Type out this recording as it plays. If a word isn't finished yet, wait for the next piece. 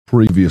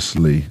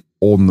Previously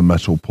on the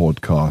Metal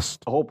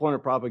Podcast. The whole point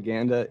of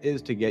propaganda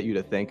is to get you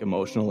to think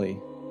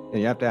emotionally, and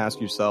you have to ask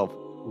yourself,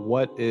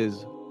 what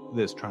is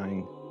this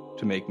trying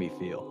to make me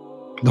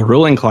feel? The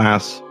ruling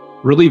class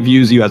really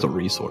views you as a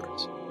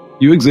resource.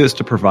 You exist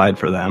to provide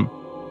for them,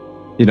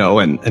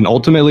 and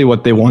ultimately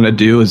what they want to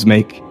do is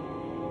make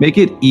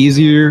it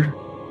easier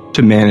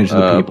to manage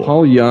the people.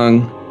 Paul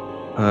Young,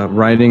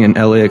 writing in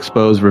LA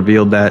Exposed,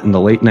 revealed that in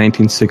the late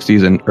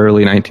 1960s and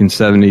early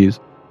 1970s,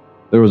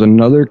 there was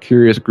another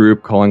curious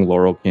group calling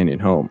Laurel Canyon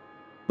home.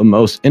 The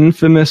most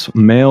infamous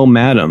male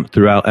madam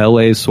throughout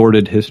LA's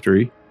sordid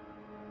history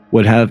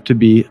would have to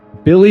be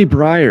Billy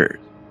Briers,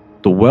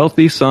 the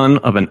wealthy son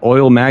of an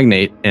oil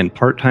magnate and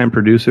part-time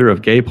producer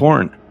of gay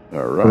porn. All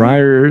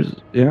right.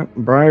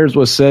 Briers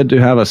was said to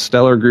have a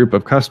stellar group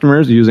of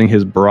customers using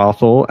his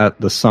brothel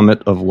at the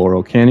summit of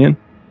Laurel Canyon.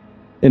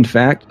 In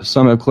fact,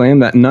 some have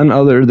claimed that none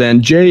other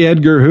than J.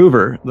 Edgar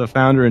Hoover, the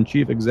founder and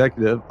chief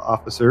executive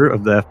officer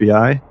of the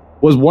FBI,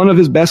 was one of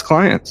his best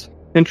clients.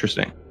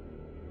 Interesting.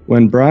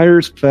 When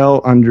Briers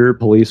fell under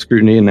police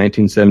scrutiny in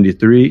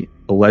 1973,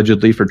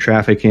 allegedly for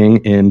trafficking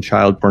in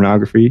child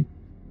pornography,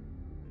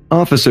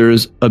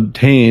 officers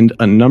obtained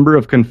a number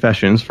of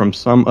confessions from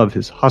some of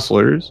his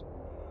hustlers,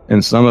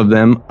 and some of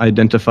them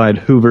identified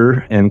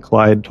Hoover and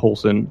Clyde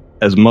Tolson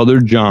as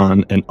Mother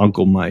John and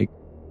Uncle Mike,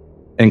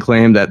 and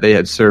claimed that they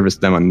had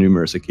serviced them on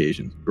numerous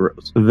occasions.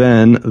 Gross.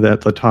 Then,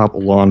 that the top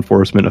law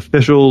enforcement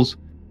officials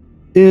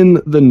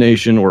in the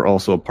nation were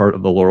also a part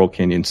of the Laurel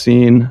Canyon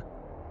scene,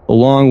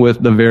 along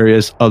with the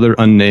various other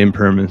unnamed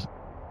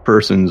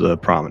persons of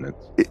prominence.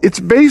 It's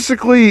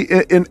basically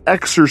an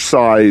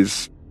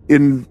exercise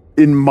in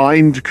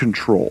mind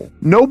control.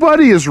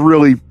 Nobody is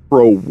really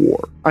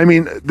pro-war. I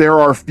mean, there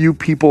are a few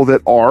people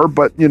that are,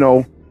 but,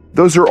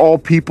 those are all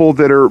people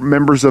that are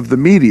members of the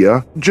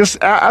media.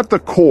 Just at the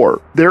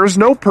core, there is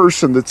no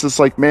person that's just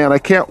like, man, I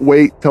can't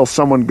wait till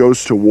someone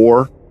goes to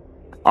war.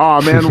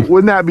 Oh man,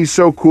 wouldn't that be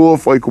so cool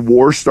if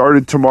war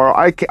started tomorrow?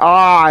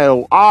 I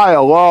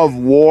love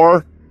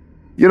war.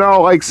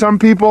 Some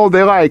people,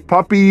 they like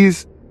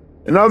puppies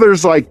and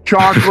others like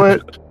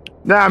chocolate.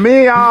 Now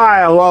me,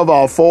 I love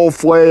a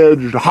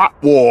full-fledged hot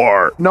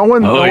war. No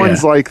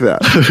one's like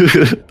that.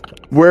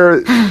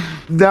 Where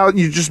now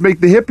you just make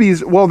the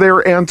hippies, well,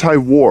 they're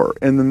anti-war,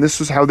 and then this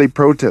is how they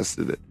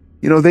protested it.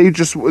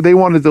 They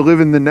wanted to live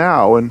in the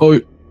now. And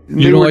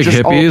you don't like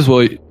hippies?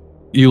 Well,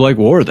 you like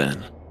war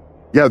then.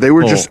 Yeah, they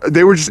were just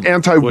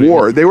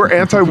anti-war. They were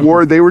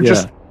anti-war. They were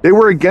they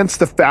were against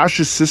the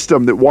fascist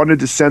system that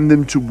wanted to send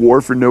them to war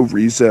for no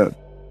reason.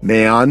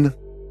 Man.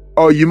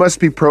 Oh, you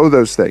must be pro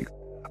those things.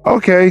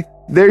 Okay,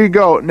 there you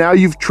go. Now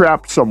you've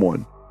trapped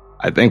someone.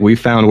 I think we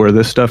found where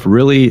this stuff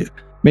really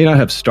may not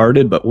have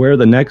started, but where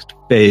the next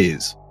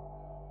phase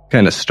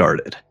kind of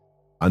started.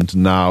 And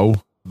now,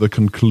 the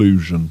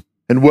conclusion.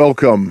 And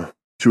welcome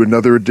to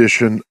another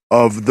edition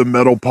of the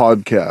Metal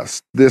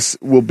Podcast. This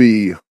will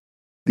be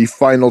the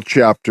final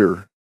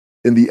chapter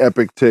in the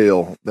epic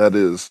tale that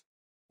is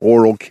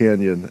Laurel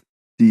Canyon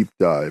Deep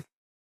Dive.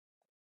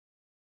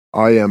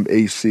 I am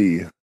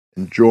AC,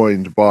 and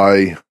joined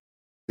by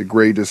the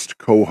greatest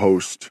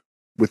co-host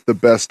with the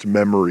best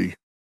memory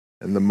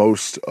and the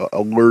most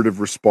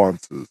alertive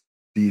responses,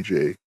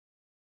 DJ.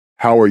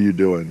 How are you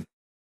doing?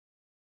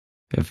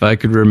 If I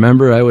could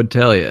remember, I would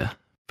tell you,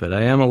 but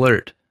I am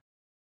alert,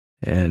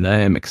 and I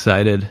am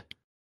excited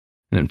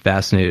and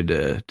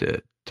fascinated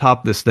to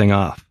top this thing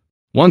off.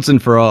 Once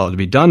and for all, to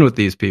be done with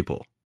these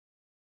people.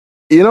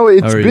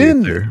 It's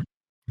been...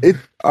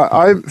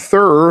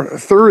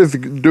 Thur is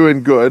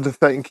doing good.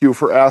 Thank you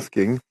for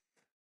asking.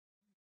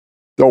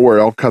 Don't worry,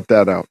 I'll cut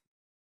that out.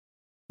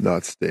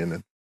 Not staying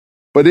in.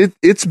 But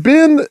it's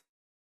been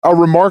a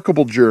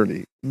remarkable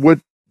journey. What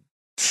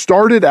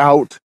started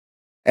out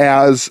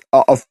as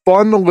a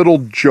fun little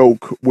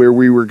joke where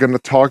we were going to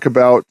talk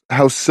about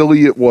how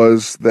silly it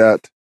was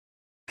that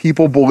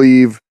people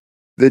believe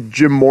that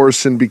Jim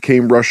Morrison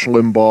became Rush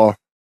Limbaugh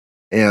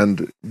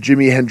and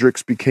Jimi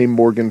Hendrix became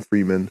Morgan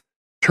Freeman,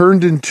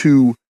 turned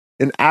into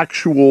an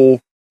actual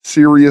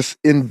serious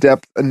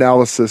in-depth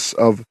analysis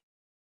of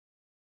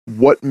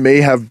what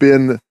may have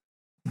been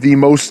the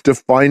most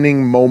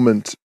defining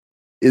moment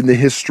in the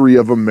history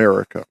of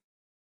America.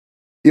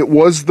 It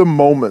was the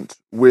moment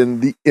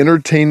when the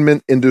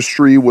entertainment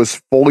industry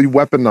was fully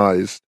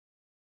weaponized,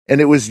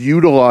 and it was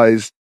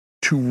utilized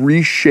to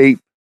reshape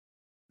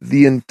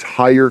the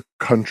entire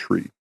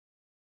country.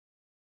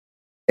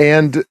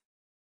 And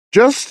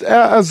just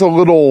as a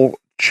little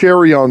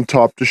cherry on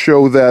top to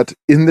show that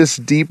in this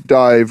deep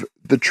dive,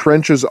 the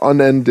trench is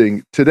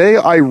unending, today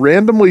I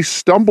randomly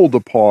stumbled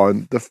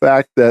upon the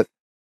fact that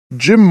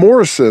Jim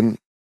Morrison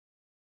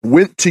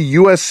went to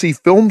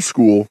USC Film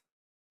School,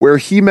 where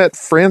he met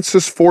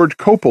Francis Ford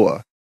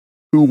Coppola,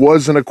 who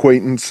was an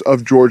acquaintance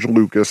of George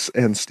Lucas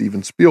and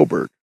Steven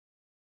Spielberg,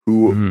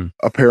 who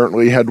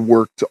apparently had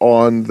worked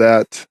on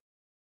that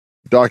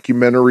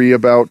documentary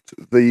about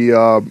the,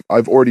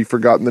 I've already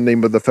forgotten the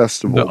name of the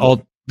festival.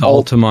 The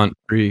Altamont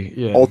Free.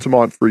 Yeah.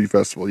 Altamont Free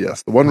Festival,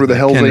 yes. The one where the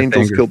Hells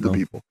Angels killed the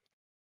people.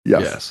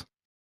 Yes.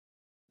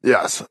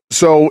 Yes.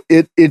 So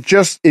it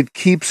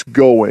keeps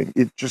going.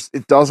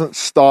 It doesn't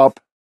stop.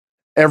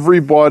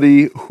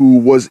 Everybody who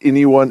was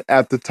anyone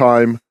at the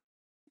time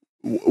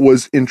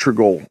was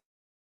integral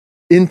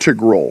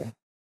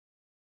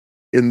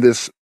in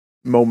this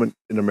moment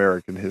in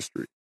American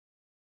history.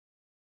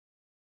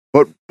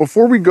 But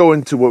before we go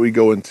into what we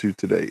go into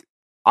today,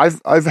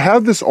 I've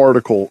had this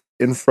article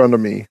in front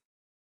of me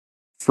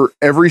for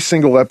every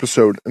single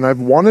episode, and I've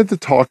wanted to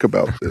talk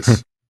about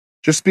this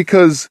just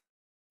because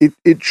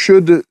it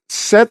should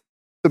set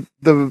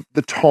the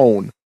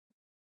tone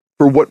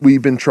for what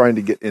we've been trying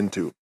to get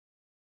into.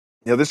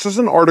 Now, this is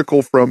an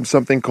article from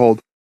something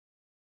called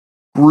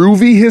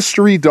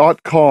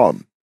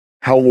groovyhistory.com,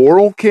 how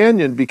Laurel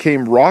Canyon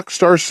became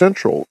Rockstar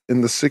Central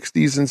in the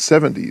 60s and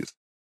 70s.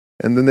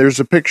 And then there's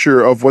a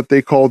picture of what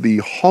they call the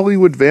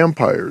Hollywood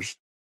vampires.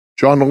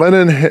 John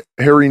Lennon,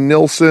 Harry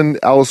Nilsson,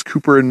 Alice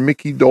Cooper, and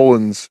Mickey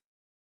Dolenz.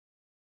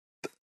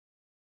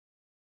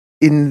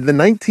 In the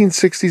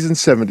 1960s and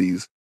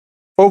 70s,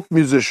 folk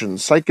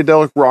musicians,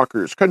 psychedelic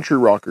rockers, country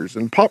rockers,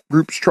 and pop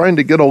groups trying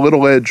to get a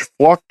little edge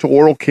flocked to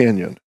Laurel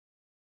Canyon.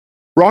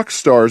 Rock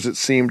stars, it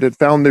seemed, had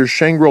found their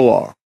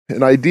Shangri-La,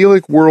 an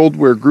idyllic world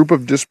where a group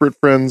of disparate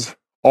friends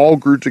all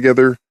grew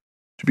together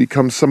to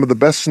become some of the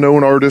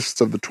best-known artists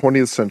of the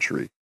 20th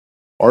century.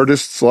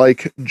 Artists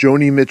like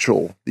Joni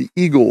Mitchell, the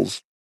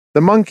Eagles,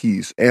 the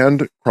Monkees,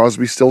 and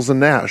Crosby, Stills,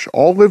 and Nash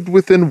all lived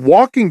within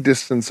walking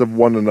distance of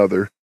one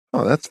another.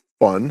 Oh, that's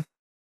fun.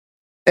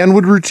 And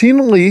would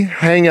routinely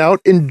hang out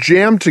and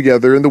jam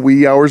together in the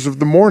wee hours of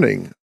the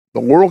morning.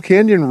 The Laurel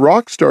Canyon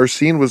rock star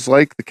scene was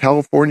like the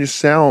California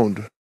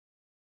Sound.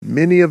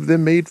 Many of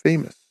them made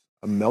famous.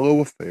 A mellow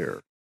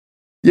affair.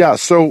 Yeah,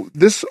 so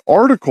this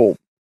article,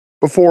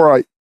 before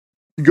I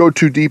go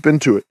too deep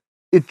into it,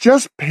 it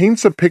just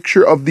paints a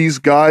picture of these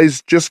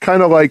guys just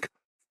kind of like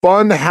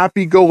fun,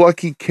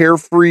 happy-go-lucky,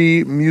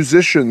 carefree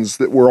musicians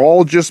that were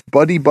all just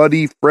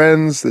buddy-buddy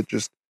friends that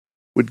just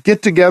would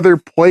get together,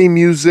 play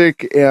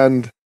music,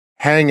 and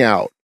hang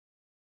out.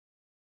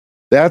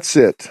 That's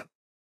it.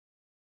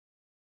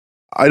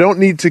 I don't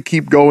need to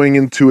keep going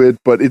into it,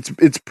 but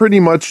it's pretty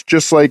much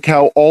just like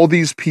how all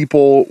these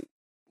people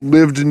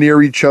lived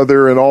near each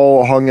other and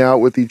all hung out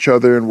with each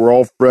other and were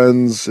all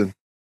friends, and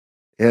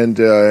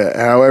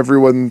how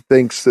everyone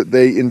thinks that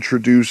they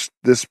introduced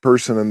this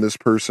person and this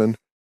person.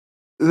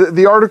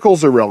 The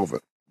article's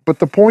irrelevant, but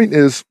the point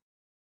is,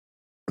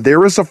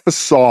 there is a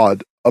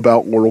facade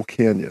about Laurel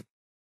Canyon.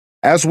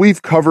 As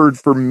we've covered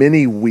for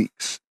many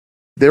weeks,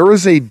 there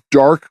is a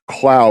dark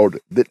cloud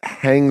that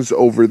hangs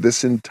over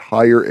this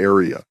entire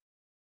area.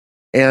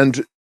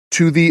 And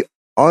to the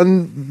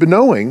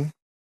unbeknowing,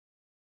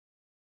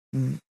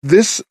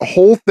 this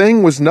whole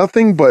thing was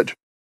nothing but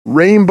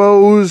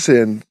rainbows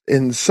and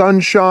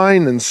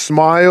sunshine and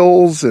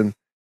smiles and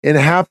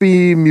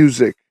happy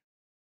music.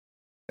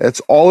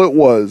 That's all it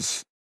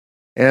was.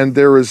 And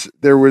there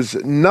was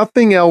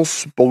nothing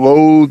else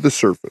below the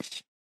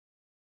surface.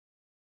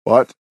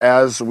 But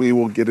as we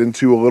will get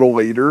into a little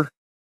later,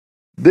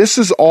 this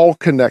is all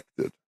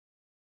connected.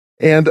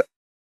 And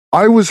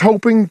I was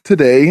hoping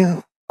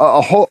today,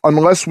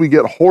 unless we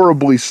get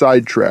horribly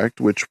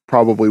sidetracked, which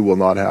probably will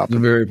not happen.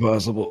 It's very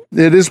possible.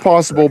 It is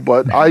possible,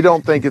 but I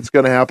don't think it's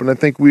going to happen. I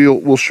think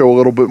we'll show a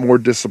little bit more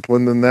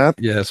discipline than that.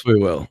 Yes, we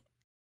will.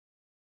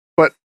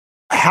 But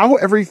how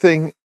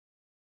everything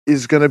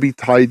is going to be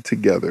tied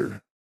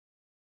together.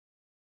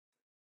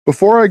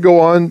 Before I go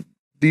on,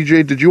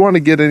 DJ, did you want to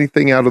get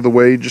anything out of the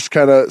way? Just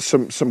kind of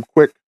some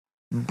quick,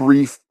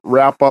 brief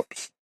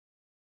wrap-ups?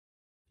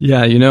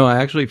 Yeah, I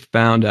actually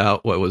found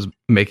out what was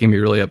making me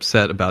really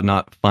upset about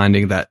not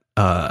finding that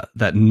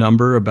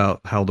number about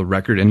how the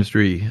record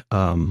industry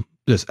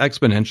just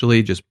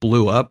exponentially just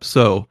blew up.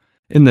 So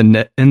in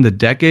the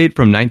decade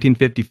from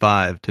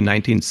 1955 to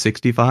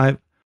 1965,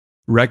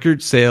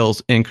 record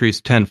sales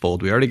increased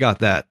tenfold. We already got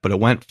that, but it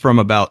went from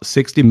about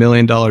 $60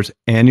 million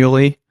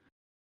annually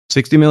to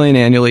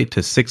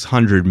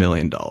 $600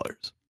 million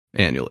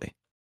annually.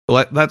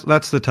 So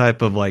that's the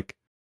type of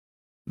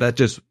that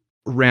just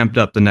ramped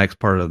up the next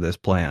part of this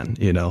plan.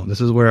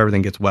 This is where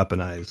everything gets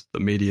weaponized.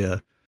 The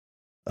media,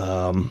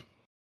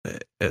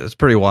 it's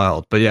pretty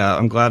wild. But yeah,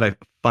 I'm glad I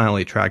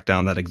finally tracked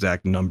down that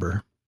exact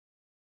number.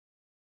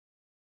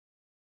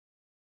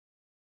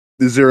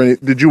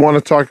 Did you want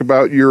to talk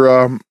about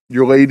your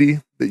lady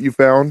that you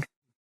found?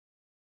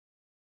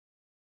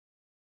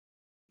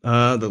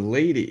 The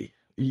lady.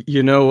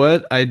 You know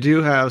what? I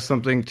do have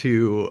something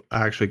to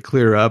actually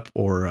clear up,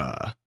 or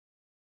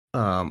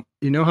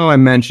you know how I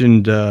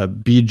mentioned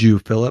Bijou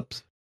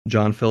Phillips,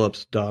 John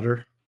Phillips'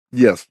 daughter?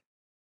 Yes.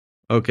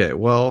 Okay,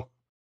 well,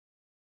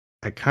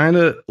 I kind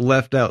of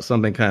left out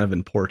something kind of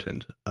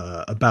important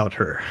about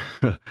her.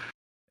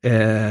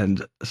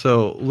 And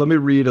so let me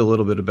read a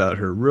little bit about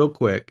her real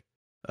quick.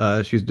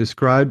 She's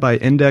described by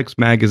Index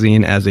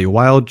magazine as a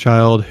wild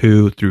child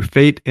who, through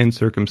fate and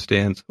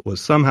circumstance, was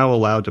somehow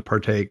allowed to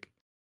partake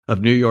of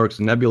New York's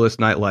nebulous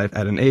nightlife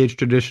at an age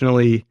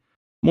traditionally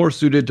more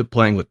suited to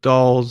playing with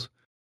dolls.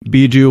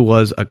 Bijou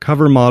was a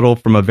cover model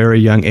from a very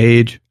young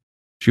age.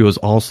 She was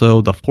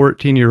also the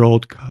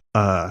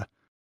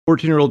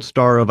 14-year-old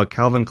star of a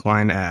Calvin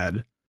Klein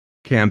ad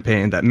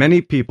campaign that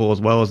many people, as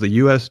well as the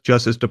U.S.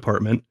 Justice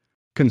Department,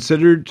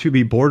 considered to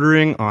be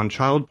bordering on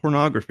child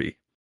pornography,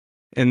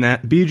 and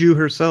that Bijou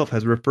herself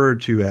has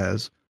referred to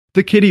as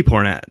the kiddie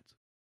porn ads.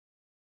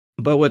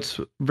 But what's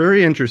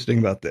very interesting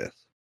about this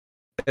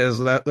is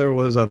that there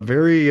was a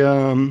very,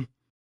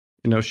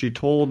 she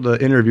told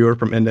the interviewer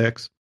from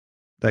Index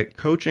that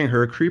coaching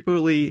her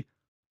creepily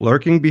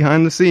lurking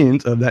behind the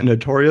scenes of that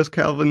notorious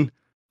Calvin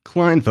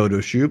Klein photo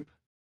shoot,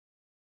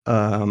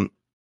 the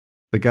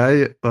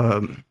guy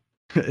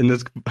in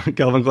this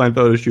Calvin Klein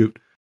photo shoot,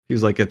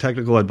 he's like a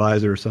technical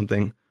advisor or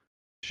something,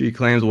 she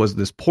claims was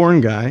this porn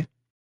guy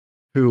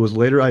who was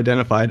later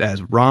identified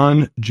as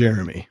Ron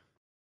Jeremy.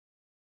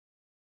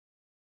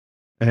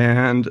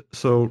 And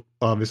so,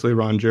 obviously,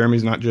 Ron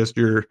Jeremy's not just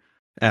your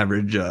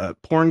average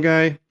porn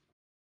guy,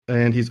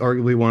 and he's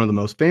arguably one of the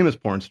most famous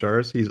porn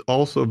stars. He's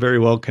also very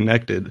well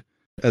connected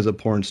as a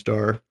porn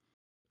star.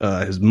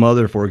 His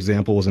mother, for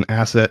example, was an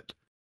asset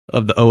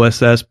of the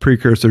OSS,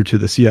 precursor to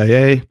the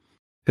CIA.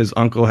 His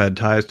uncle had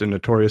ties to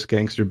notorious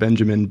gangster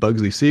Benjamin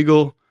Bugsy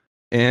Siegel,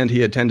 and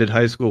he attended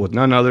high school with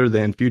none other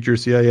than future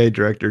CIA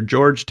director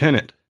George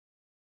Tenet.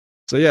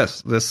 So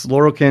yes, this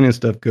Laurel Canyon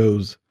stuff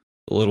goes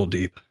a little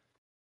deep.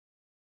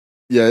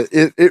 Yeah,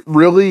 it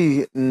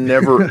really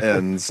never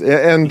ends.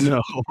 And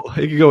no,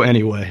 it could go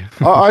anyway.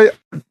 I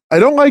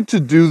don't like to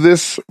do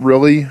this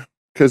really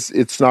because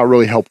it's not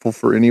really helpful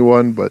for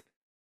anyone, but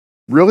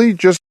really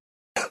just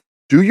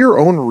do your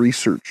own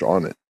research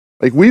on it.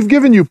 Like, we've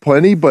given you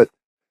plenty, but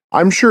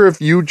I'm sure if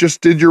you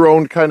just did your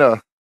own kind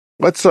of,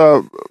 let's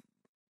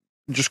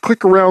just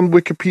click around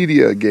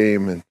Wikipedia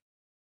game, and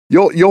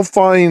you'll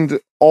find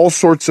all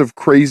sorts of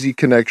crazy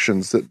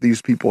connections that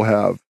these people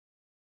have.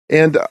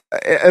 And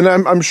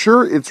I'm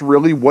sure it's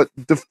really what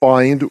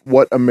defined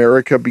what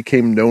America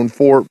became known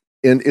for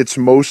in its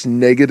most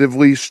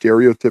negatively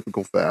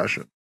stereotypical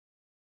fashion.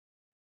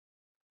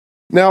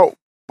 Now,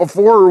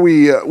 before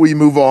we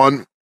move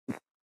on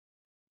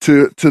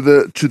to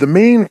the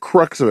main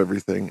crux of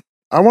everything,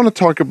 I want to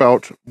talk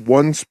about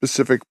one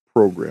specific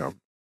program.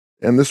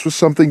 And this was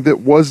something that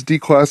was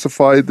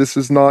declassified. This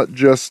is not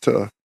just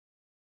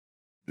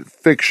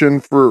fiction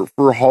for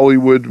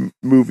Hollywood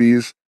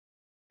movies.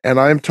 And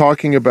I'm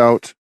talking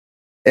about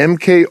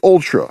MK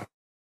Ultra,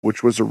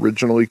 which was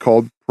originally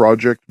called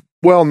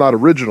not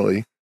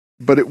originally,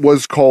 but it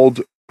was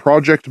called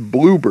Project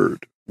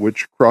Bluebird,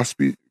 which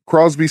Crosby,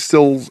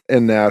 Stills,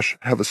 and Nash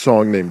have a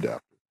song named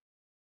after.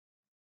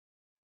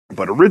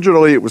 But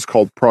originally it was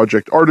called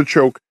Project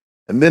Artichoke,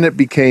 and then it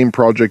became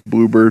Project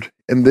Bluebird,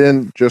 and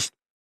then just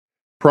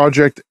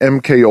Project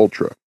MK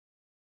Ultra.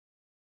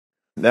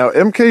 Now,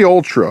 MK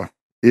Ultra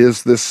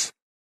is this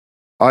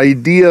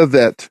idea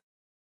that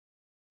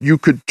you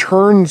could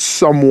turn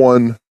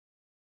someone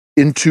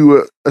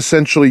into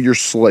essentially your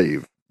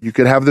slave. You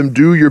could have them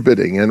do your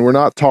bidding. And we're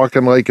not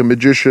talking like a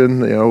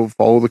magician,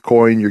 follow the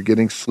coin, you're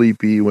getting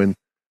sleepy. When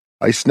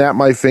I snap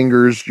my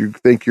fingers, you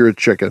think you're a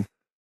chicken.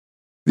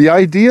 The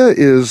idea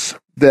is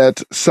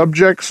that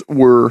subjects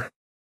were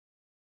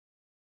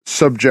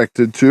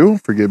subjected to,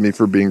 forgive me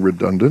for being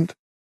redundant,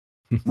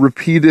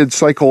 repeated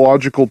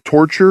psychological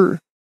torture,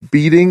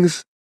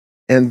 beatings,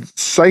 and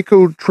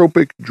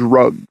psychotropic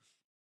drugs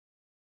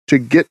to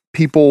get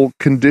people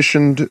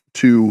conditioned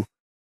to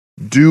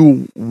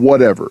do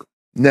whatever.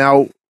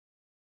 Now,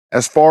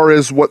 as far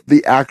as what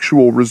the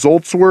actual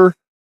results were,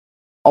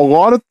 a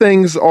lot of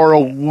things are a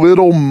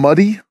little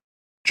muddy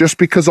just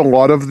because a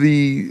lot of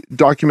the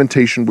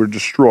documentation were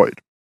destroyed.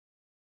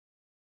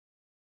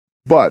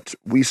 But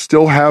we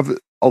still have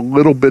a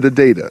little bit of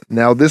data.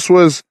 Now, this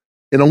was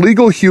an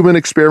illegal human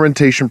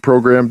experimentation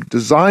program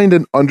designed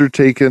and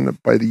undertaken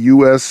by the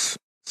U.S.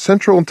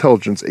 Central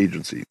Intelligence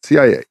Agency,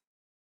 CIA.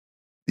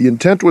 The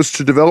intent was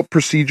to develop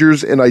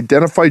procedures and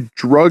identify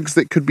drugs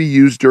that could be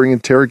used during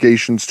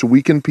interrogations to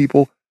weaken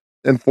people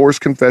and force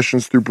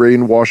confessions through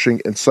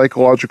brainwashing and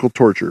psychological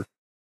torture.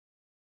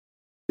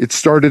 It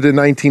started in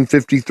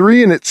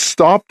 1953 and it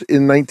stopped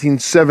in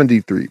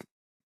 1973.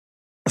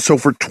 So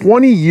for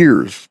 20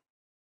 years,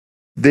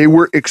 they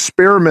were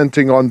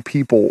experimenting on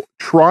people,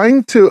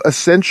 trying to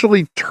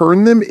essentially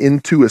turn them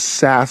into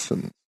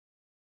assassins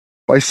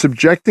by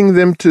subjecting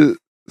them to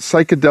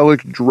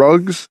psychedelic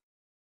drugs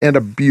and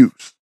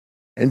abuse.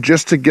 And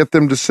just to get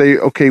them to say,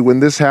 okay,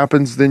 when this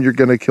happens, then you're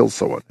going to kill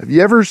someone. Have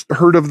you ever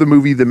heard of the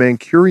movie The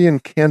Manchurian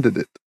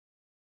Candidate?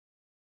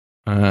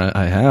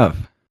 I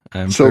have.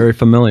 I'm very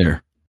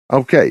familiar.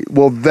 Okay,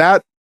 well,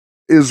 that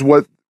is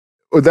what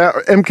that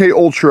MK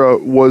Ultra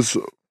was.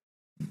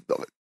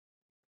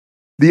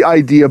 The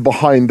idea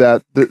behind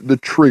that, the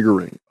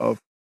triggering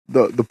of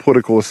the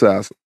political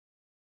assassin.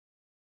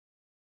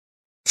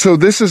 So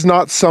this is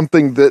not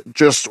something that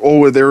just,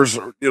 there's,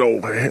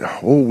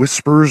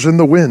 whispers in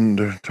the wind.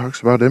 It talks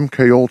about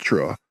MK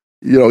Ultra,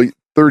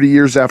 30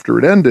 years after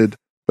it ended.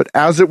 But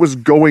as it was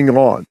going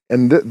on,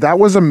 and that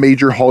was a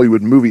major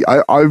Hollywood movie.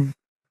 I'm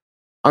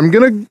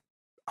gonna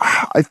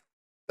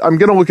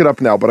look it up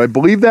now, but I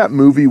believe that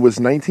movie was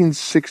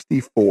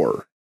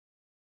 1964,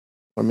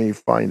 Let me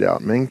find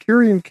out.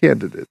 Manchurian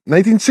Candidate,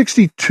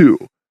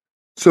 1962.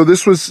 So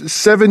this was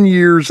 7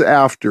 years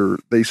after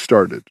they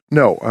started.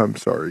 No, I'm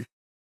sorry.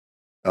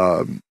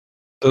 So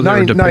they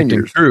were depicting 9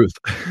 years. Truth.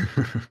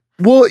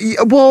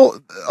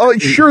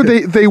 Sure,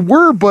 they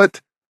were, but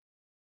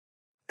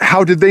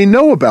how did they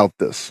know about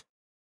this?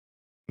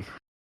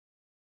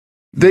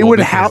 They would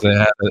have. They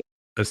had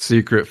a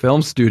secret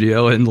film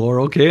studio in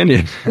Laurel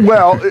Canyon.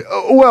 well,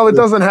 it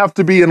doesn't have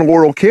to be in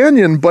Laurel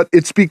Canyon, but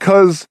it's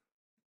because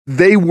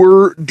they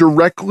were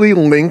directly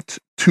linked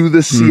to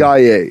the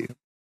CIA.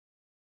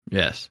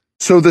 Yes.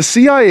 So the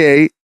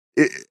CIA,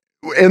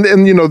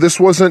 and you know, this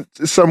wasn't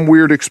some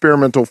weird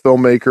experimental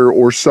filmmaker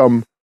or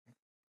some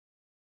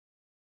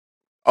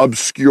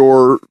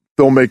obscure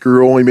filmmaker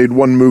who only made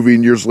one movie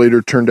and years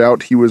later turned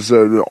out he was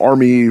an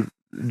army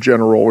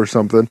general or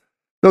something.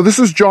 No, this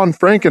is John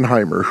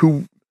Frankenheimer,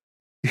 who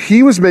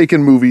he was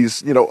making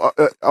movies, you know,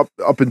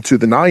 up into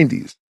the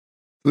 90s.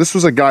 This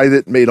was a guy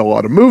that made a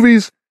lot of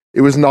movies.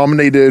 It was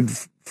nominated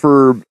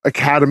for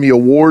Academy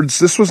Awards.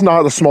 This was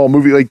not a small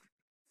movie. Like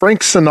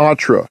Frank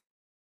Sinatra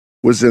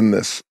was in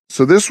this.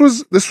 So this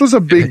was a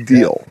big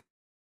deal.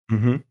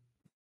 Mm-hmm.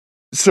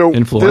 So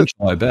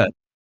influential, I bet.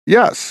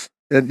 Yes.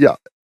 And yeah,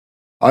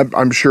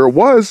 I'm sure it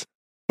was,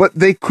 but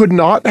they could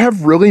not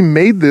have really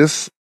made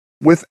this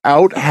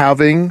without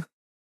having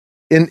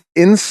an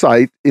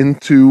insight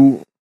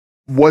into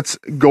what's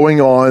going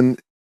on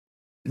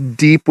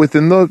deep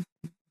within the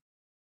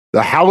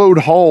hallowed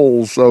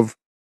halls of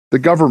the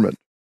government.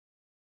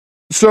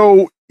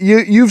 So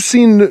you've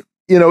seen,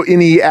 you know,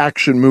 any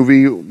action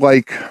movie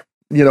like,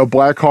 you know,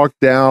 Black Hawk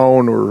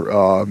Down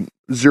or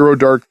Zero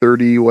Dark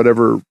 30,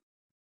 whatever.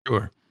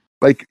 Sure.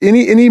 Like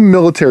any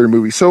military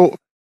movie. So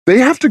they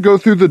have to go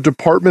through the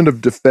Department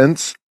of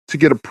Defense to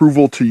get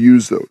approval to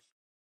use those.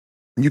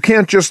 You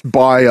can't just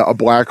buy a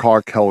Black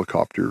Hawk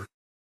helicopter.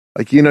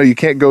 Like, you know, you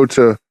can't go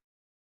to,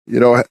 you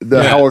know,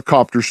 the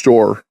helicopter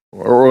store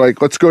or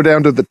like, let's go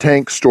down to the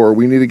tank store.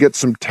 We need to get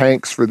some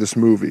tanks for this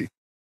movie.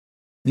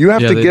 You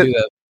have to get.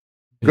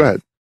 Go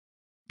ahead.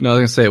 No, I was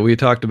going to say, we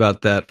talked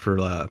about that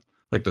for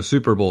like the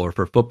Super Bowl or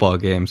for football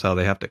games, how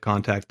they have to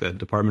contact the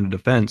Department of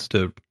Defense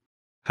to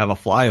have a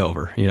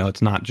flyover. You know,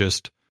 it's not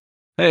just,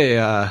 hey,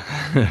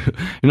 you're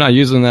not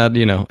using that,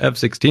 you know,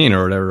 F-16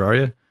 or whatever, are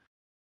you?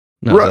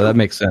 No, right. That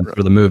makes sense.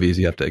 For the movies,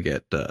 you have to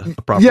get a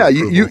proper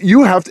approval.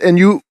 you have to, and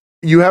you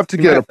have to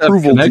get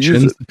approval to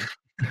use it.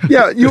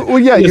 Yeah, you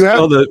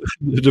have the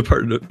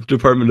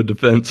Department of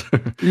Defense.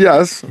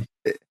 Yes,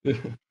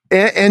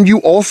 and you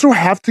also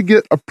have to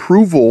get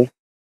approval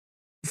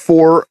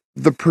for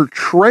the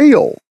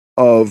portrayal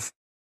of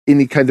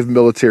any kind of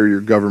military or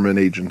government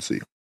agency.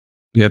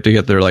 You have to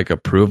get their like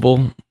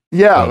approval.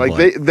 Yeah, like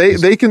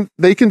they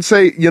can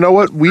say, you know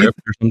what, we or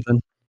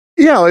something.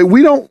 Yeah, like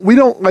we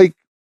don't like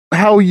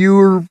how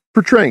you're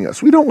portraying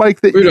us. We don't like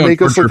that you make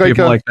us look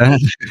like that.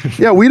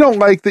 Yeah, we don't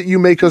like that you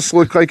make us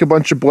look like a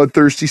bunch of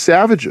bloodthirsty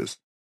savages.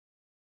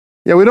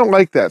 Yeah, we don't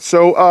like that.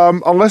 So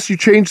unless you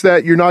change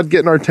that, you're not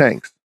getting our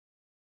tanks.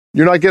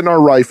 You're not getting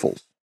our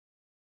rifles.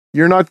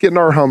 You're not getting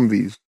our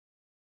Humvees.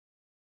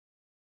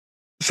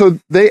 So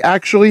they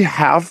actually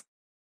have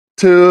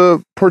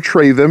to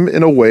portray them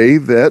in a way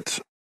that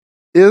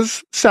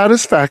is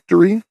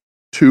satisfactory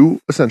to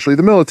essentially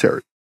the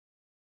military.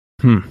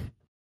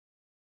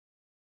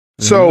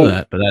 So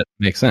but that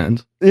makes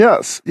sense.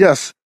 Yes.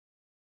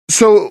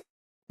 So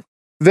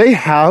they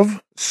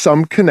have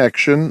some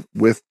connection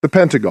with the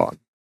Pentagon.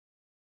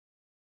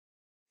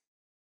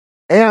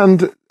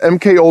 And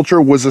MK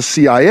Ultra was a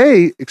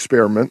CIA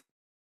experiment,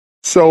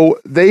 so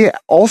they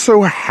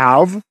also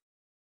have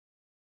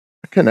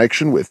a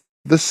connection with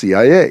the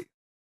CIA.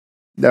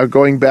 Now,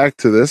 going back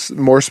to this,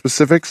 more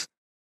specifics,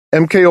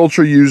 MK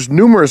Ultra used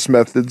numerous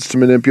methods to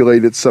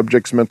manipulate its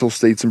subjects' mental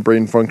states and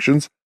brain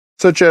functions,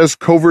 such as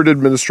covert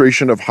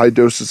administration of high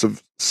doses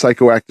of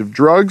psychoactive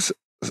drugs,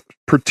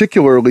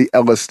 particularly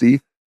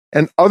LSD,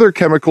 and other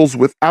chemicals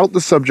without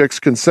the subject's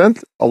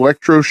consent,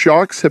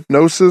 electroshocks,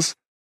 hypnosis,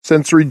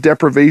 sensory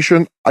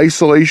deprivation,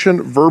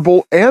 isolation,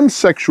 verbal and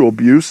sexual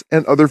abuse,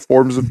 and other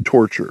forms of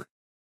torture.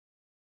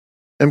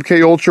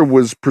 MK Ultra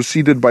was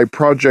preceded by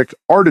Project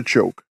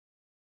Artichoke.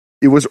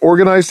 It was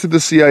organized through the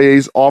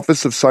CIA's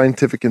Office of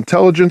Scientific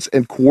Intelligence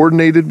and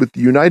coordinated with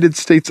the United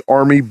States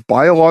Army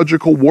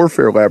Biological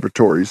Warfare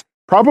Laboratories,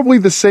 probably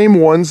the same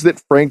ones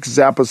that Frank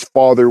Zappa's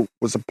father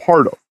was a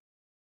part of.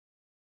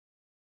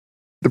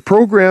 The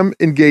program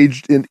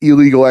engaged in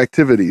illegal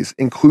activities,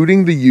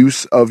 including the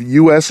use of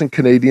U.S. and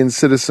Canadian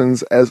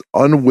citizens as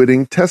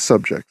unwitting test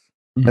subjects.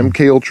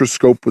 MK Ultra's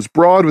scope was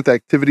broad, with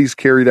activities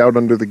carried out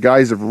under the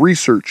guise of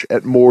research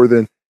at more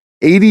than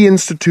 80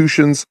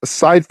 institutions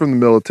aside from the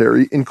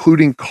military,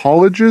 including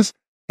colleges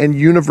and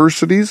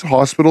universities,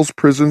 hospitals,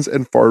 prisons,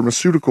 and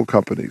pharmaceutical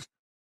companies.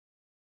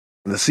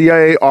 The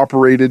CIA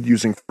operated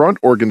using front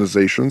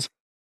organizations,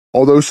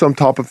 although some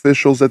top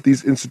officials at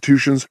these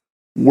institutions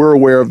were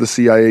aware of the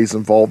CIA's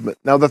involvement.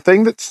 Now, the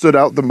thing that stood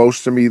out the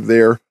most to me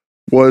there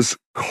was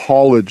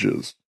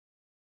colleges.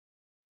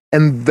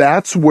 And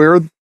that's where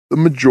the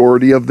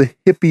majority of the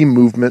hippie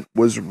movement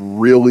was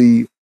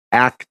really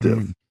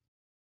active.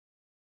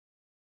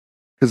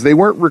 Because they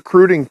weren't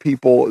recruiting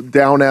people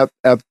down at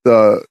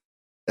the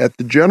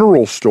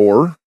general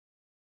store.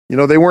 You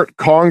know, they weren't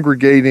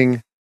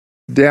congregating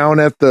down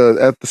at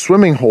the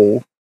swimming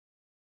hole.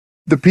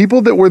 The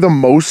people that were the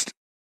most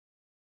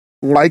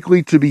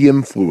likely to be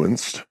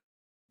influenced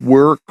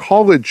were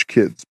college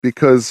kids,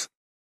 because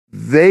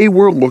they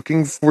were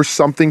looking for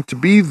something to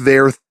be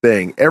their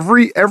thing.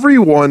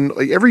 Everyone,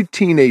 like every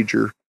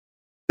teenager,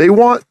 they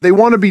want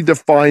to be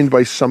defined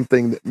by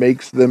something that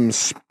makes them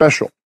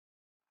special.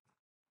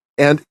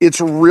 And it's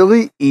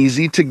really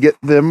easy to get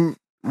them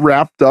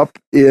wrapped up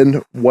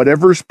in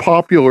whatever's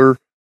popular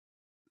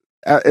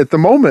at the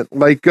moment.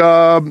 Like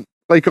on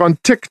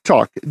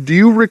TikTok, do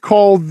you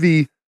recall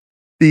the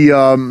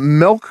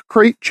milk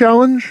crate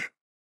challenge?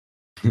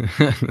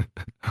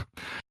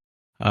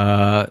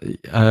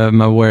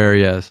 I'm aware,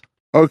 yes.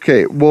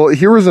 Okay, well,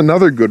 here was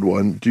another good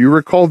one. Do you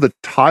recall the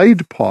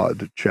Tide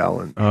Pod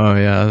challenge? Oh,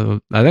 yeah.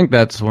 I think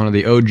that's one of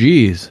the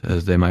OGs,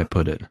 as they might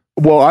put it.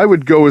 Well, I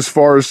would go as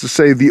far as to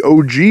say the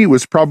OG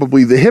was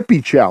probably the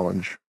hippie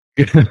challenge,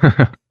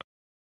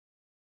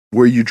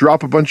 where you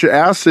drop a bunch of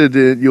acid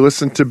and you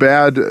listen to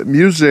bad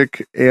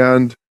music,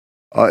 and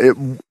it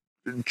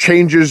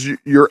changes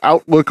your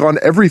outlook on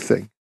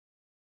everything.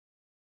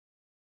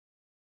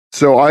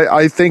 So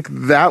I think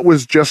that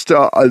was just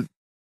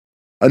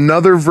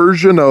another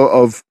version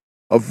of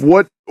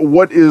what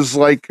is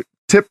like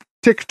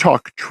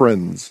TikTok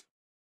trends.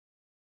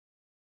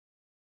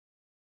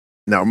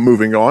 Now,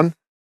 moving on,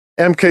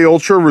 MK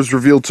Ultra was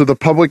revealed to the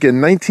public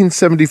in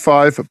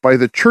 1975 by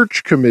the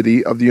Church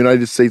Committee of the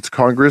United States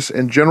Congress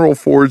and General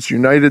Ford's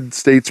United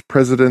States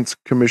President's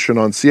Commission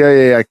on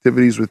CIA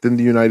Activities within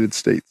the United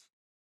States,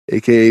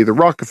 aka the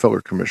Rockefeller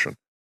Commission.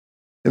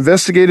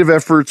 Investigative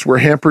efforts were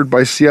hampered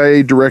by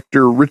CIA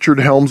Director Richard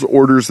Helms'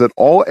 orders that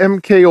all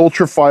MK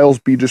Ultra files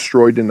be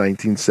destroyed in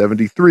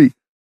 1973.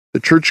 The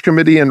Church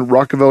Committee and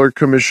Rockefeller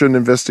Commission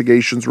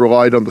investigations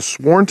relied on the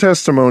sworn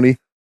testimony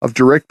of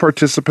direct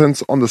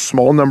participants on the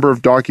small number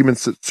of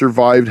documents that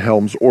survived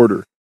Helms'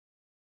 order.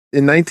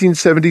 In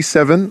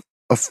 1977,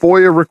 a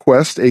FOIA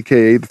request,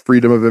 aka the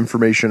Freedom of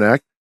Information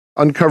Act,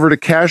 uncovered a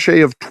cache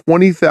of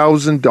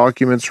 20,000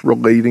 documents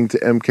relating to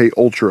MK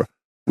Ultra,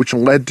 which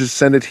led to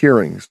Senate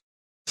hearings.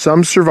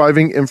 Some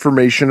surviving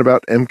information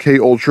about MK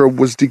Ultra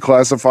was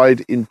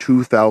declassified in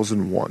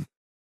 2001.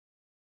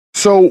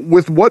 So,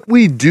 with what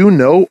we do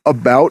know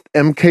about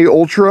MK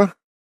Ultra,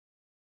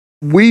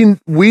 we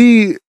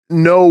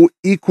know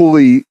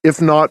equally,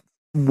 if not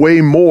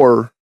way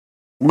more,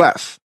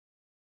 less.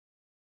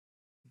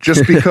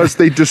 Just because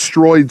they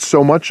destroyed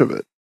so much of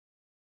it.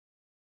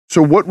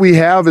 So what we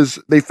have is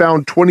they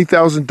found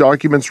 20,000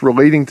 documents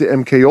relating to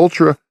MK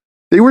Ultra.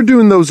 They were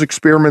doing those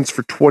experiments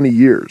for 20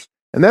 years.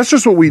 And that's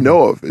just what we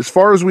know of. As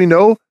far as we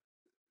know,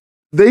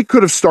 they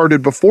could have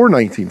started before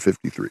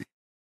 1953.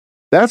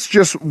 That's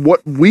just what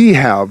we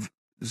have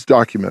is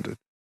documented.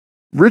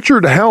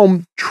 Richard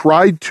Helm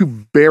tried to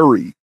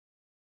bury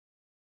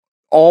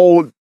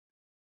all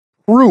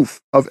proof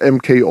of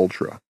MK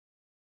Ultra.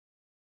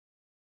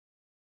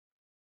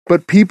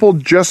 But people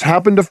just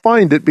happened to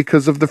find it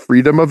because of the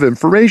Freedom of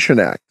Information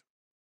Act.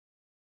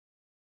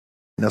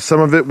 Now, some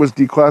of it was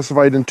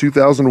declassified in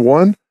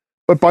 2001,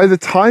 but by the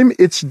time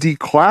it's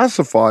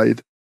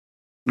declassified,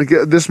 like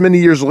this many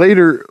years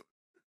later,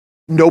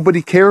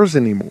 nobody cares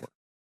anymore.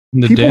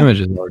 The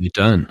damage is already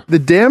done. The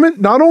damage,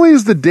 not only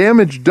is the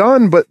damage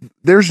done, but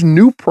there's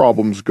new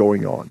problems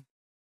going on.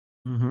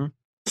 Mm-hmm.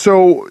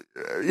 So,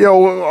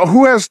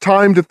 who has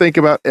time to think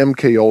about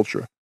MK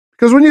Ultra?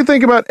 Because when you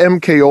think about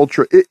MK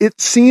Ultra,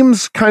 it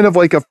seems kind of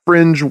like a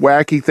fringe,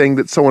 wacky thing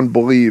that someone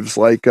believes,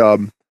 like a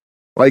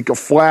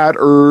flat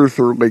Earth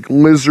or like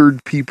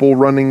lizard people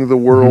running the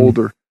world.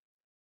 Mm-hmm. Or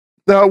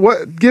now,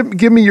 what?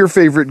 Give me your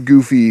favorite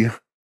goofy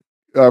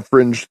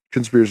fringe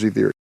conspiracy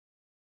theory.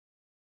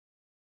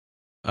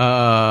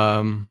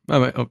 How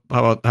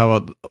about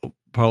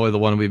probably the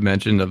one we've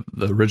mentioned of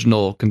the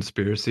original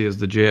conspiracy is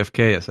the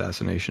JFK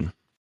assassination.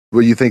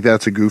 Well, you think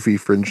that's a goofy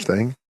fringe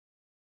thing?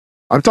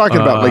 I'm talking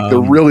about like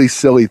the really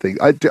silly thing.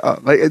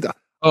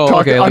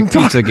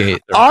 Pizzagate.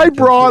 I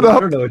brought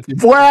up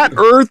flat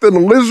Earth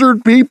and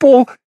lizard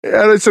people,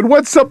 and I said,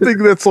 "What's something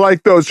that's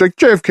like those?" Like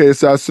JFK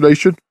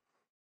assassination.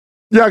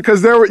 Yeah,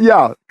 because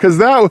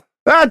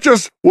that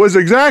just was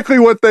exactly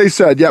what they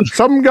said. Yep,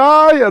 some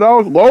guy,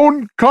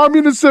 lone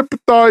communist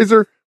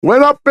sympathizer,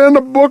 went up in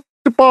a book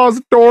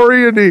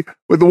depository and he,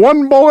 with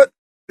one bullet,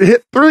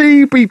 hit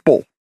 3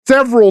 people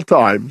several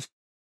times.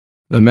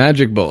 The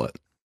magic bullet.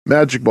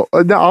 Magic bullet.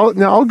 Now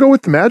I'll go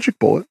with the magic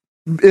bullet.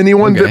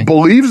 Anyone that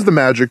believes the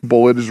magic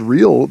bullet is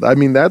real, I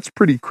mean, that's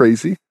pretty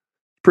crazy,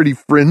 pretty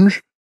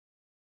fringe.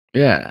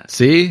 Yeah.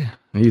 See,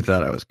 you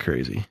thought I was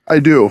crazy. I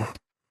do.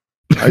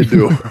 I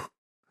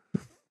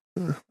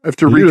have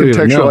to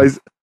recontextualize.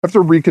 I have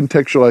to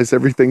recontextualize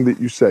everything that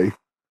you say.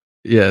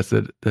 Yes,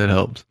 that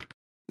helps.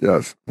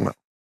 Yes. Well,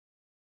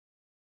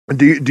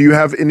 do you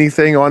have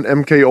anything on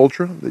MK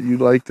Ultra that you'd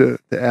like to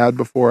add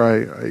before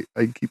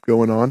I keep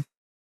going on?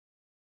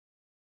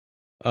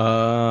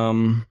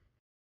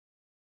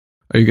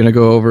 Are you going to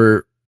go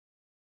over?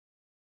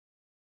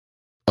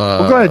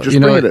 Well, go ahead. Just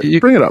bring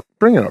it up.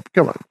 Bring it up.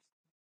 Come on.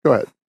 Go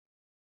ahead.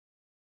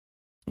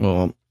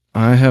 Well,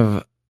 I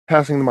have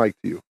passing the mic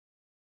to you.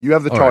 You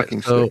have the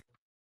talking stick.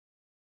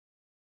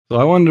 So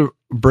I wanted to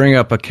bring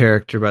up a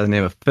character by the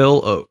name of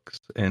Phil Oakes,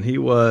 and he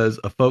was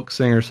a folk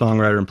singer,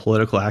 songwriter, and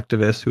political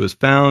activist who was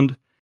found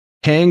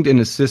hanged in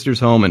his sister's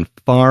home in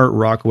Far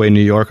Rockaway,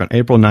 New York on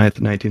April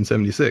 9th,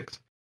 1976.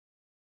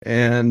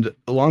 And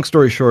long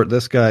story short,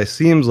 this guy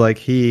seems like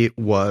he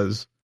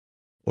was,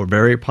 or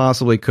very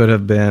possibly could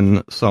have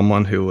been,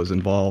 someone who was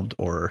involved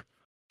or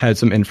had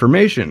some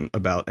information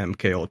about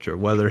MK Ultra,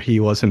 whether he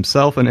was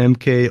himself an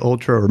MK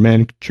Ultra or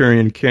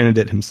Manchurian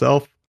candidate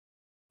himself.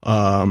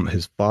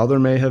 His father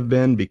may have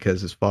been,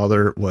 because his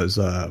father was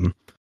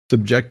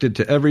subjected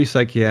to every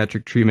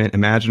psychiatric treatment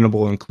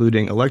imaginable,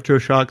 including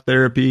electroshock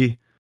therapy.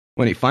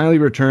 When he finally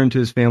returned to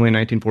his family in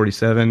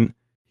 1947,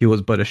 he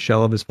was but a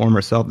shell of his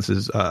former self. This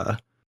is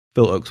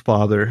Phil Oakes'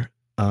 father,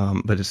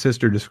 but his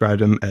sister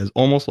described him as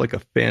almost like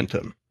a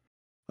phantom.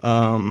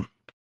 But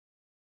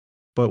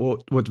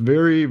what's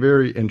very,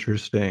 very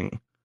interesting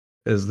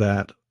is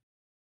that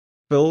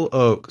Phil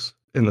Oakes,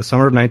 in the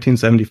summer of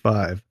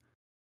 1975,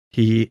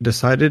 he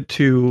decided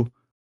to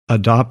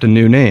adopt a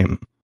new name,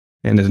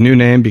 and his new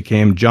name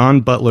became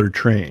John Butler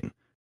Train.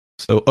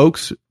 So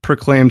Oakes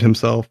proclaimed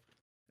himself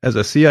as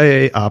a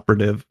CIA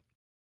operative,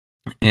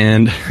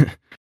 and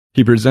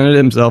he presented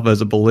himself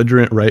as a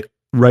belligerent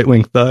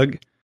right-wing thug.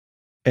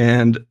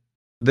 And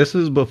this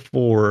is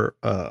before,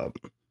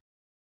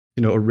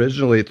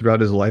 originally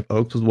throughout his life,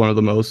 Oakes was one of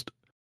the most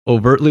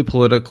overtly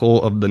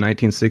political of the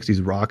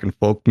 1960s rock and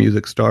folk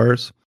music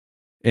stars.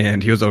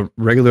 And he was a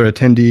regular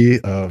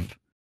attendee of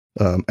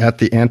at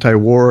the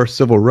anti-war,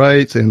 civil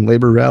rights, and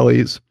labor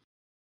rallies.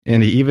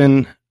 And he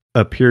even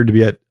appeared to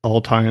be at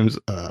all times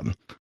a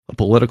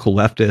political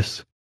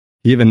leftist.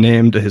 He even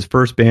named his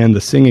first band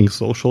the Singing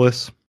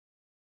Socialists.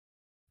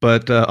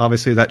 But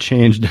obviously that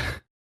changed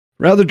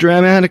rather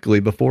dramatically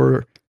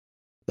before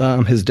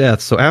his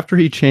death. So after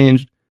he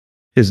changed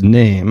his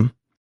name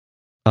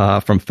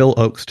from Phil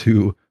Oakes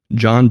to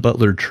John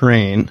Butler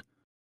Train,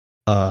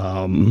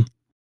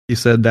 he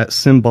said that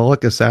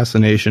symbolic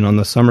assassination on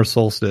the summer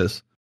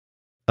solstice.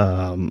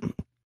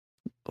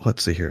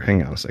 Let's see here.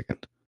 Hang on a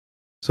second.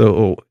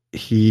 So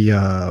he,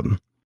 one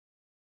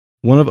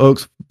of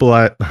Oakes'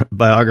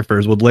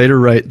 biographers would later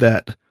write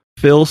that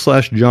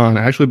Phil/John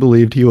actually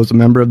believed he was a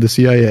member of the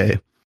CIA.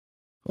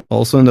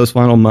 Also, in those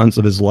final months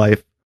of his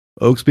life,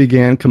 Oakes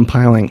began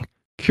compiling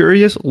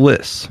curious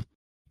lists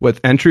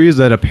with entries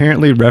that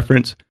apparently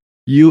reference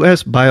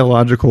U.S.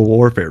 biological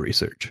warfare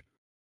research.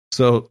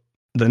 So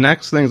the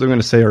next things I'm going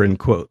to say are in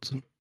quotes: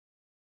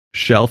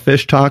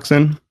 shellfish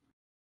toxin,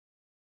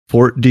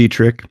 Fort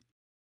Detrick,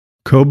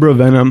 cobra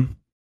venom,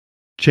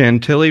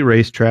 Chantilly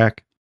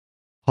racetrack,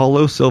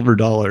 hollow silver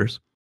dollars,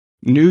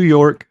 New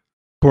York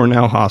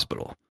Cornell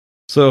Hospital.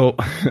 So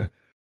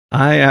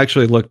I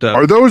actually looked up.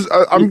 Are those?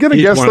 I'm going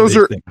to guess those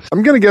are. Things.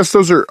 I'm going to guess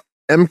those are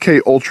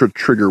MK Ultra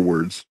trigger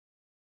words.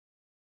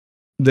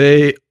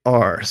 They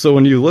are. So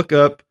when you look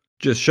up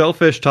just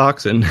shellfish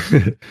toxin,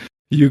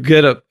 you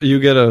get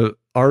a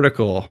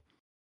article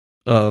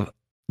of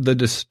the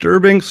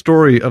disturbing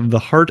story of the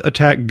heart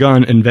attack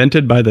gun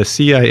invented by the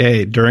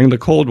CIA during the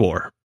Cold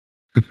War.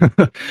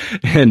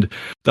 And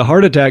the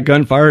heart attack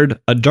gun fired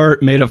a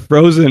dart made of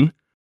frozen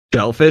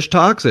shellfish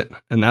toxin.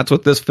 And that's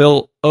what this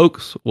Phil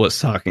Oakes was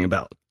talking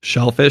about.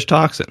 Shellfish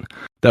toxin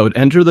that would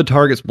enter the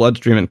target's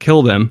bloodstream and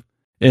kill them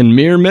in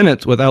mere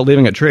minutes without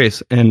leaving a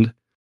trace. And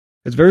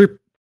it's very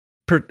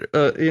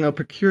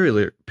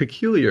peculiar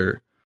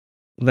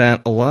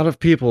that a lot of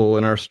people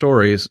in our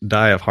stories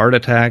die of heart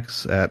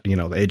attacks at,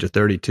 the age of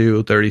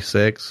 32,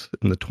 36,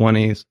 in the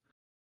 20s.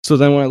 So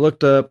then when I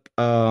looked up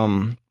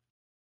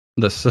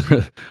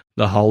the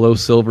hollow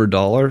silver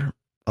dollar,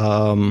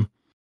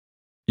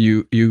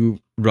 you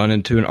run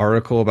into an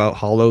article about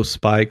hollow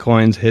spy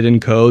coins, hidden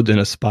codes, and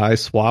a spy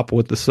swap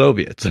with the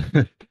Soviets.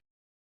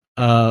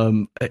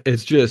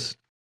 It's just,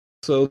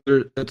 so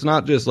it's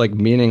not just like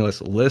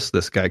meaningless lists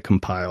this guy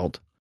compiled.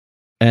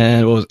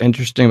 And what was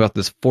interesting about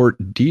this Fort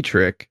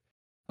Detrick,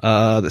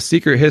 the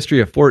secret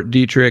history of Fort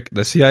Detrick,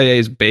 the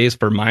CIA's base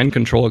for mind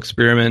control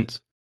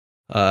experiments.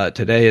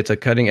 Today, it's a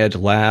cutting-edge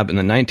lab. In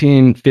the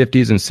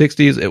 1950s and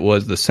 60s, it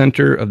was the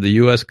center of the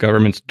U.S.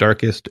 government's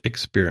darkest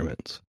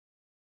experiments.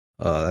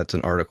 That's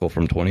an article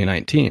from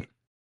 2019.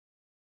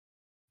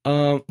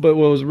 But what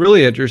was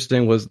really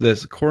interesting was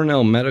this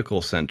Cornell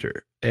Medical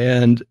Center.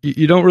 And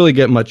you don't really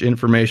get much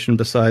information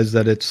besides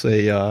that it's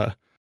a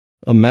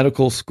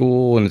medical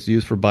school and it's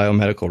used for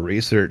biomedical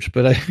research.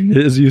 But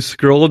as you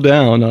scroll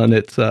down on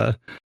its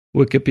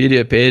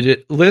Wikipedia page,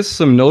 it lists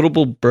some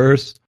notable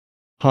births,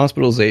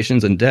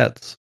 hospitalizations, and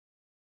deaths.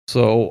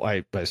 So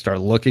I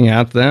started looking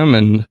at them,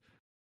 and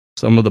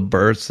some of the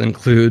births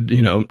include,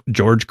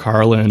 George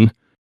Carlin,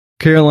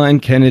 Caroline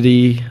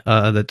Kennedy,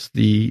 that's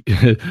the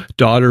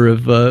daughter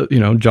of,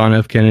 John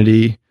F.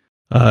 Kennedy.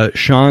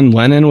 Sean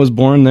Lennon was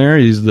born there.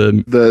 He's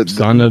the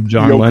son of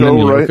John Yoko,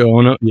 Lennon. Right? Yoko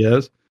Ono,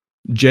 yes.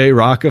 Jay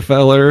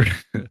Rockefeller,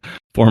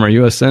 former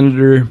U.S.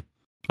 senator,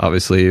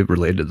 obviously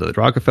related to the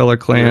Rockefeller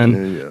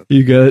clan. Yeah.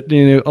 You got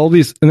all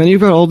these, and then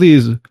you've got all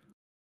these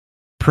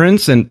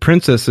prince and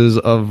princesses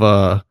of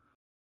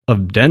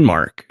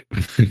Denmark.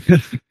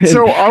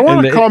 So I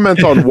want to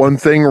comment on one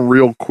thing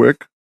real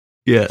quick.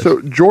 Yes.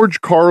 So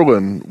George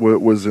Carlin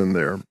was in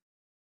there.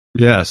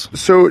 Yes.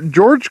 So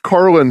George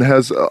Carlin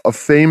has a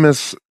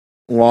famous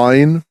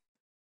line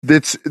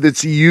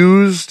that's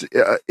used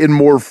in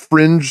more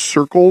fringe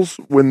circles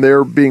when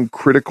they're being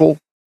critical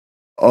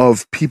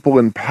of people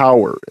in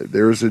power.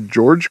 There's a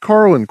George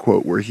Carlin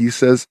quote where he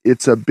says,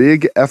 "It's a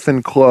big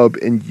effing club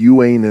and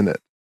you ain't in it."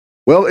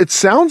 Well, it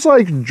sounds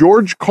like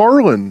George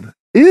Carlin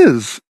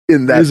is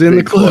in that Is in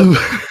the club.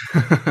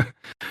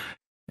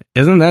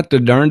 Isn't that the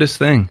darndest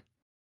thing?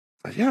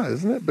 Yeah,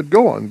 isn't it? But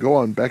go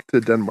on. Back to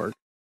Denmark.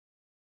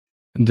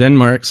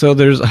 Denmark. So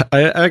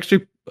I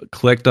actually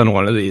clicked on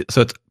one of these.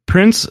 So it's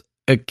Prince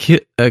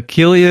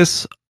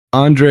Achilles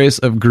Andres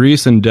of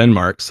Greece and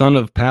Denmark, son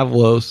of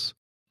Pavlos,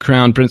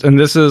 crown prince. And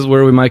this is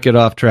where we might get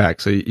off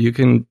track. So you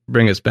can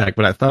bring us back.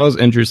 But I thought it was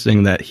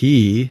interesting that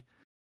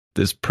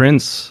this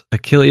Prince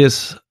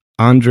Achilles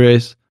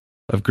Andres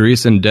of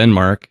Greece and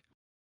Denmark,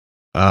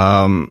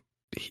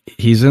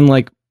 he's in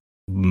like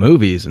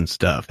movies and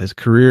stuff. His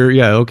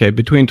career,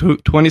 between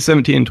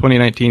 2017 and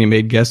 2019, he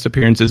made guest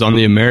appearances on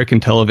the American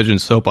television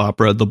soap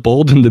opera The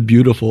Bold and the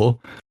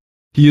Beautiful.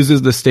 He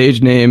uses the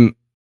stage name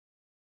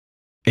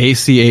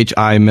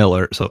ACHI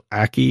Miller, so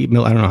Aki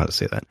Miller, I don't know how to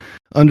say that.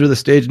 Under the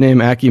stage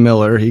name Aki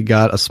Miller, he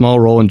got a small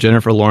role in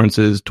Jennifer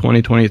Lawrence's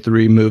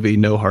 2023 movie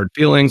No Hard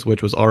Feelings,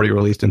 which was already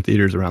released in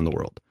theaters around the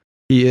world.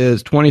 He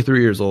is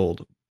 23 years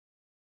old,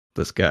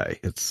 this guy.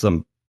 It's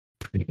some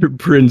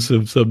prince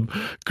of some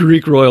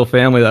Greek royal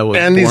family that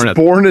was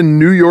born in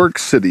New York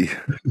City.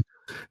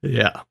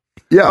 Yeah.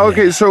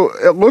 Okay, Yeah. so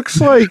it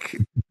looks like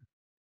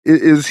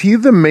is he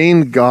the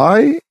main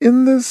guy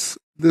in this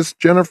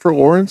Jennifer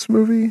Lawrence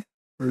movie,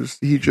 or is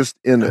he just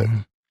in it?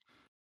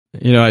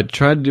 I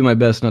tried to do my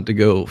best not to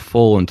go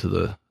full into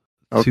the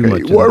okay. too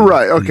much.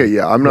 Right. Okay.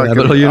 Yeah, I'm not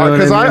going to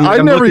because I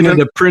never even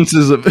the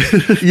princes of.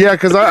 Yeah,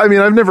 because I mean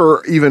I've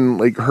never even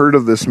heard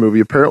of this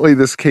movie. Apparently,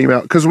 this came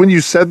out because when you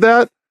said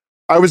that,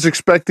 I was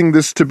expecting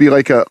this to be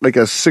like a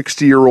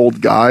 60-year-old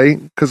guy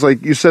because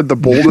you said The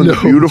Bold and the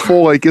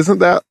Beautiful. Isn't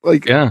that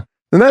yeah?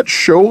 And that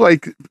show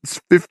it's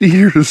 50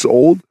 years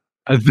old.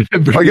 I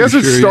guess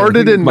it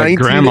started in my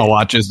grandma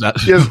watches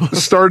that. Yeah,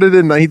 started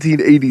in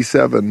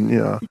 1987.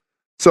 Yeah.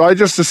 So I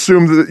just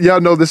assumed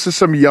that this is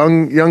some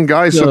young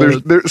guy. So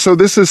so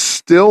this is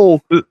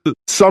still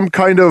some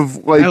kind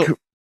of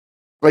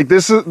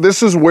this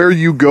is where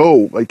you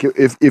go.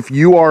 If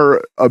you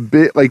are a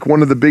bit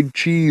one of the big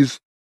cheese,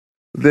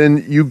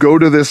 then you go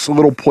to this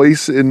little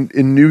place in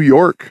New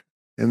York,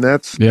 and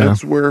that's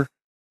where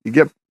you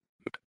give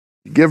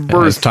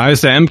birth. It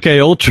ties to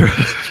MK Ultra.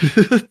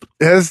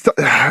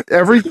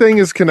 Everything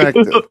is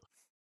connected.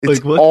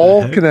 It's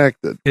all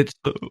connected. It's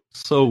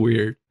so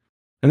weird.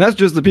 And that's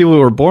just the people who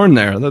were born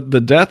there. The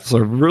deaths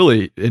are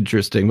really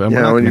interesting. But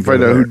when you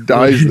find out who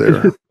dies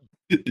there.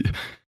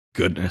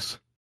 Goodness,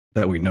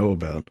 that we know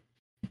about.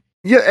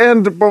 Yeah,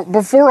 and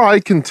before I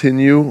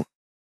continue,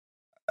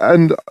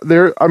 and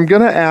I'm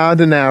going to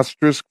add an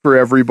asterisk for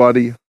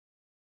everybody.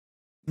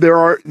 There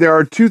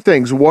are two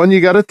things. One,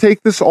 you got to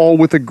take this all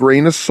with a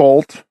grain of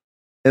salt,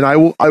 and I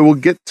will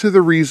get to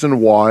the reason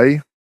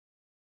why.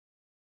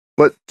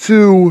 But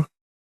two,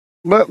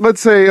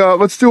 let's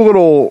do a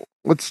little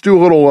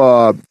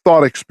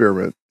thought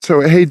experiment.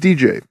 So, hey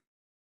DJ.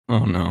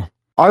 Oh no.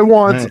 I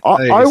want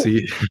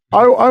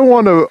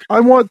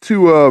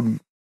to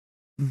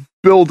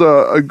build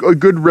a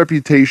good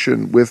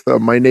reputation with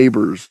my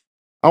neighbors.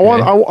 I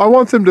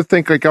want them to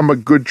think I'm a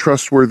good,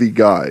 trustworthy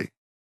guy.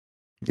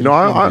 I do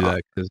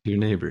that because you're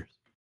neighbors.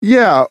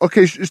 Yeah.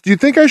 Okay. Do you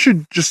think I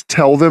should just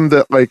tell them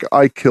that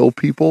I kill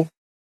people?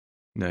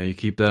 No, you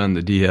keep that on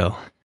the DL.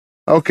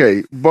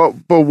 Okay, but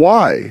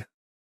why?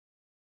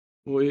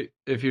 Well,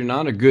 if you're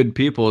not a good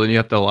people, then you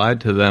have to lie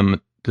to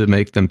them to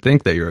make them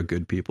think that you're a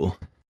good people.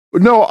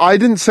 No, I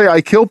didn't say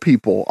I kill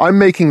people. I'm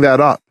making that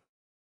up.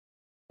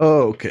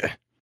 Oh, okay.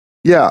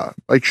 Yeah,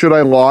 should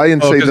I lie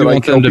and say that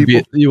I kill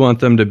people? You want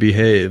them to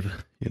behave,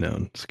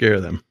 and scare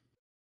them.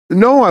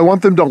 No, I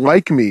want them to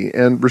like me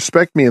and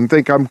respect me and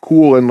think I'm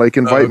cool and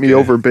invite me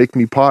over, bake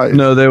me pies.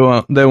 No, they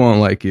won't. They won't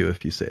like you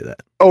if you say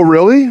that. Oh,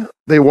 really?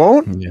 They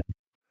won't? Yeah.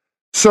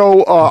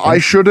 So I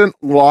shouldn't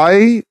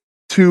lie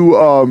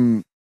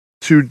to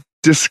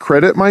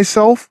discredit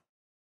myself?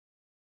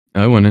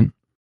 I wouldn't.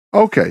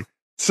 Okay.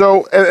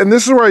 So, and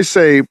this is where I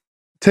say,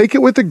 take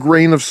it with a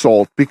grain of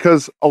salt,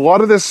 because a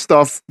lot of this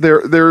stuff,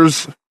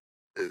 there's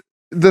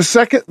the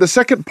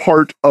second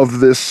part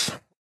of this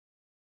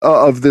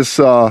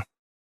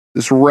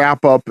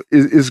wrap up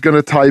is going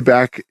to tie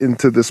back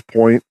into this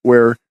point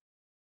where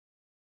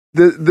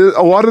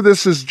a lot of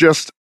this is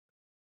just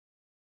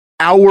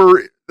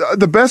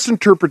the best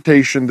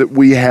interpretation that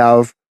we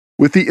have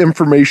with the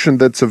information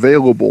that's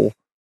available.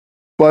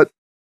 But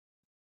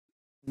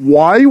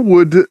why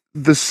would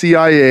the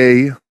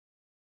CIA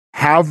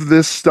have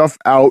this stuff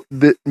out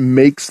that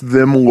makes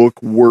them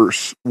look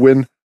worse,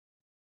 when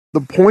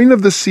the point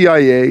of the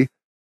CIA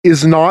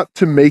is not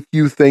to make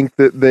you think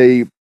that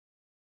they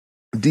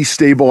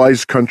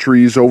destabilize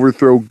countries,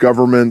 overthrow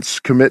governments,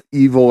 commit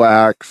evil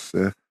acts,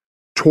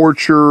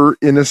 torture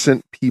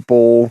innocent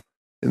people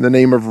in the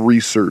name of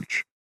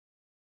research.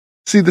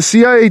 See, the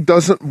CIA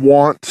doesn't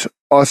want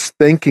us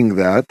thinking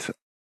that,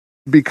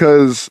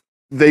 because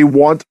they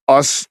want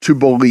us to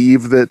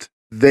believe that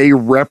they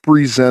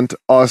represent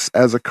us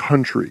as a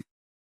country.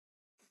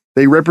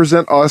 They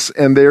represent us,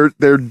 and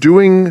they're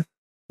doing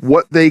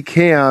what they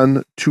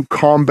can to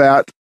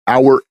combat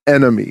our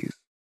enemies.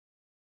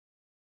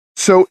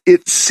 So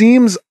it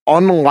seems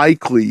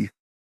unlikely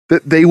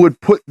that they would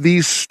put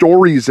these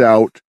stories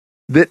out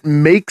that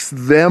makes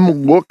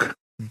them look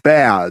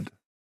bad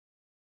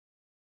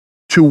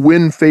to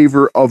win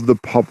favor of the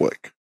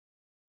public.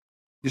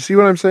 You see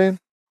what I'm saying?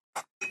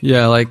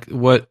 Yeah, like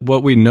what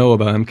we know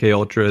about MK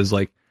Ultra is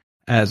like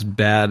as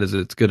bad as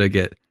it's gonna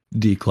get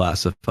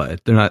declassified.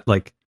 They're not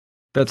like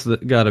that's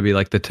got to be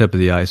like the tip of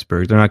the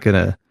iceberg. They're not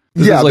gonna.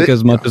 This is like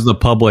as much as the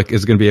public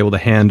is going to be able to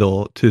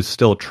handle to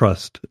still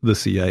trust the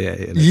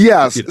CIA. And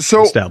its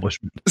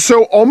establishment.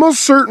 So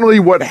almost certainly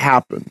what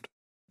happened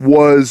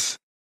was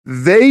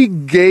they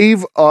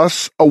gave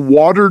us a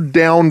watered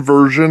down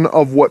version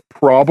of what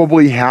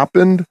probably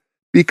happened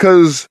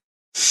because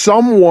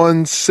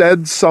someone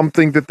said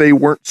something that they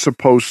weren't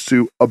supposed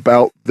to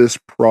about this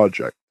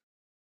project.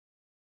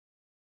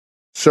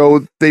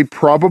 So they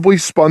probably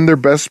spun their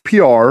best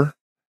PR,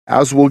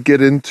 as we'll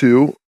get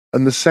into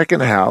in the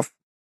second half.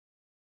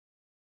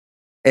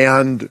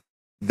 And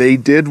they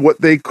did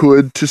what they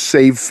could to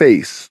save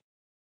face.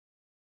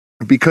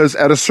 Because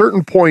at a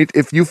certain point,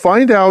 if you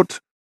find out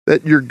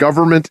that your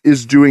government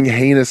is doing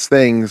heinous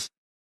things,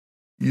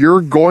 you're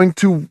going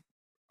to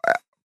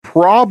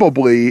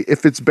probably,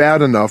 if it's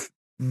bad enough,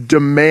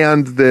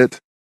 demand that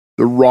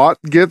the rot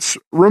gets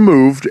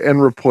removed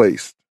and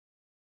replaced.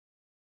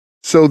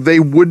 So they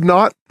would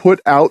not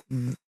put out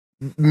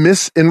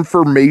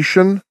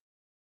misinformation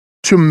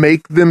to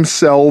make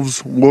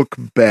themselves look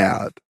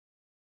bad.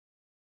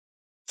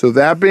 So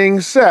that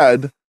being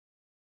said,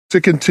 to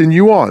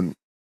continue on,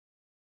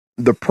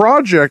 the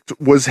project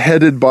was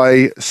headed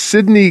by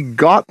Sidney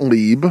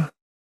Gottlieb,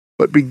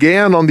 but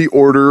began on the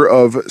order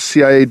of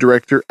CIA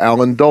Director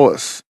Alan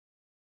Dulles.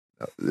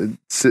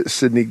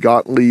 Sidney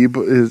Gottlieb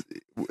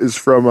is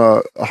from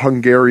a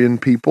Hungarian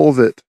people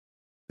that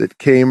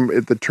came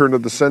at the turn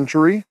of the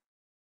century,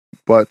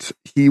 but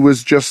he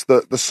was just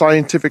the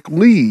scientific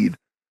lead,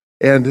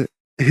 and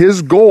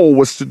his goal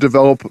was to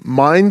develop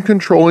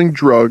mind-controlling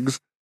drugs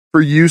for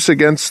use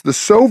against the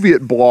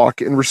Soviet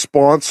bloc in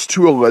response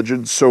to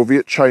alleged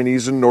Soviet,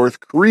 Chinese, and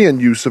North Korean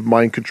use of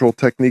mind control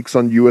techniques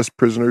on U.S.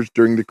 prisoners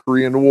during the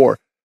Korean War.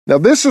 Now,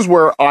 this is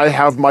where I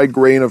have my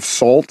grain of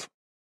salt.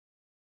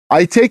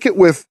 I take it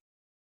with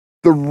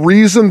the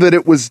reason that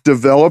it was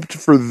developed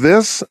for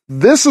this.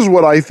 This is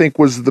what I think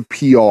was the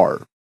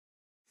PR.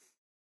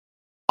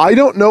 I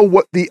don't know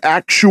what the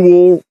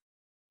actual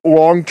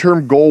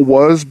long-term goal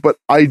was, but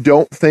I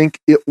don't think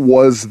it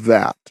was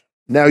that.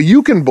 Now,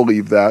 you can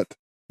believe that.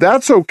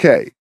 That's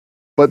okay.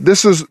 But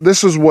this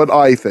is what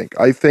I think.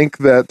 I think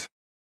that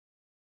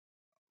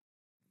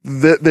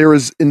there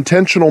is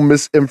intentional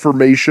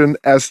misinformation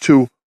as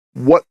to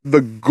what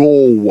the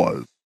goal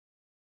was.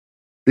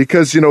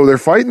 Because, they're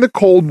fighting the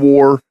Cold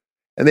War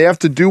and they have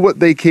to do what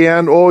they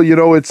can. Oh,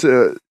 it's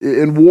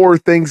in war,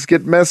 things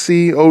get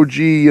messy. Oh,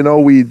 gee,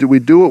 we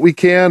do what we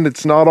can.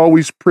 It's not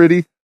always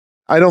pretty.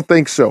 I don't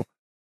think so.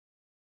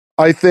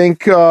 I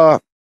think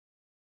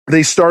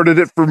they started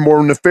it for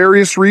more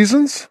nefarious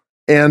reasons.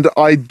 And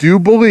I do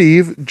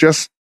believe,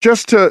 just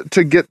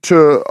to get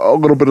to a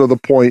little bit of the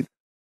point,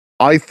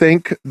 I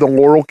think the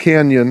Laurel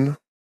Canyon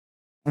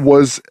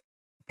was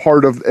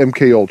part of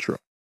MK Ultra.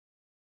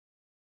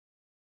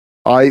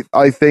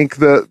 I think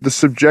the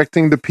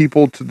subjecting the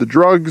people to the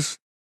drugs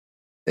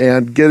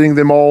and getting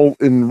them all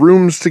in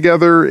rooms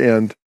together,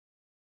 and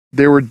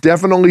there were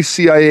definitely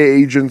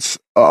CIA agents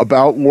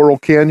about Laurel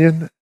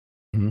Canyon,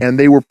 and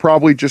they were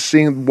probably just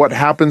seeing what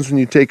happens when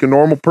you take a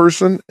normal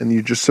person and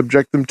you just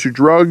subject them to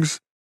drugs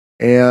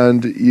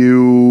and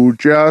you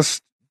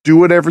just do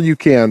whatever you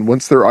can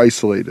once they're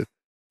isolated.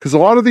 Because a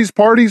lot of these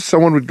parties,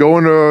 someone would go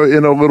in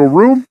a little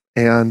room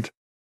and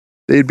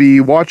they'd be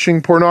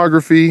watching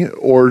pornography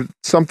or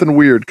something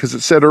weird. Because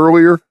it said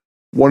earlier,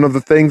 one of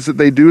the things that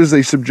they do is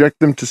they subject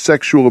them to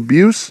sexual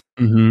abuse.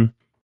 Mm-hmm.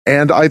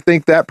 And I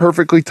think that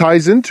perfectly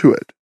ties into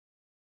it.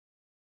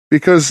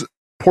 Because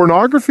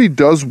pornography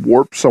does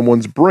warp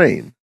someone's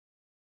brain.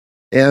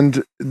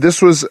 And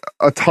this was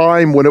a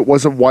time when it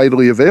wasn't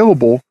widely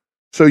available.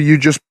 So you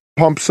just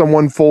pump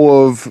someone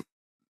full of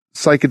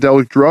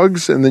psychedelic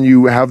drugs and then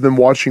you have them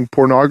watching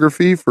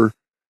pornography for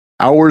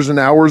hours and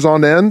hours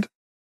on end.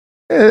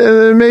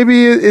 And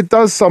maybe it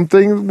does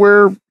something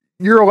where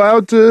you're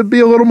allowed to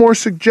be a little more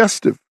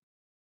suggestive.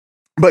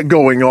 But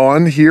going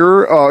on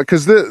here,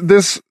 because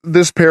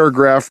this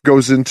paragraph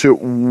goes into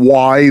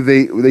why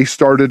they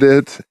started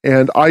it,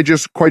 and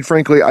quite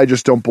frankly, I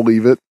just don't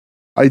believe it.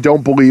 I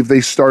don't believe they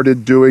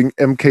started doing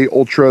MK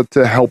Ultra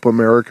to help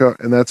America,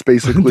 and that's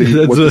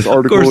basically what this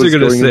article is going into. Of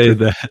course, they're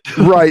going to say that,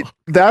 right?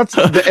 That's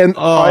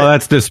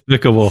that's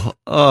despicable.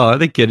 Oh, are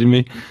they kidding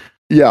me?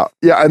 Yeah,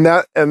 and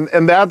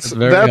that's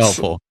very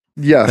helpful.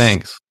 Yes,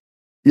 thanks.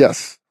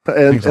 Yes,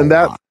 and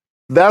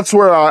that's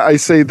where I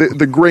say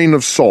the grain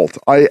of salt.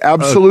 I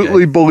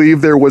absolutely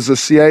believe there was a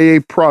CIA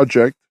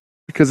project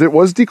because it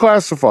was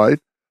declassified.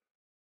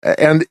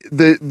 And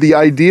the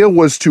idea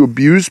was to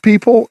abuse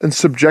people and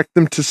subject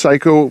them to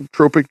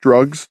psychotropic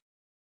drugs,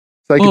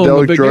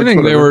 psychedelic in the beginning,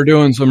 drugs. They were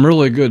doing some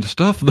really good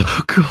stuff, though.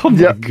 Oh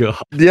my god!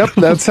 Yep,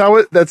 that's how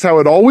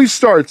it always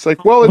starts.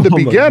 Like, well, in the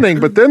beginning,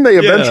 but then they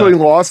eventually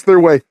lost their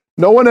way.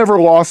 No one ever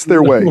lost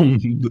their way.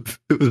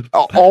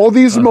 All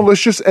these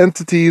malicious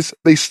entities,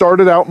 they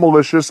started out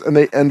malicious and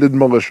they ended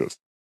malicious.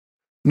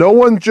 No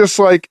one just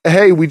like,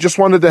 hey, we just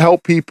wanted to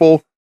help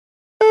people.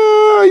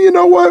 You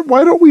know what?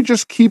 Why don't we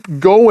just keep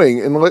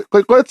going and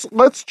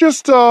let's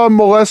just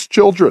molest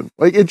children?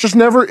 Like it just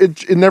never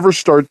it never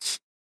starts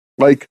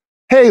like,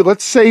 hey,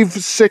 let's save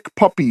sick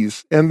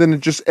puppies, and then it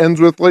just ends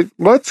with like,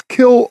 let's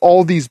kill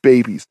all these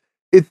babies.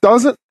 It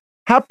doesn't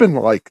happen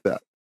like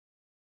that.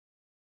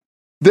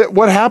 That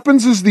what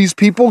happens is these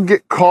people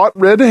get caught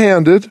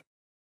red-handed,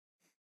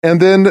 and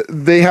then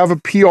they have a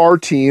PR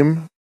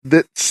team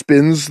that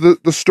spins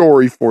the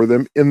story for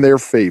them in their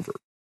favor.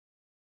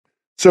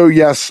 So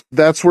yes,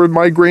 that's where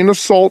my grain of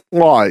salt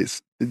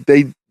lies.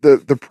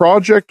 The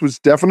project was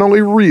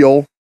definitely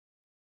real,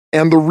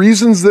 and the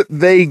reasons that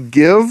they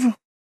give,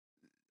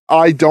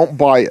 I don't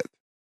buy it.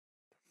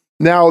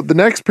 Now, the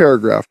next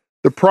paragraph.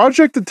 The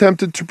project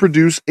attempted to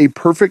produce a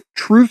perfect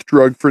truth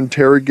drug for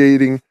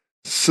interrogating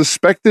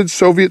suspected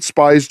Soviet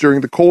spies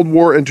during the Cold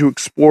War and to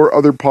explore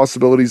other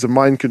possibilities of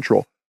mind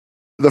control.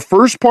 The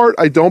first part,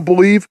 I don't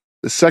believe.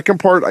 The second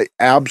part, I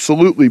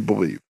absolutely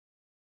believe.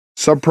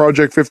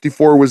 Subproject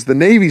 54 was the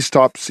Navy's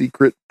top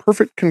secret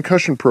perfect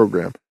concussion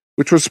program,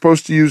 which was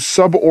supposed to use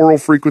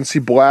suboral frequency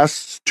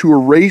blasts to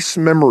erase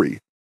memory.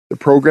 The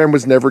program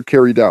was never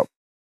carried out.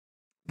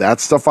 That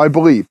stuff I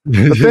believe.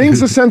 The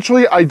things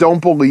essentially I don't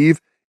believe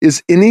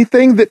is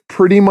anything that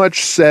pretty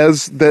much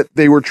says that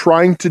they were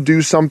trying to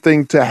do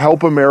something to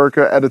help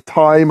America at a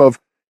time of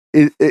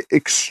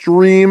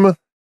extreme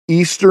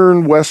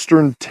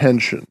Eastern-Western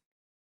tension.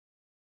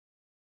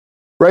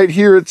 Right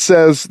here it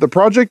says, the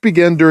project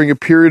began during a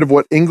period of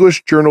what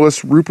English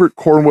journalist Rupert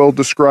Cornwell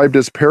described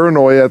as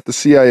paranoia at the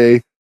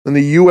CIA, when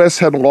the U.S.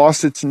 had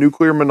lost its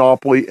nuclear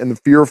monopoly and the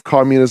fear of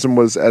communism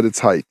was at its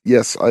height.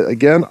 Yes,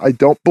 I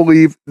don't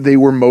believe they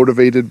were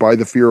motivated by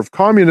the fear of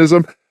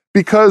communism,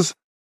 because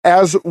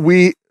as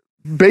we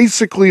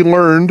basically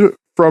learned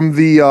from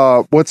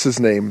the, what's his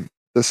name?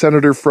 The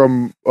senator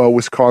from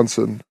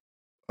Wisconsin.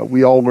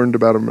 We all learned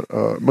about him,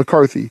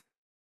 McCarthy,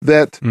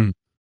 that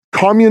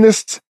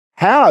communists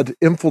had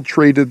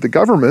infiltrated the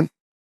government,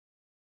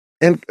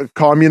 and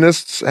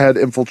communists had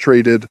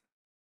infiltrated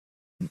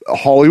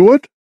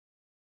Hollywood,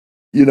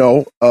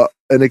 an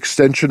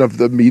extension of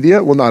the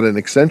media. Well, not an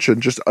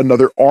extension, just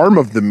another arm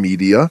of the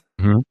media.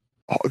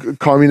 Mm-hmm.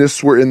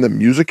 Communists were in the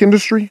music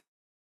industry.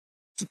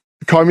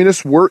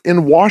 Communists were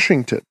in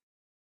Washington.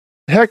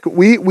 Heck,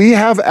 we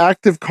have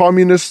active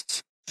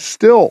communists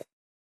still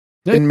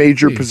in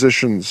major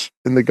positions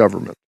in the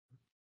government.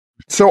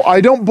 So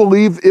I don't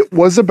believe it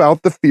was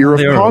about the fear of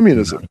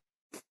communism.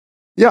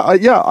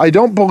 I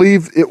don't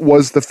believe it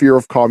was the fear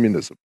of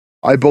communism.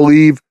 I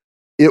believe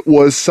it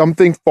was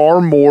something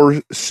far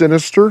more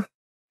sinister,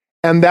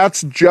 and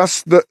that's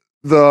just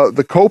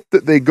the cope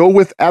that they go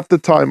with at the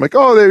time. Like,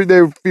 oh,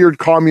 they feared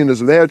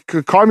communism. They had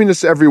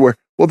communists everywhere.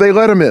 Well, they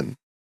let them in.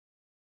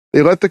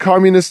 They let the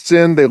communists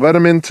in. They let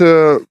them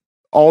into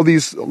all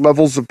these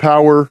levels of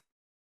power.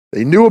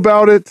 They knew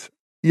about it.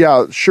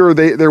 Yeah, sure,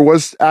 there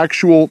was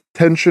actual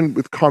tension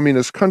with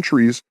communist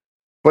countries,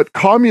 but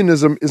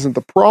communism isn't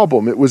the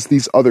problem. It was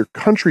these other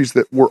countries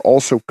that were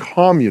also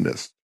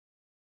communist.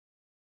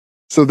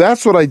 So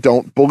that's what I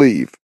don't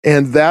believe.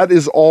 And that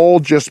is all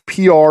just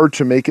PR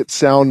to make it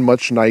sound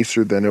much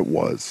nicer than it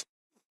was.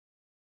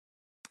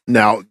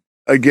 Now,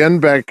 again,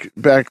 back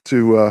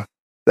to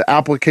the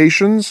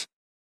applications,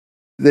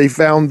 they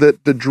found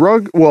that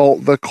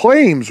the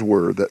claims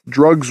were that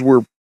drugs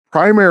were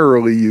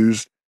primarily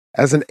used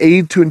as an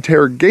aid to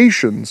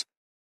interrogations,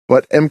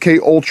 but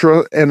MK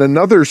Ultra and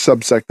another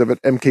subsect of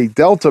it, MK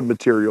Delta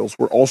materials,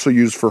 were also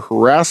used for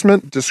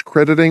harassment,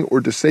 discrediting,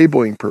 or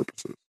disabling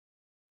purposes.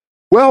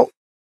 Well,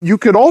 you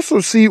could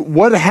also see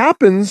what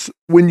happens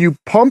when you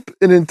pump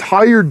an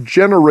entire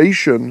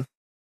generation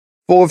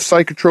full of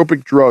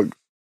psychotropic drugs.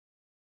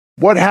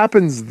 What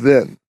happens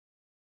then?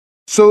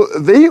 So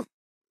they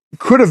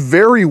could have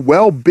very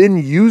well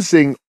been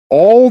using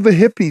all the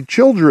hippie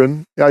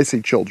children. I say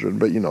children,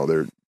 but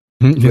they're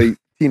late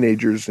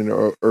teenagers in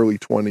early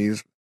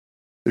 20s.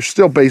 They're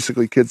still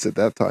basically kids at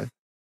that time.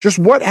 Just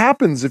what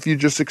happens if you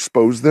just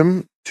expose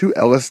them to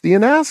LSD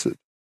and acid?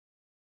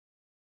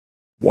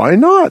 Why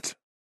not?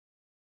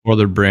 Or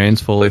their brains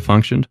fully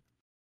functioned?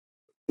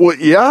 Well,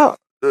 yeah,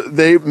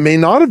 they may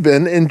not have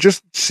been, and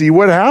just see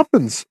what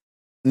happens.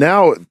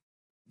 Now,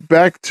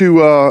 back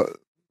to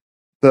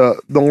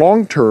the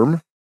long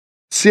term,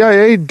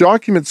 CIA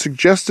documents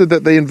suggested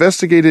that they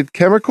investigated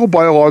chemical,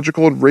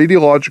 biological, and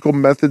radiological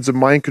methods of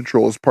mind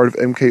control as part of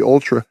MK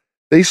Ultra.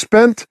 They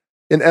spent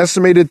an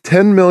estimated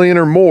 $10 million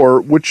or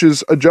more, which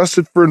is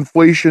adjusted for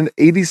inflation,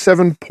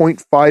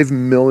 $87.5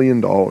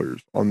 million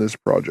on this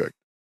project.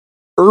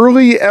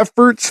 Early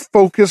efforts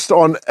focused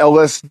on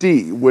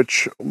LSD,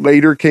 which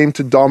later came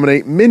to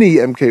dominate many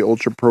MK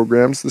Ultra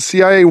programs. The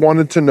CIA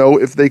wanted to know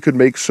if they could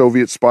make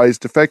Soviet spies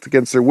defect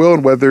against their will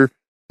and whether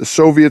the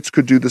Soviets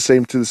could do the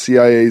same to the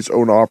CIA's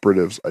own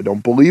operatives. I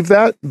don't believe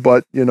that,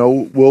 but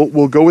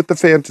we'll go with the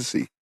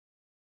fantasy.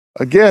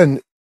 Again,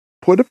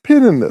 put a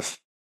pin in this.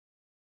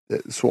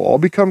 This will all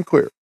become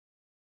clear.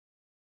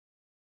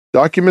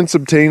 Documents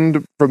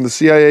obtained from the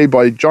CIA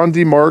by John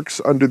D. Marks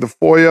under the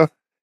FOIA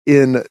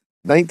in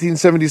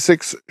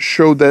 1976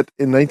 showed that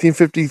in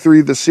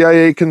 1953 the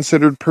CIA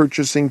considered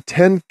purchasing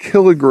 10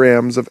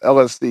 kilograms of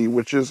LSD,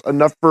 which is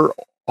enough for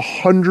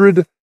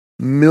 100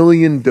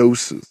 million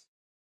doses.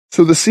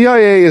 So the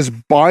CIA is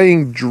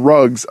buying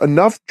drugs,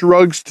 enough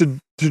drugs to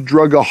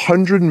drug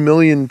 100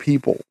 million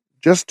people,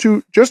 just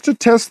to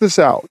test this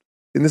out.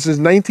 And this is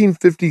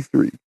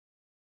 1953.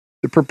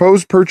 The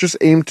proposed purchase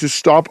aimed to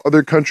stop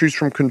other countries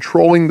from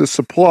controlling the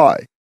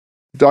supply.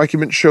 The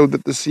document showed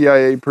that the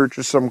CIA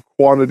purchased some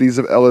quantities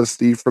of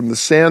LSD from the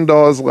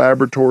Sandoz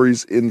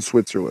laboratories in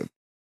Switzerland.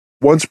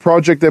 Once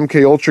Project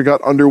MKUltra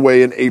got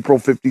underway in April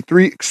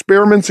 1953,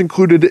 experiments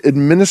included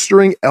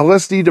administering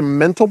LSD to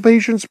mental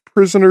patients,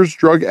 prisoners,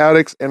 drug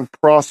addicts, and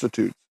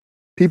prostitutes,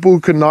 people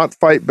who could not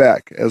fight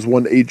back, as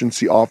one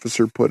agency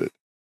officer put it.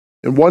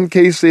 In one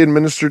case, they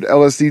administered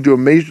LSD to a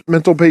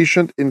mental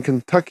patient in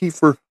Kentucky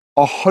for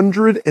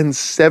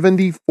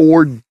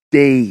 174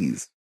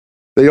 days.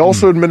 They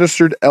also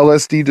administered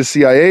LSD to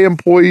CIA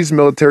employees,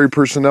 military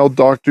personnel,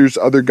 doctors,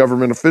 other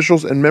government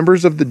officials, and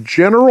members of the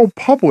general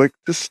public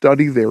to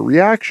study their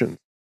reactions.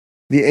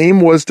 The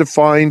aim was to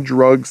find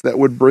drugs that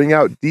would bring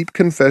out deep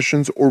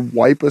confessions or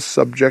wipe a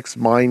subject's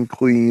mind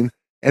clean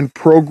and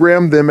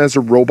program them as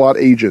a robot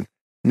agent.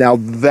 Now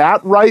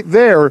that right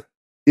there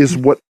is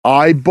what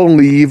I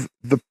believe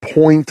the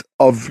point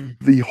of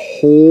the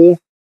whole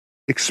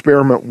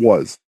experiment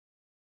was.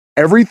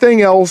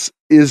 Everything else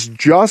is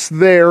just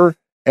there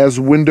as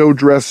window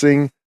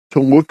dressing to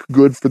look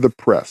good for the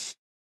press.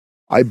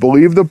 I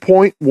believe the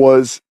point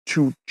was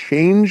to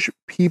change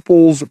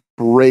people's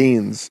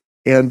brains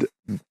and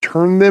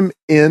turn them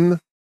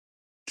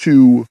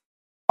into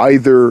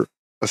either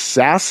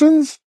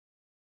assassins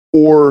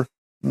or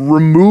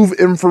remove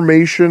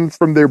information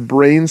from their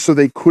brains so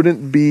they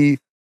couldn't be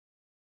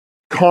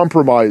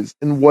compromised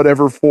in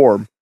whatever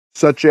form,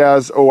 such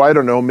as,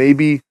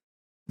 maybe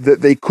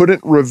that they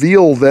couldn't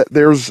reveal that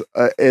there's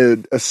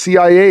a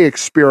CIA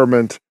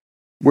experiment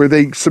where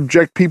they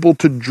subject people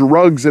to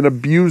drugs and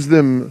abuse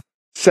them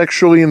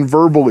sexually and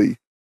verbally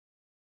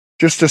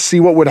just to see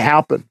what would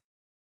happen.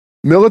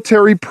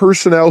 Military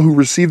personnel who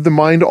received the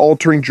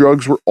mind-altering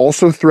drugs were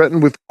also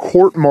threatened with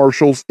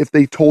court-martials if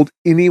they told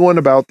anyone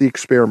about the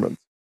experiment.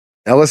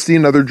 LSD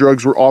and other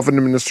drugs were often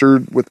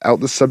administered without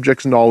the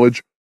subject's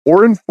knowledge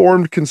or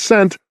informed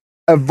consent,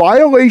 a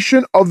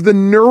violation of the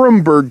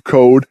Nuremberg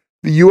Code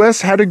the U.S.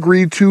 had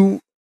agreed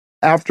to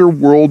after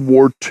World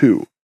War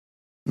II.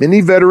 Many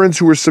veterans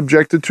who were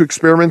subjected to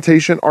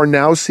experimentation are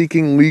now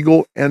seeking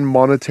legal and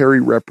monetary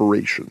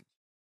reparations.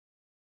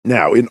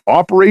 Now, in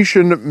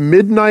Operation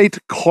Midnight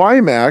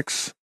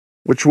Climax,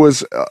 which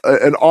was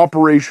an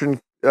operation,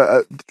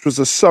 which was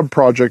a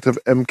sub-project of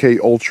MK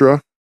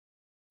Ultra,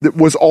 that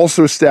was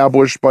also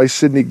established by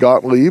Sidney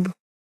Gottlieb,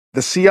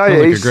 the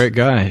CIA. Sounds like a great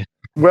guy.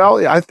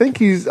 Well, I think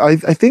he's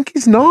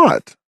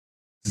not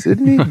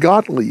Sidney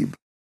Gottlieb.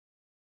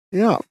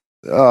 Yeah.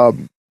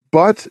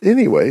 But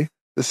anyway,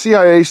 the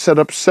CIA set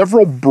up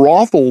several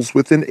brothels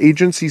within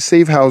agency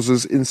safe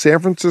houses in San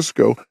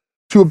Francisco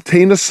to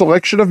obtain a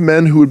selection of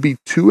men who would be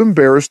too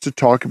embarrassed to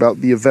talk about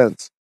the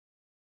events.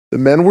 The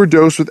men were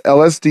dosed with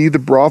LSD, the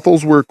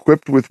brothels were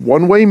equipped with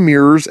one-way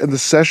mirrors, and the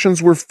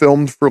sessions were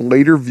filmed for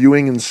later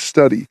viewing and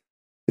study.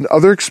 In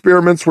other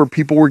experiments where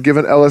people were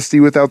given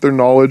LSD without their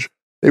knowledge,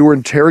 they were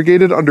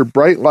interrogated under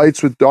bright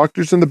lights with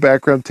doctors in the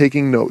background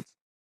taking notes.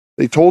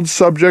 They told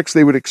subjects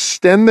they would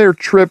extend their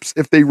trips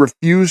if they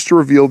refused to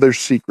reveal their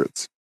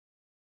secrets.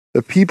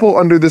 The people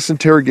under this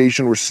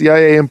interrogation were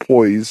CIA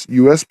employees,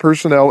 U.S.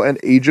 personnel, and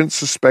agents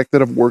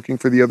suspected of working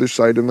for the other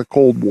side in the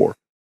Cold War.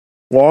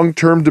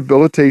 Long-term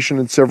debilitation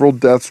and several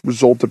deaths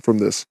resulted from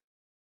this.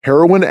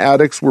 Heroin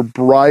addicts were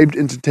bribed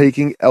into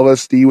taking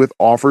LSD with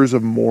offers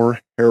of more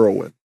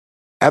heroin.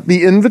 At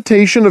the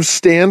invitation of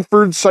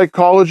Stanford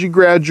psychology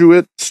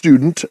graduate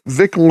student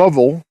Vic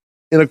Lovell,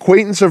 an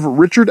acquaintance of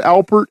Richard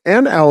Alpert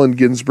and Allen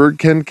Ginsberg,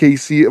 Ken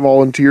Casey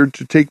volunteered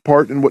to take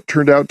part in what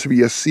turned out to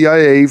be a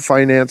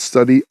CIA-financed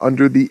study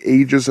under the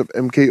aegis of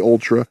MK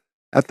Ultra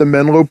at the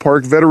Menlo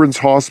Park Veterans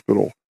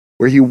Hospital,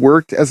 where he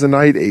worked as a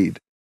night aide.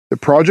 The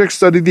project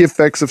studied the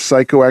effects of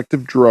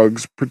psychoactive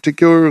drugs,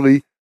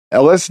 particularly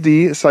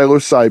LSD,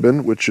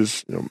 psilocybin, which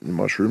is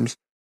mushrooms,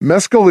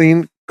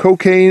 mescaline,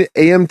 cocaine,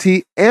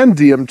 AMT, and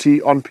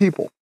DMT on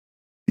people.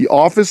 The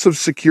Office of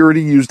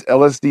Security used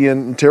LSD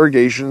in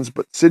interrogations,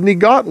 but Sidney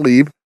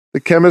Gottlieb, the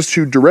chemist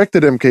who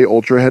directed MK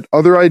Ultra, had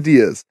other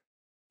ideas.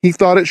 He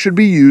thought it should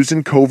be used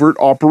in covert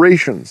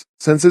operations.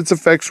 Since its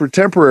effects were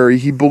temporary,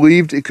 he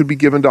believed it could be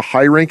given to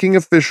high-ranking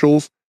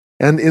officials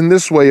and in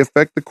this way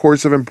affect the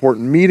course of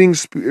important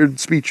meetings and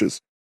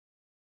speeches.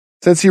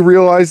 Since he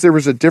realized there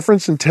was a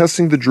difference in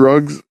testing the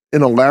drugs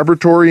in a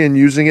laboratory and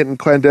using it in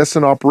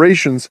clandestine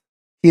operations,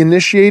 he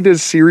initiated a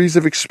series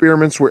of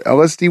experiments where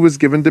LSD was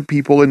given to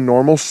people in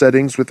normal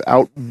settings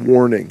without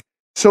warning.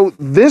 So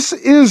this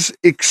is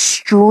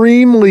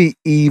extremely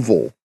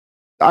evil.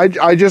 I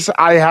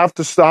have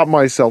to stop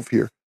myself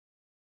here.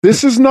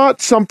 This is not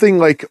something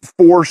like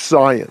for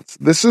science.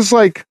 This is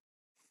like,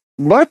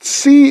 let's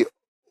see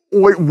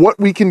what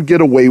we can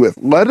get away with.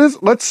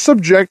 Let's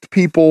subject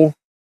people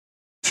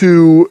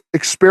to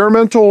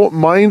experimental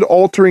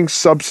mind-altering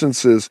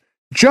substances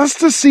just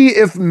to see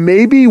if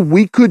maybe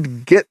we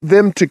could get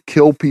them to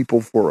kill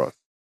people for us.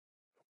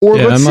 Or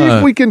let's see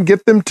if we can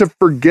get them to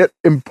forget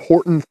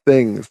important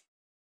things.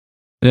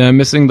 Yeah, I'm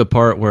missing the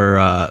part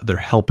where they're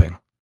helping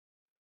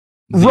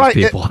these right,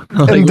 people.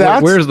 And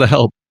where's the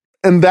help?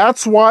 And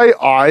that's why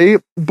I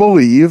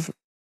believe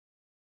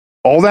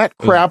all that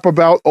crap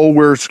about,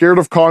 we're scared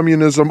of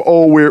communism,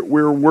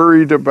 we're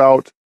worried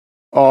about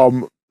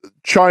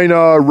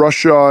China,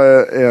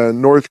 Russia,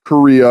 and North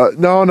Korea.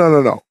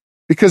 No.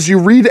 Because you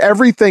read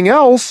everything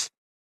else,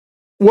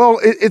 well,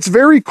 it's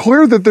very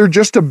clear that they're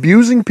just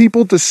abusing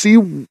people to see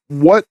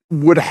what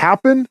would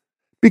happen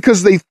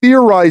because they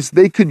theorize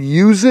they could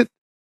use it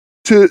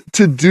to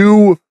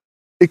do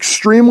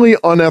extremely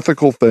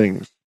unethical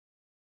things.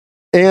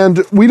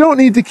 And we don't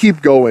need to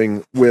keep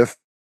going with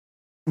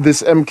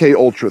this MK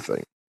Ultra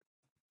thing.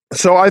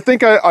 So I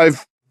think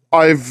I've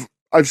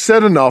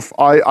said enough.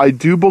 I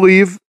do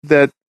believe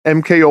that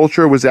MK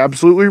Ultra was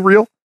absolutely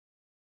real.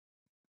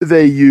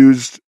 They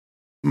used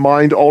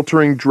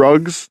mind-altering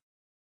drugs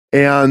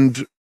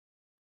and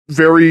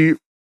very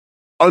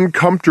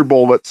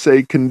uncomfortable, let's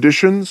say,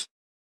 conditions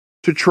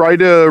to try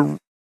to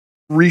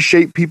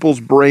reshape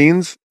people's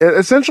brains and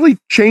essentially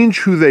change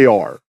who they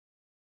are.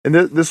 And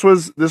this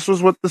was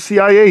what the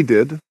CIA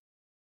did.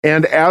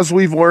 And as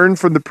we've learned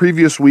from the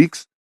previous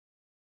weeks,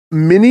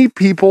 many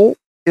people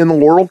in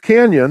Laurel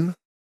Canyon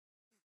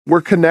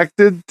were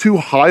connected to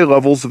high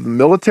levels of the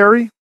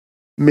military.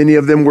 Many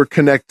of them were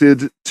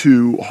connected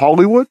to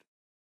Hollywood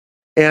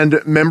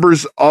and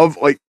members of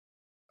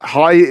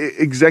high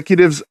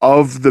executives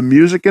of the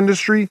music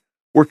industry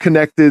were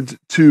connected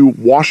to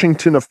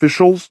Washington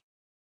officials.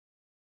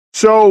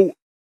 So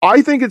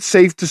I think it's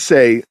safe to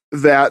say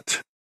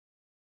that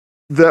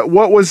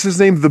what was his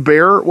name? The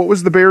bear? What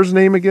was the bear's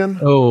name again?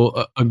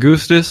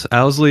 Augustus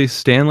Owsley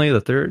Stanley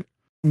III?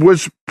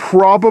 Was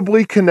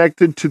probably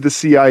connected to the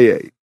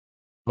CIA.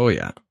 Oh,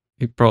 yeah.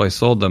 He probably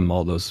sold them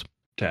all those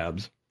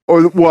tabs.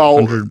 Or,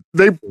 well,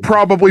 they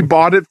probably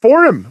bought it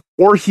for him.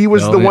 Or he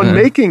was the one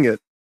making it.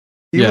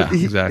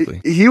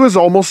 Exactly. He was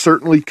almost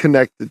certainly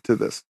connected to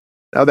this.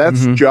 Now,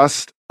 that's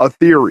just a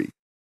theory.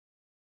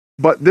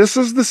 But this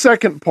is the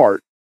second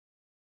part.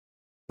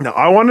 Now,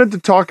 I wanted to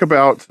talk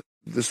about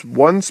this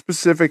one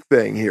specific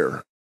thing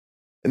here.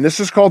 And this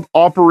is called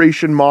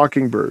Operation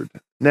Mockingbird.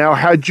 Now,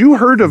 had you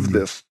heard of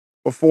this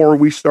before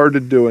we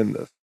started doing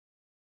this?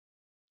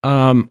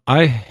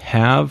 I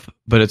have,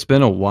 but it's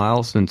been a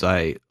while since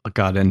I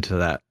got into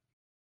that.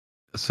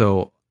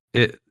 So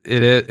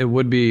it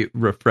would be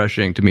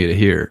refreshing to me to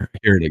hear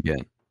it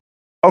again.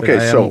 Okay,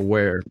 I am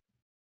aware.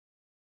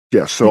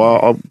 Yeah, so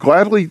I'll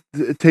gladly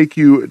take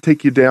you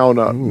down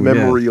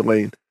memory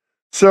lane.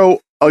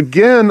 So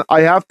again,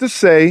 I have to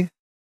say,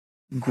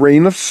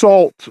 grain of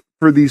salt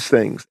for these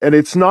things. And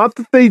it's not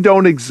that they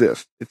don't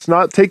exist. It's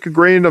not take a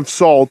grain of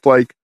salt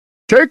like,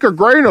 take a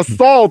grain of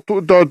salt,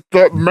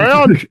 the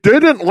man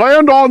didn't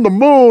land on the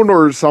moon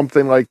or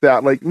something like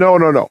that. Like,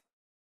 no.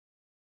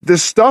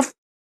 This stuff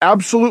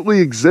absolutely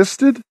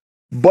existed,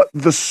 but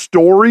the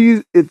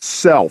story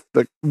itself,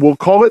 we'll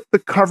call it the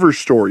cover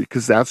story,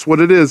 because that's what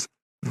it is.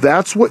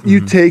 That's what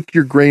you take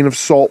your grain of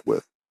salt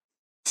with.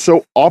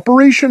 So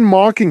Operation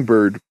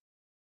Mockingbird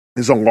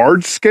is a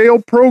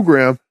large-scale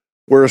program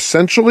where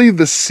essentially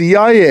the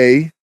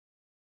CIA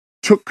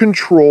took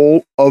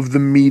control of the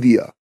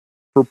media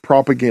for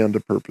propaganda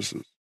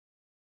purposes.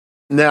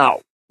 Now,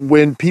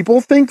 when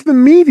people think the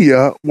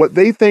media, what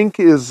they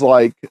think is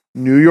like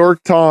New York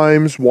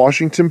Times,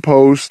 Washington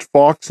Post,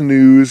 Fox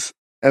News,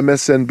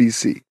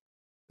 MSNBC.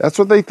 That's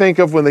what they think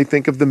of when they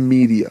think of the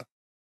media.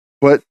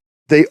 But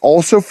they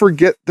also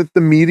forget that the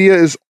media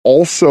is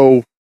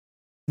also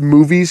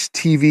movies,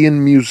 TV,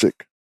 and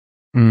music.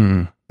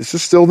 This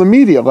is still the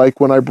media. Like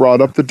when I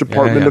brought up the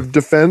Department of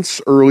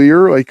Defense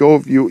earlier, like,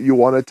 if you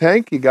want a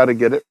tank, you got to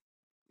get it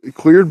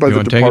cleared by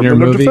the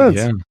Department of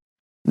Defense.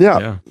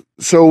 Yeah.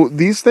 So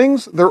these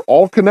things, they're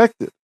all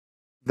connected.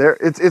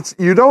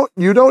 You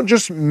don't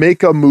just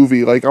make a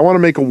movie like I want to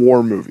make a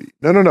war movie.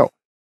 No.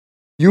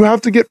 You have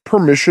to get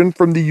permission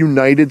from the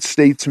United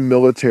States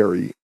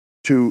military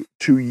to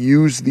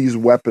use these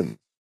weapons.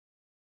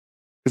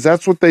 because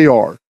that's what they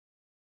are.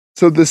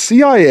 So the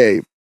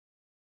CIA,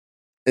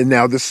 and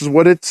now this is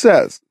what it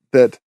says,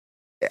 that,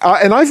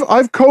 and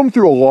I've combed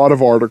through a lot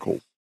of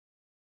articles,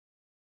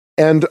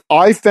 and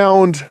I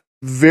found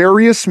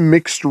various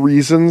mixed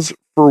reasons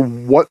for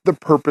what the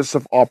purpose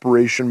of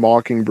Operation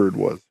Mockingbird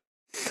was.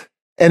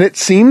 And it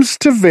seems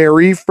to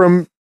vary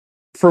from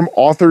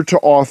author to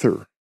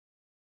author.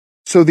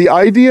 So the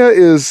idea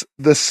is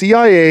the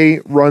CIA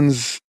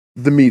runs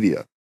the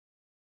media.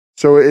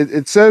 So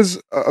it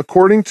says,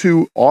 according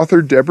to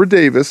author Deborah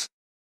Davis,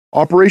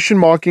 Operation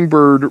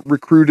Mockingbird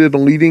recruited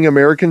leading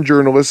American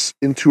journalists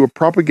into a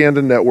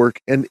propaganda network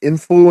and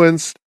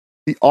influenced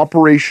the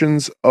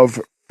operations of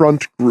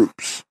front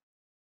groups.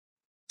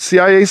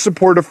 CIA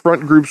support of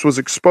front groups was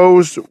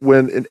exposed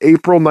when an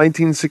April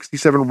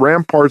 1967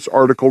 Ramparts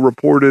article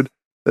reported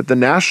that the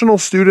National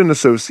Student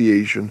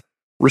Association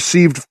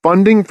received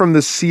funding from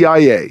the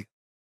CIA.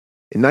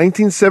 In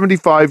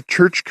 1975,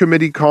 Church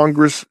Committee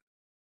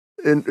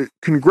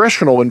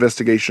congressional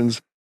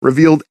investigations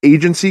revealed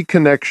agency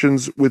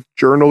connections with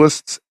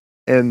journalists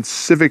and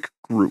civic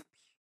groups.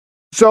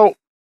 So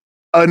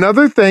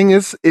another thing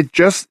is it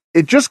just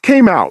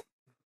came out.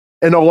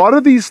 And a lot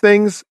of these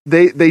things,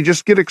 they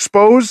just get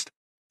exposed.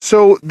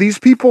 So these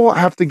people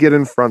have to get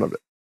in front of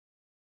it.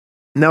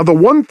 Now, the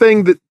one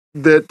thing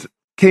that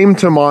came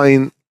to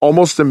mind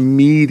almost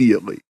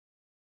immediately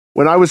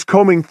when I was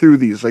combing through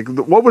these, like,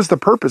 what was the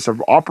purpose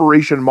of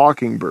Operation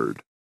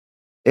Mockingbird?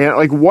 And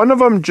like one of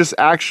them just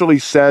actually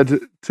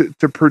said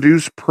to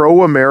produce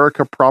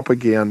pro-America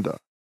propaganda.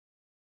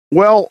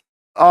 Well,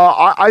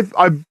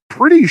 I'm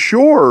pretty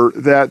sure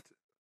that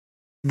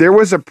there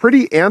was a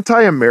pretty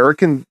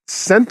anti-American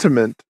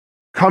sentiment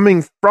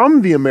coming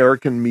from the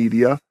American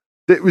media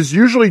that was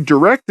usually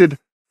directed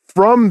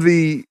from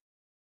the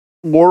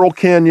Laurel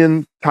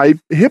Canyon type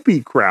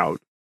hippie crowd.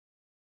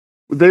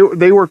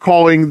 They were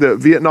calling the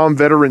Vietnam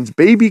veterans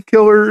baby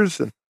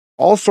killers and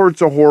all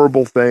sorts of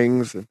horrible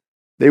things. And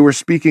they were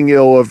speaking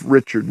ill of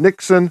Richard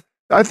Nixon.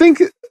 I think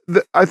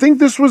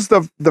this was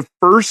the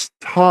first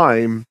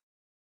time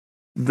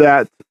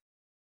that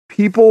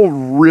people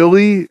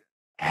really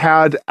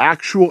had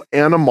actual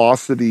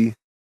animosity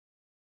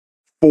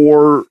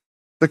for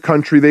the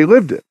country they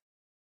lived in.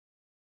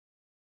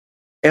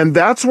 And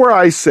that's where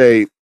I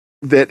say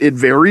that it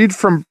varied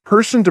from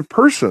person to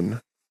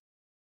person.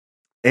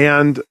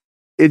 And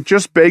it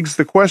just begs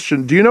the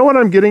question, do you know what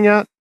I'm getting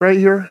at right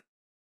here?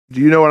 Do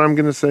you know what I'm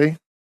going to say?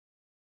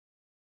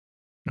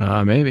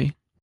 Maybe.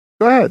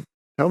 Go ahead.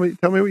 Tell me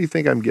what you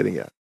think I'm getting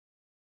at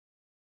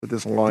with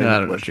this line. I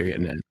don't know what you're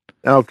getting at.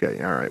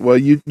 Okay. All right. Well,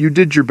 you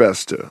did your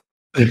best to.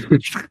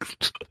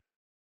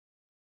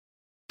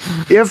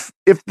 If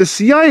the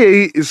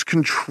CIA is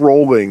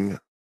controlling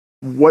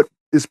what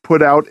is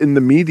put out in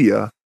the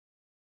media,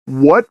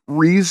 what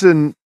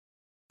reason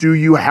do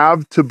you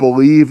have to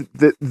believe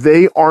that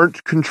they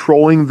aren't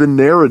controlling the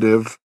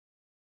narrative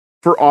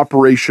for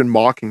Operation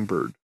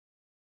Mockingbird?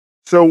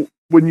 So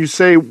when you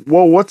say,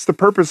 well, what's the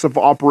purpose of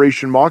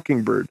Operation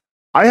Mockingbird?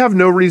 I have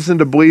no reason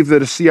to believe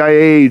that a CIA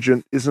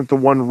agent isn't the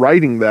one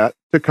writing that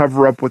to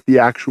cover up what the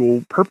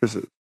actual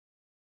purposes.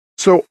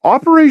 So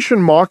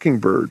Operation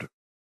Mockingbird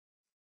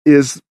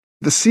is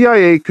the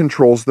CIA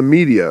controls the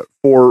media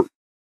for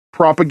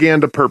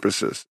propaganda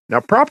purposes. Now,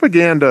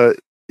 propaganda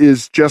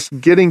is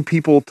just getting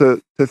people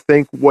to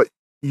think what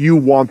you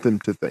want them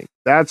to think.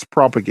 That's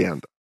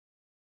propaganda.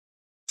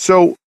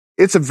 So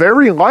it's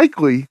very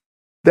likely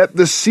that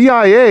the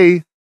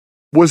CIA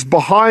was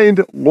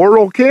behind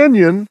Laurel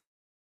Canyon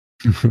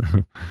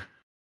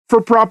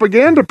for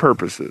propaganda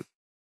purposes.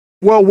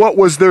 Well, what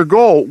was their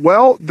goal?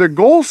 Well, their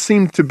goal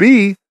seemed to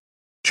be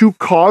to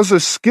cause a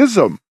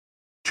schism,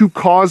 to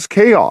cause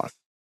chaos.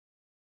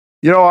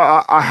 You know,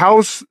 a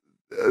house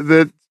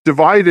that's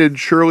divided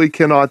surely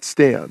cannot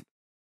stand,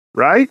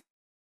 right?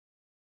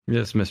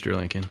 Yes, Mr.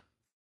 Lincoln.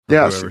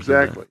 Yes,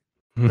 exactly.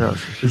 Yes.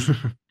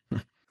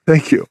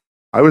 Thank you.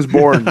 I was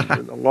born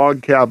in a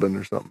log cabin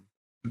or something.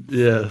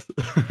 Yes.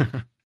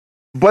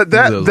 But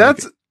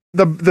that's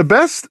the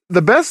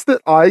best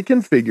that I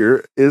can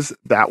figure is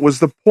that was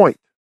the point.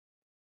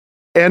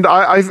 And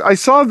I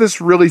saw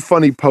this really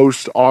funny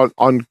post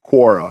on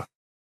Quora.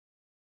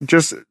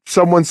 Just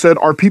someone said,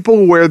 are people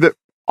aware that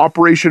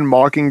Operation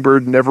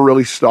Mockingbird never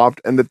really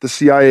stopped and that the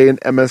CIA and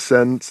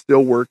MSN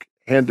still work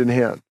hand in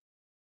hand?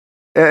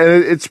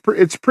 And it's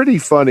pretty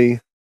funny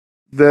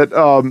that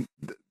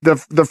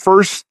the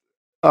first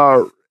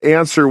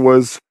answer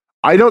was,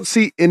 I don't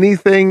see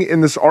anything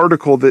in this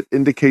article that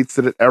indicates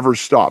that it ever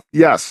stopped.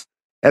 Yes.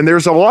 And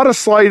there's a lot of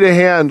sleight of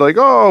hand, like,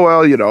 oh,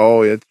 well, you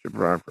know, it's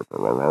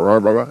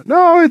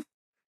no,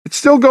 it's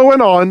still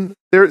going on.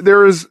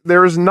 There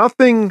is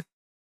nothing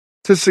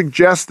to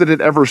suggest that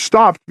it ever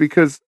stopped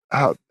because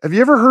have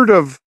you ever heard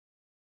of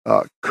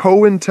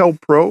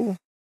COINTELPRO?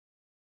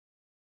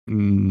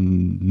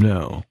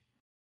 No.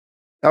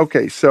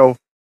 Okay, so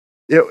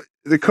the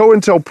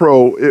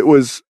COINTELPRO, it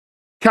was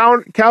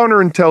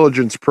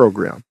counterintelligence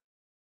program.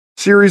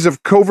 series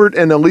of covert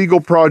and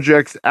illegal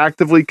projects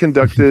actively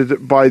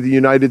conducted by the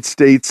United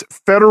States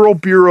Federal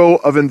Bureau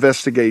of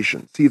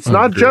Investigation. See, it's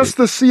not just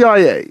the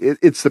CIA.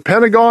 It's the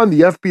Pentagon,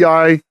 the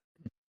FBI,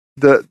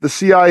 the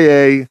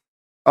CIA.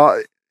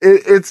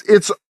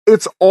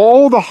 It's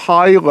all the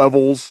high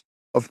levels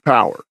of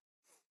power.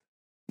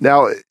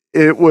 Now,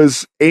 it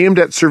was aimed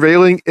at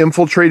surveilling,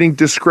 infiltrating,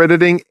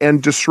 discrediting,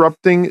 and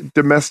disrupting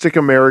domestic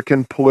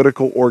American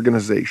political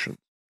organizations.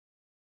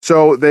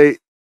 So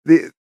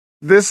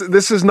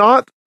this is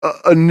not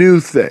a new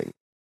thing.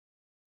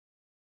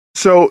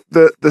 So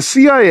the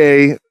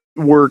CIA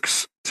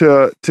works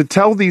to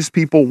tell these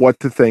people what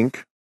to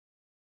think,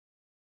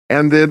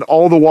 and then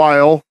all the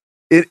while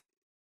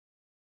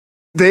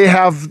they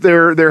have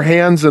their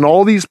hands in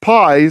all these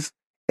pies,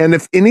 and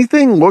if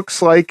anything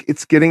looks like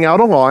it's getting out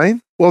of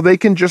line, well, they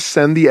can just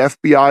send the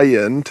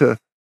FBI in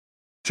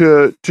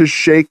to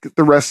shake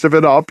the rest of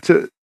it up,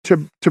 to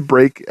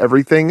break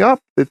everything up.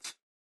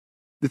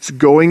 It's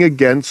going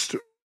against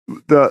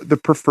the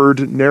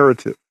preferred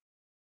narrative.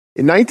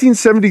 In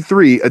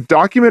 1973, a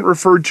document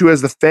referred to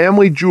as the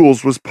Family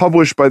Jewels was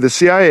published by the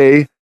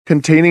CIA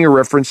containing a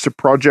reference to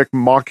Project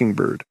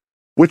Mockingbird,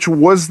 which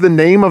was the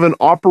name of an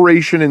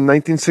operation in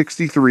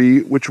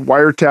 1963 which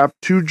wiretapped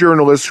two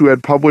journalists who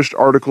had published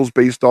articles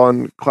based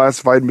on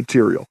classified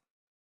material.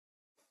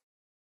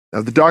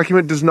 Now, the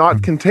document does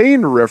not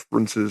contain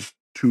references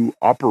to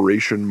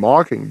Operation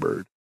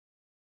Mockingbird.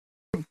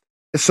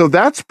 So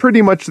that's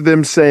pretty much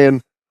them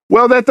saying,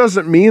 well, that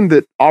doesn't mean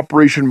that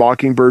Operation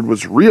Mockingbird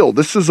was real.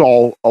 This is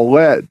all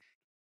alleged.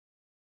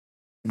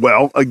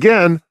 Well,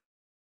 again,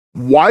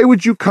 why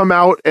would you come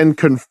out and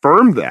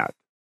confirm that?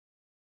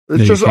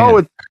 It's just,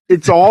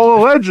 it's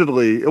all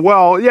allegedly.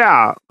 Well,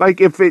 yeah,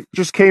 like if it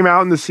just came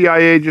out and the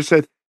CIA just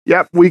said,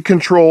 yep, we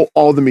control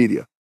all the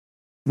media.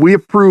 We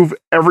approve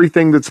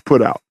everything that's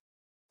put out.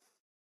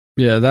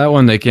 Yeah, that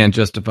one they can't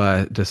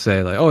justify to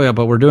say like, oh yeah,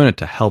 but we're doing it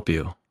to help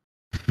you.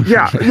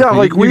 Yeah,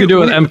 like we could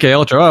do it with MK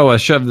Ultra. Oh, I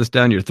shove this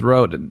down your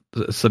throat and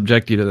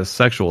subject you to the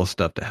sexual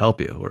stuff to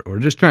help you. We're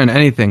just trying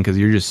anything because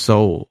you're just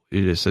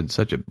in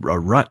such a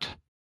rut.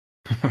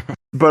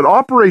 But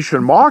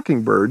Operation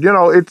Mockingbird,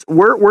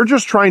 we're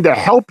just trying to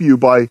help you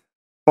by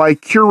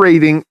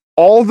curating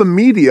all the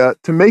media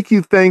to make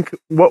you think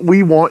what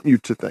we want you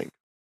to think.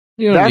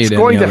 That's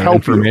going to help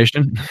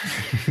information.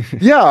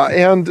 Yeah,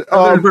 and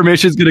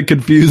information is going to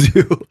confuse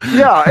you.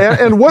 Yeah,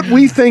 and what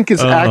we think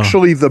is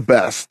actually the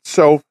best.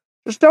 So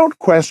just don't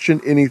question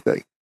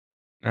anything.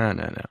 No.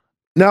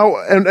 Now,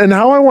 and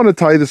how I want to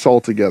tie this all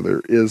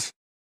together is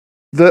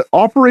the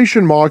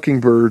Operation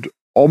Mockingbird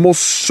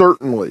almost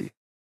certainly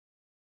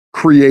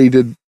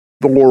created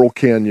the Laurel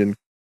Canyon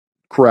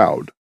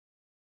crowd.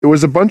 It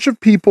was a bunch of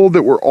people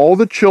that were all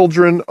the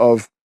children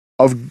of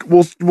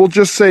we'll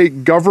just say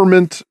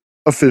government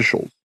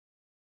officials.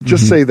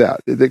 Just say that,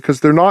 because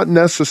they're not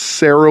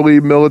necessarily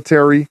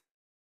military,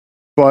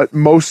 but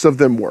most of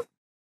them were.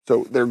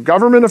 So they're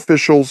government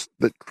officials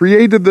that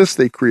created this.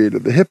 They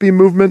created the hippie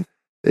movement.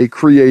 They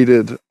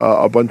created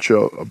a bunch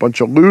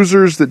of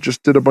losers that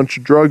just did a bunch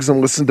of drugs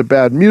and listened to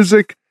bad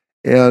music,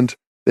 and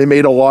they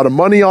made a lot of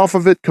money off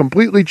of it.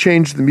 Completely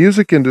changed the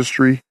music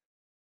industry.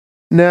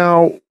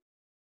 Now,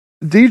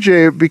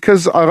 DJ,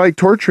 because I like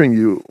torturing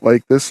you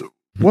like this,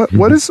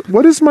 what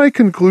is my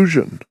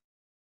conclusion?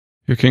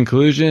 Your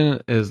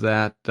conclusion is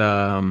that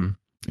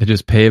it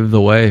just paved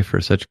the way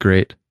for such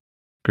great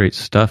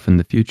stuff in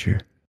the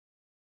future.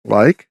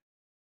 Like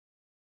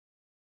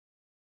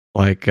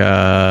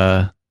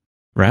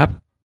rap?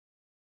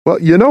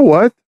 Well, you know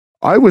what?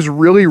 I was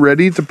really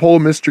ready to pull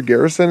Mr.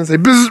 Garrison and say,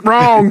 "This is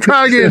wrong,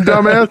 try again,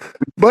 dumbass."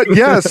 But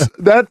yes,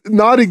 that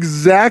not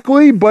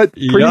exactly, but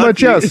pretty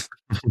much yes.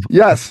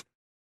 Yes.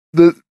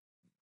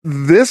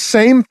 This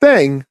same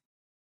thing,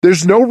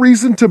 there's no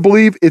reason to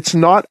believe it's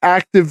not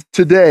active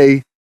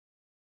today,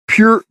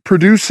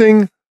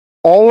 producing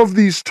all of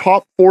these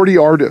top 40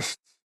 artists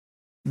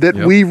that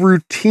we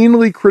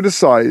routinely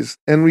criticize,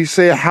 and we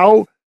say,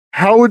 how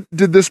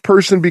did this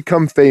person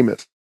become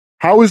famous?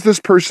 How is this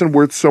person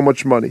worth so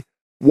much money?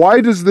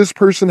 Why does this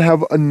person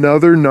have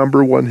another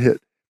number one hit?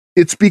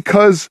 It's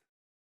because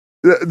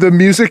the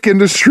music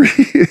industry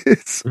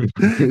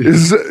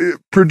is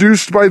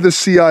produced by the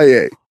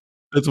CIA.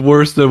 It's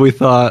worse than we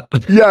thought.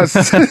 Yes.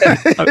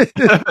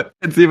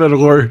 It's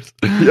even worse.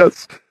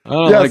 Yes. I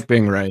don't like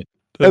being right.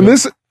 And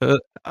this,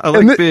 I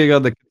like being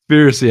on the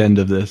conspiracy end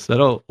of this. I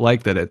don't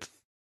like that it's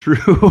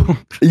true.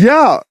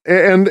 Yeah.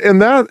 And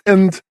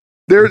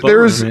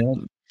there's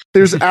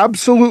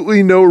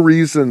absolutely no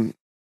reason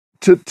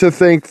to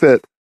think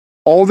that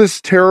all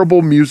this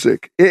terrible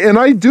music, and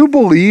I do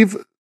believe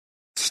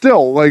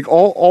still, like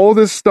all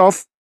this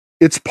stuff,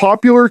 it's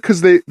popular because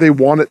they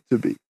want it to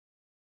be.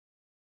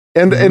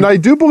 And I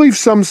do believe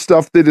some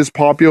stuff that is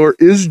popular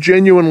is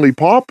genuinely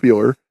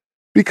popular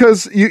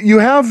because you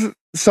have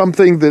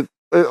something that,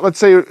 let's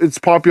say it's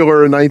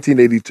popular in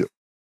 1982.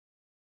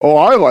 Oh,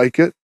 I like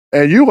it,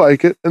 and you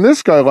like it, and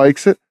this guy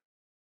likes it.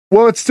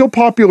 Well, it's still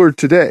popular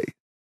today.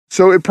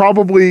 So it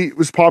probably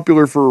was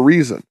popular for a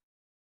reason.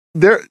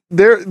 There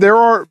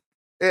are,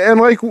 and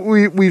like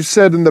we've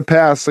said in the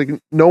past, like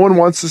no one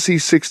wants to see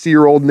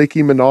 60-year-old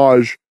Nicki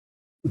Minaj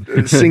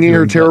singing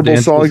her terrible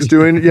songs,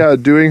 doing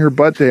her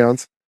butt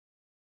dance.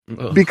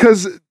 Ugh.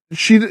 Because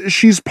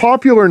she's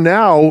popular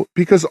now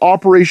because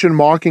Operation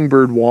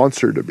Mockingbird wants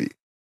her to be.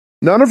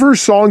 None of her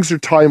songs are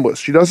timeless.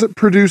 She doesn't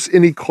produce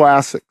any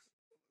classics.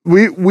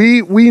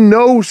 We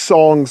know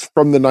songs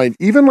from the 90s,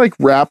 even like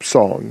rap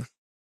songs.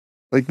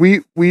 Like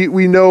we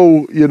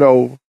know, you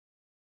know,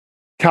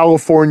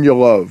 California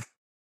Love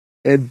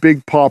and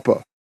Big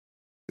Papa.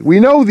 We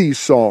know these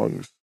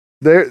songs.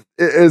 They're,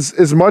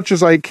 as much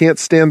as I can't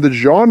stand the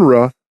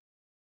genre,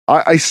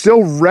 I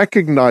still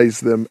recognize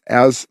them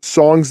as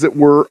songs that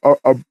were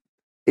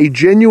a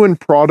genuine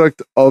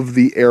product of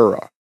the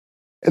era.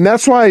 And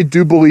that's why I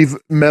do believe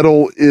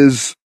metal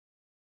is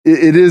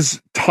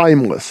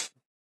timeless.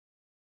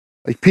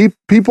 Like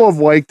people have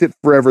liked it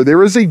forever.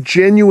 There is a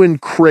genuine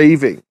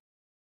craving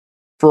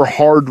for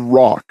hard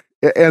rock.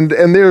 And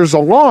there's a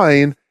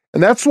line,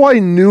 and that's why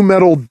nu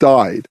metal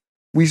died.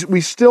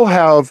 We still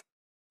have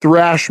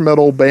thrash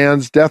metal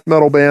bands, death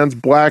metal bands,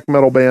 black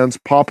metal bands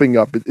popping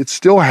up. It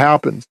still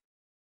happens.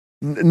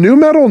 Nu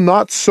metal,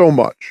 not so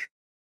much.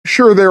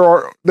 Sure,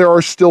 there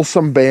are still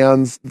some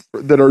bands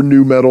that are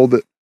nu metal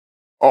that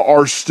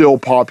are still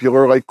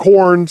popular. Like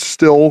Korn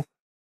still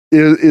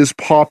is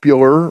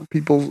popular.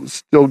 People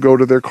still go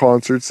to their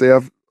concerts. They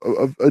have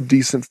a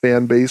decent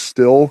fan base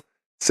still.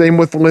 Same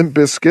with Limp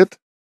Bizkit.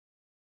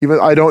 Even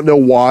I don't know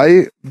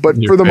why, but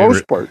for the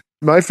most part,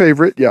 my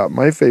favorite.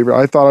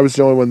 I thought I was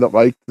the only one that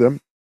liked them.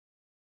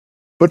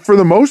 But for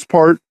the most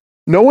part,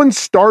 no one's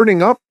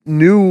starting up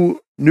new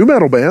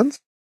metal bands.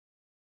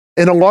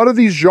 And a lot of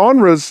these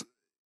genres,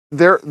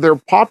 they're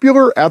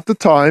popular at the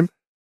time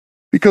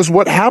because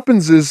what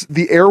happens is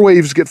the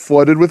airwaves get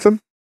flooded with them.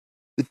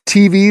 The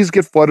TVs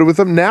get flooded with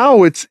them.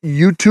 Now it's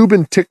YouTube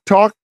and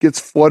TikTok gets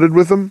flooded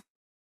with them.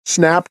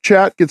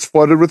 Snapchat gets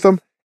flooded with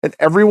them. And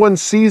everyone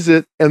sees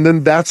it, and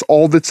then that's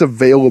all that's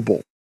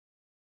available.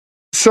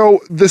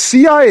 So the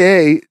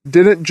CIA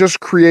didn't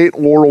just create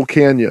Laurel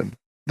Canyon.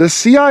 The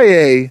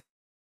CIA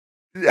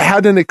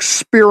had an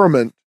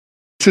experiment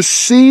to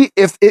see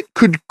if it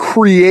could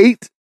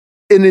create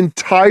an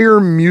entire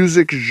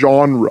music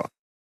genre.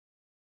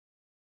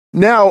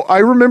 Now, I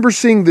remember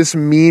seeing this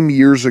meme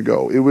years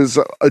ago. It was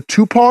a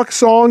Tupac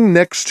song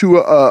next to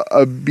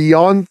a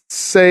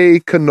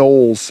Beyonce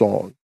Canole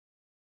song.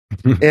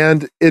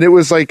 And it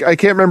was like, I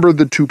can't remember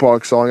the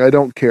Tupac song. I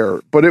don't care.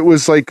 But it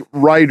was like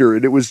Ryder,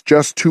 and it was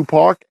just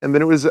Tupac. And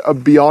then it was a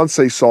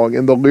Beyonce song.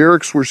 And the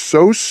lyrics were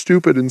so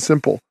stupid and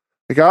simple.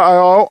 Like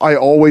I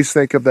always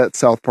think of that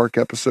South Park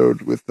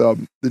episode with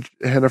the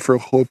Jennifer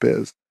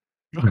Lopez,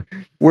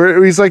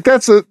 where he's like,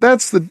 that's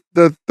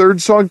the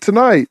third song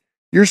tonight.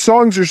 Your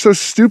songs are so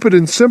stupid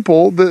and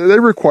simple that they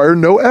require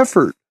no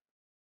effort.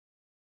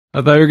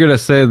 I thought you were gonna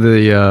say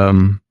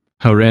the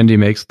how Randy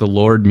makes the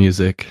Lord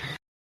music.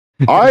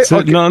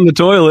 Sitting on the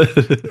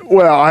toilet.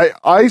 Well,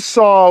 I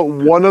saw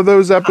one of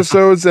those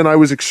episodes and I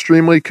was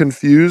extremely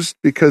confused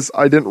because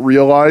I didn't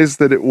realize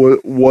that it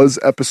was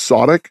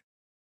episodic.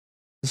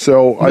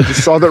 So I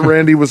just saw that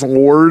Randy was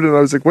Lord, and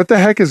I was like, "What the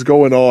heck is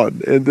going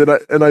on?" And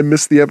then I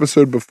missed the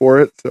episode before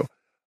it, so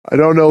I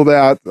don't know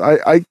that.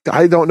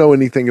 I don't know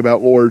anything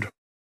about Lord.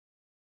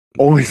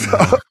 Only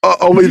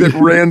that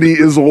Randy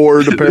is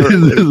Lord,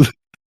 apparently.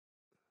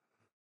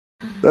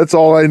 That's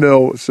all I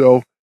know.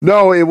 So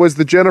no, it was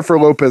the Jennifer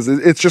Lopez.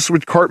 It's just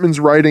with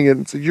Cartman's writing it.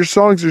 It's like, your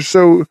songs are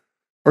so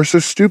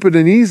stupid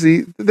and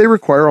easy that they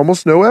require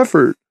almost no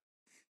effort.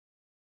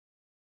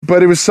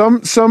 But it was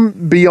some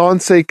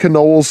Beyonce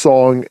Canole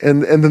song,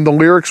 and then the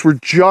lyrics were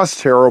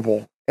just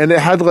terrible. And it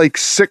had like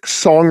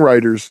 6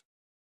 songwriters.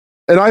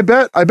 And I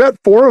bet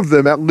 4 of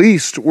them at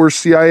least were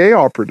CIA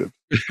operatives.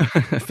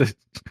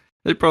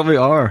 They probably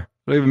are.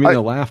 I don't even mean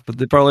to laugh, but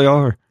they probably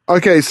are.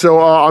 Okay,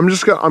 so I'm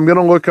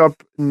gonna look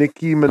up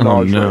Nicki Minaj.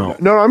 Oh, no. Right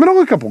now. No, I'm gonna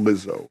look up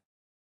Lizzo.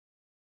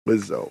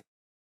 So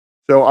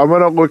I'm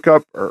gonna look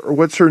up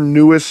what's her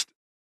newest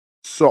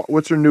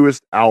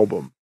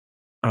album.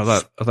 I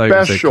thought you were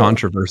going to say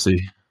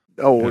Controversy.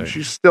 Oh, okay.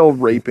 She's still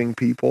raping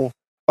people.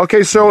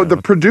 Okay, so the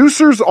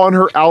producers on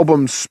her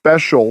album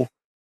Special,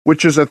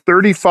 which is a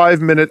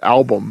 35-minute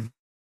album,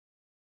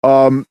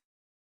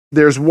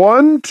 there's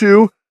 1,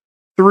 2,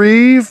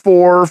 3,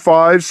 4,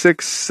 5,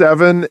 6,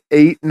 7,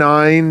 8,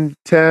 9,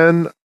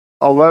 10,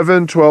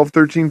 11, 12,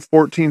 13,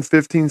 14,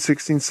 15,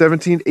 16,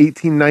 17,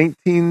 18,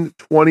 19,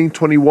 20,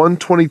 21,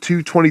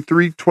 22,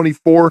 23,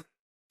 24,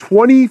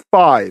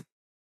 25.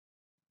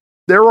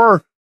 There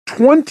are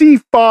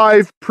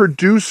 25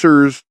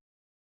 producers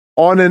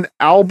on an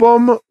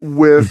album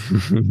with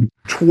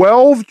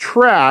 12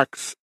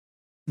 tracks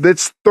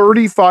that's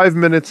 35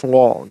 minutes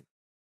long.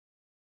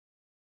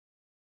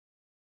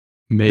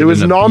 It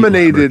was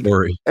nominated,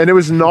 and it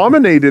was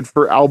nominated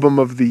for Album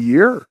of the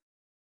Year,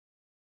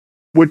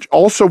 which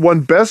also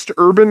won Best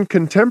Urban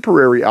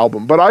Contemporary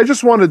Album. But I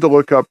just wanted to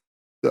look up,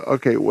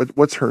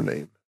 what's her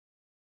name?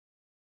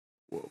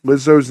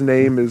 Lizzo's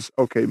name is,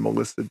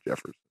 Melissa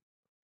Jefferson.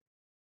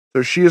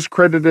 So she is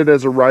credited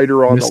as a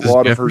writer on a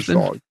lot of her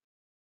songs.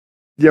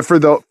 Yeah, for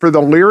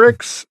the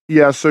lyrics,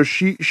 yeah. So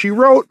she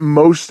wrote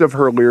most of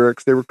her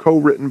lyrics. They were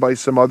co-written by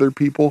some other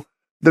people.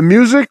 The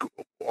music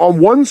on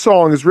one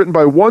song is written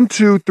by 1,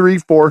 2, 3,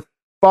 4,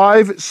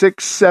 5,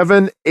 6,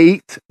 7,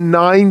 8,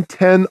 9,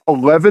 10,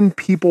 11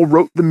 people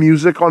wrote the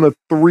music on a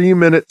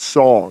 3-minute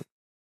song.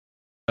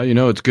 You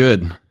know it's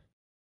good.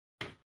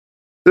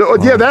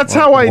 Yeah, that's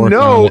how I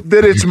know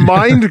that it's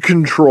mind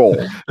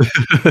control.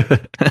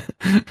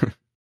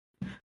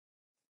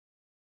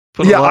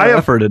 Put a lot of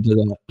effort into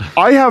that.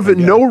 I have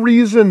no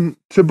reason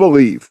to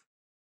believe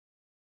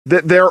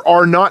that there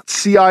are not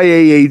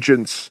CIA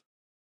agents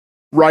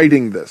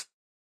writing this,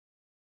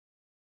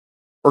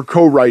 or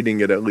co-writing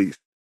it at least.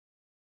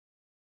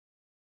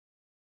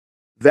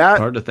 That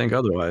hard to think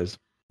otherwise.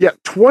 Yeah,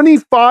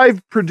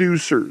 25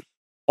 producers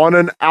on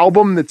an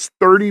album that's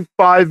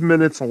 35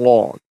 minutes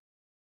long.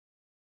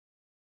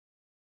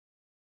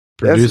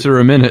 Producer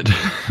a minute.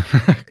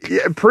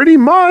 Yeah, pretty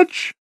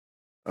much.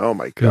 Oh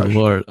my gosh. Good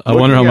Lord. I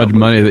wonder how much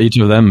money that each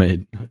of them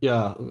made.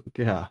 Yeah.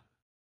 I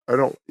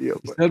don't.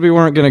 Said we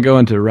weren't going to go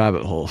into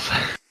rabbit holes.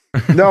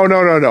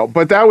 No.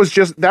 But that was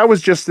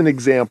just an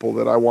example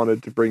that I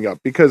wanted to bring up,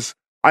 because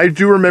I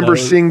do remember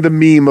seeing the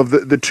meme of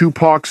the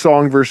Tupac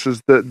song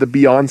versus the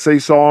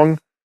Beyonce song.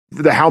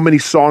 How many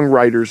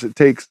songwriters it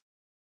takes.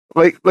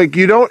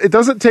 It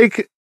doesn't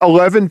take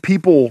 11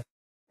 people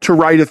to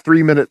write a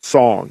 3-minute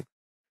song.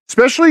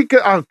 Especially,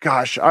 oh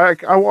gosh, I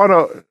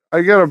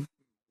gotta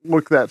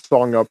look that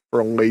song up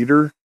for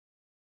later,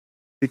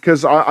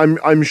 because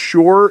I'm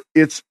sure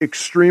it's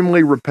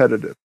extremely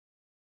repetitive.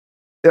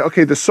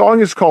 Okay, the song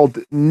is called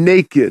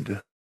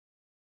Naked.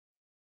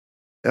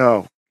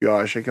 Oh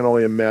gosh, I can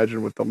only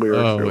imagine what the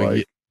lyrics are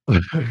like.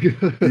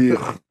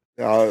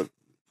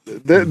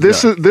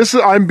 This is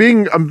I'm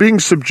being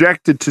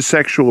subjected to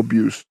sexual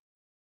abuse.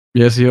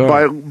 Yes, you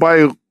are.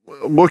 By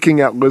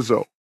looking at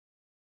Lizzo.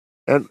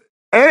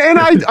 And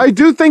I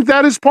do think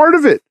that is part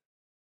of it.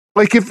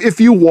 Like if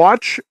you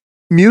watch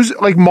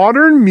music, like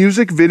modern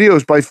music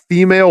videos by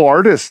female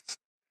artists,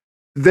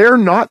 they're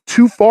not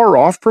too far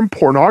off from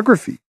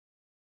pornography.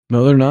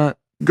 No, they're not.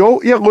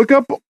 Look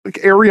up like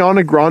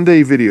Ariana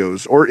Grande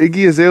videos or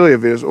Iggy Azalea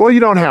videos. Well, you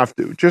don't have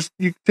to. Just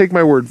you take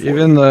my word for it.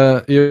 Even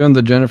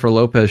the Jennifer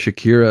Lopez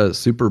Shakira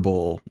Super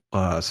Bowl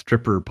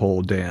stripper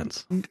pole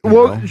dance.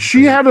 Well,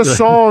 she had a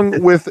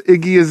song with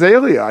Iggy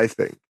Azalea, I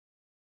think.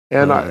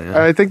 And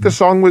I think the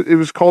song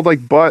was called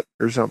like Butt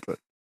or something.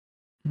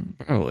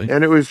 Probably.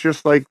 And it was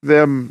just like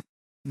them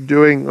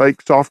doing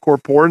like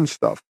softcore porn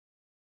stuff.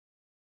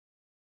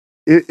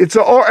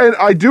 And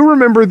I do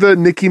remember the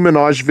Nicki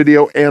Minaj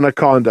video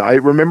Anaconda. I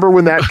remember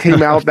when that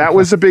came out. That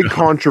was a big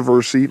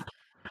controversy.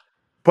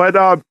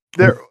 But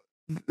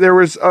there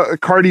was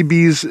Cardi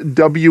B's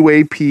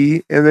WAP,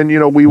 and then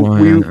we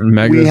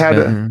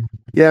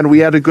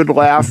had a good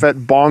laugh at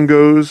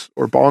Bongos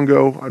or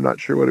Bongo. I'm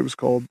not sure what it was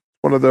called.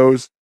 One of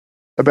those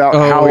about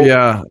how.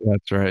 Yeah,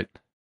 that's right.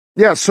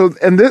 Yeah. So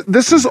and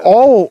this is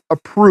all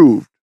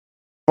approved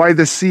by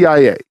the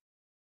CIA.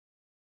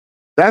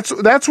 That's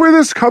where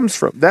this comes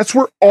from. That's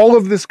where all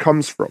of this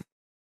comes from.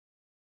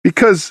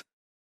 Because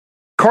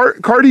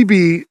Cardi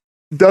B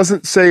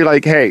doesn't say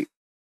like, hey,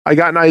 I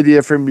got an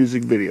idea for a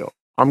music video.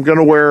 I'm going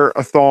to wear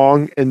a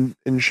thong and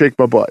shake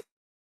my butt.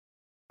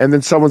 And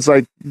then someone's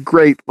like,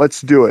 great,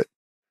 let's do it.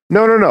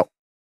 No.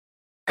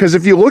 Because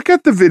if you look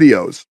at the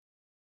videos,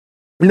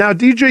 now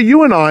DJ,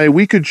 you and I,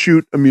 we could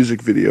shoot a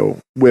music video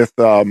with,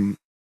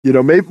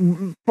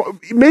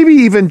 maybe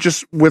even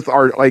just with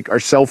our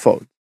cell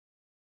phone.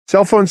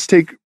 Cell phones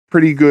take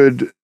pretty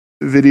good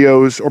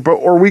videos,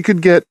 or we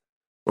could get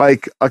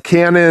like a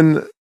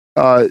Canon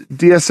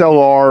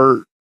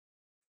DSLR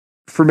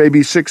for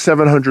maybe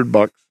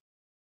 $600-700,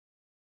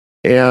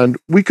 and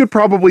we could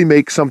probably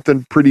make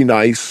something pretty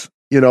nice.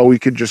 We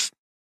could just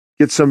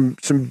get some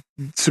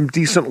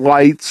decent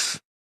lights,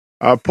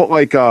 put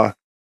like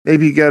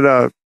maybe get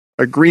a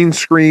green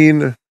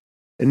screen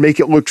and make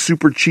it look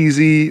super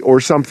cheesy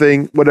or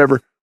something. Whatever,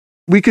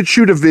 we could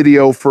shoot a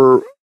video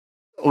for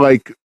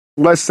like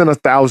less than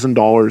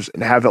 $1,000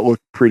 and have it look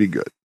pretty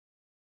good.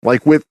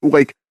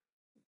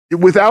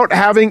 Without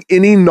having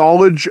any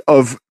knowledge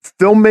of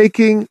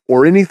filmmaking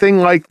or anything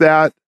like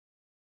that,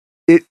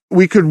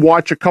 we could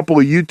watch a couple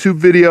of YouTube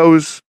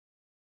videos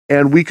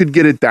and we could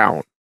get it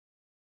down.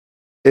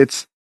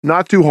 It's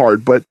not too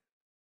hard, but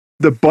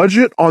the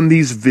budget on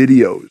these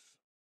videos,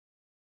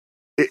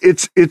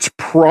 it's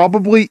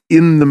probably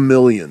in the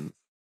millions.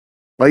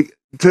 Like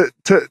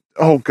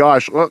oh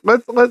gosh,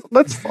 let's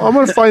I'm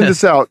gonna find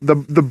this out. The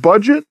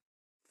budget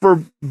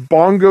for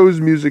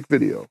Bongo's music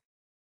video.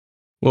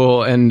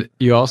 Well, and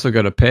you also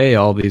got to pay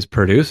all these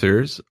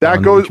producers.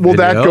 That goes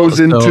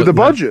into the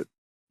budget.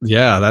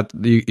 Yeah, that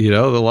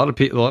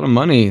a lot of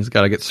money has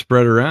got to get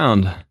spread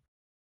around.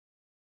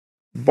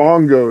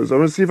 Bongos. I'm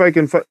gonna see if I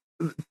can find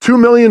 $2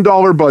 million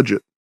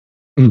budget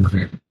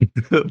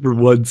for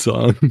one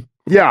song.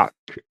 Yeah.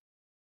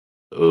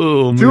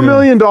 Oh, $2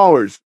 million.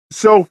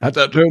 So that's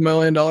a $2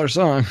 million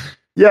song.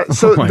 Yeah,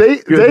 so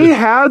they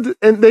had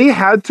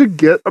to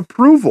get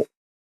approval.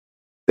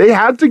 They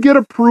had to get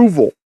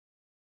approval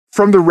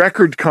from the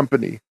record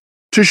company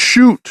to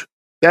shoot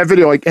that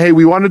video. Like, hey,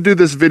 we want to do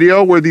this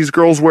video where these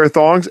girls wear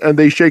thongs and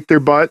they shake their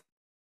butt.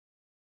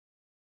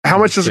 How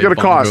much is it going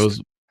to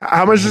cost?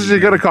 How much is it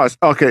going to cost?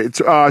 Okay, it's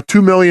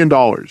 $2 million.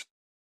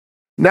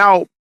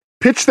 Now,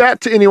 pitch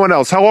that to anyone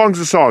else. How long is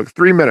the song?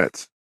 3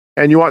 minutes.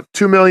 And you want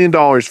 $2 million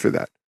for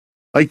that.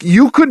 Like,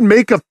 you could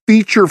make a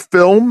feature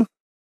film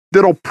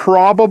that'll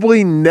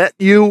probably net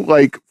you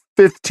like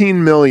 $15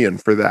 million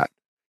for that.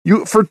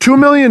 For $2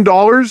 million,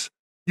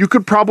 you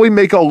could probably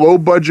make a low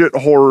budget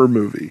horror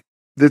movie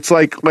that's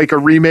like a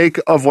remake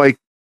of, like,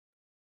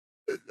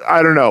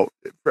 I don't know,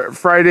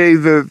 Friday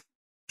the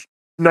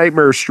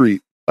Nightmare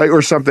Street, like,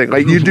 or something.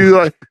 Like, you do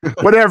like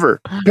whatever.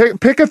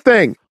 Pick a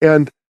thing,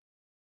 and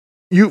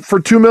you, for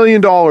 $2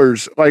 million,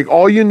 like,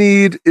 all you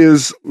need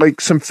is like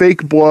some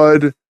fake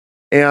blood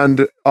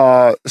and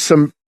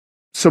some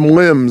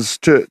limbs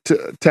to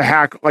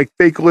hack, like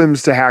fake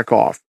limbs to hack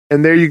off.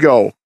 And there you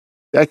go.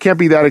 That can't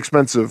be that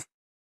expensive.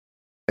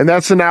 And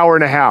that's an hour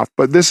and a half.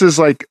 But this is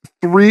like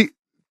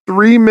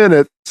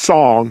 3-minute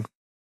song,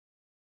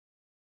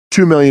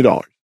 $2 million.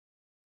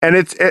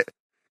 And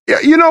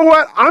you know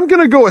what? I'm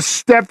going to go a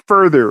step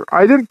further.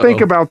 I didn't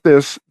think about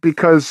this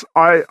because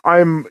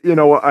I'm, you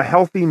know, a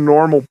healthy,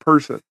 normal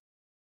person.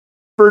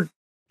 For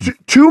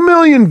 $2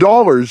 million,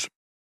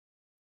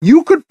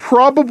 you could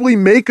probably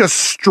make a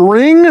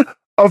string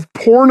of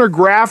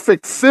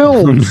pornographic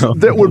films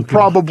that would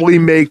probably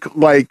make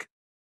like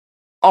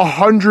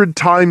 100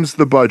 times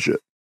the budget.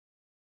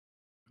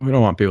 We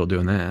don't want people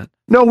doing that.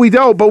 No, we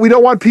don't. But we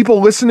don't want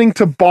people listening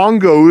to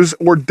Bongos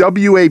or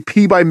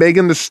WAP by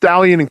Megan Thee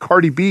Stallion and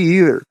Cardi B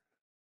either.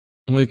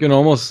 We can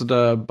almost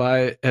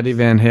buy Eddie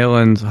Van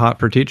Halen's "Hot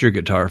for Teacher"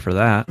 guitar for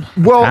that.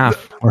 Well,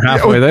 we're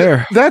halfway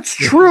there. That's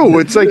true.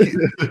 It's like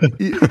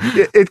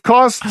it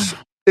costs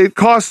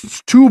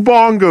 2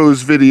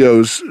 Bongos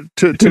videos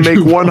to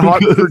make one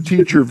 "Hot for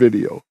Teacher"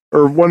 video,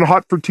 or one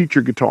 "Hot for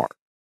Teacher" guitar.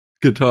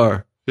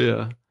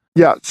 Yeah.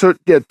 Yeah. So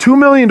yeah, $2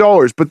 million,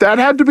 but that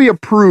had to be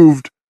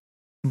approved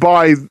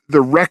by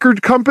the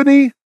record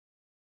company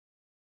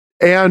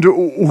and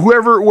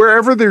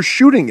wherever they're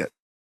shooting it.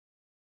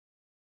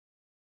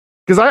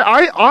 Because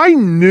I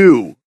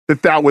knew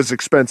that was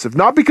expensive,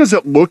 not because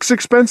it looks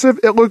expensive.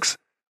 It looks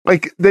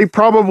like they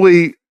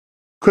probably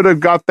could have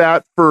got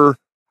that for,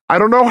 I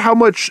don't know how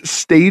much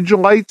stage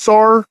lights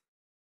are,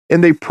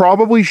 and they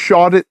probably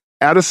shot it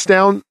at a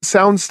sound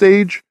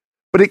stage,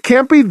 but it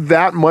can't be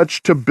that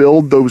much to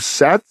build those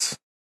sets.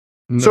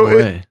 No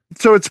way.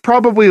 So it's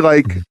probably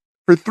like,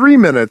 for 3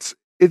 minutes,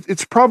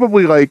 it's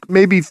probably like,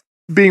 maybe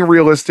being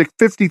realistic,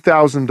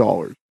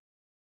 $50,000.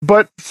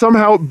 But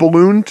somehow it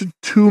ballooned to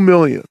 $2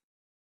 million.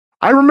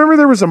 I remember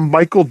there was a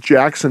Michael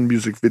Jackson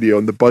music video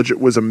and the budget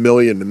was $1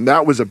 million, and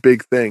that was a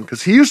big thing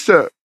because he used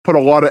to put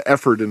a lot of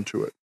effort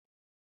into it.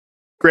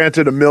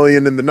 Granted, $1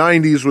 million in the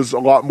 90s was a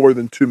lot more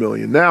than $2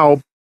 million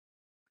now,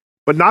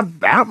 but not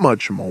that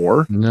much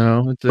more.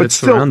 No, it's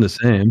still around the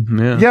same.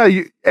 Yeah.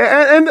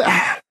 And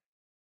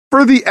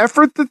for the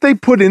effort that they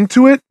put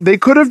into it, they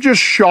could have just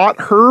shot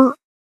her,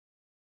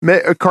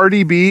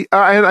 Cardi B,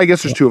 and I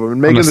guess there's 2 of them.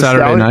 Megan Thee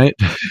Saturday night.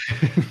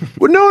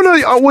 Well,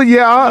 no. Well,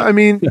 yeah. I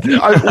mean,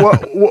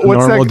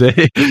 what's normal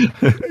day?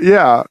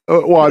 Yeah.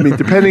 Well, I mean,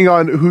 depending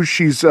on who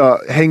she's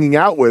hanging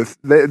out with,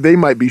 they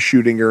might be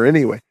shooting her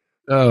anyway.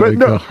 Oh,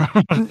 no.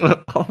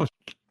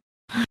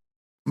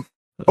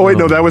 Oh wait,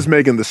 no, that was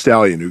Megan Thee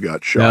Stallion who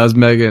got shot. That was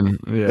Megan.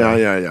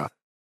 Yeah.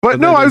 But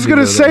no, I was going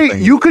to say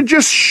you could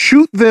just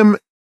shoot them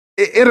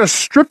at a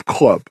strip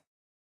club.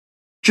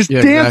 Just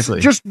dance,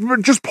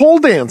 exactly. just pole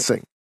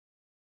dancing.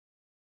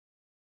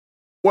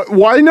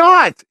 Why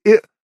not?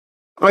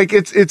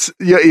 It's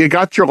you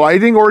got your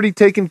lighting already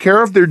taken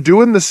care of. They're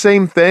doing the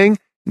same thing.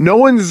 No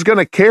one's going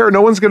to care.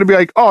 No one's going to be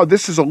like, oh,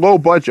 this is a low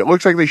budget.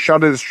 Looks like they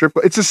shot at a strip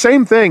club. It's the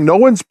same thing. No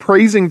one's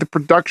praising the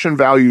production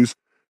values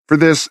for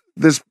this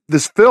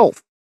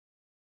filth.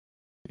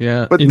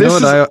 Yeah. But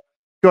go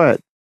ahead.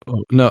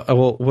 No,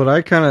 well, what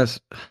I kind of,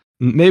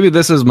 maybe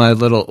this is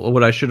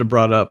what I should have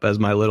brought up as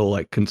my little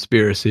like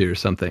conspiracy or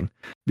something,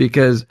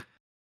 because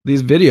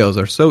these videos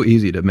are so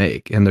easy to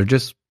make and they're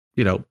just,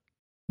 you know,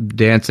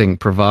 dancing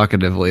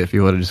provocatively, if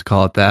you want to just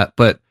call it that.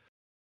 But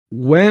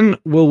when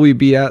will we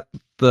be at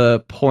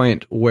the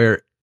point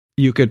where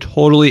you could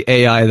totally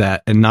AI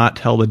that and not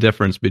tell the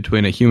difference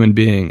between a human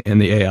being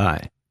and the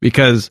AI?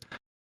 Because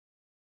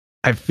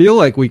I feel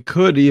like we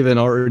could even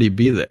already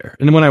be there.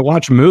 And when I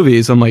watch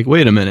movies, I'm like,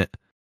 wait a minute,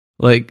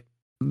 like,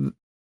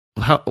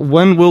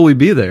 when will we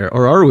be there,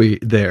 or are we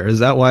there? Is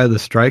that why the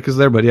strike is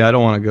there? But yeah, I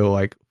don't want to go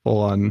like full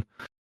on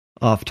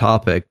off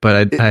topic,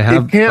 but I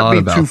have it can't thought be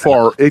about too that.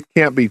 far. It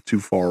can't be too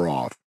far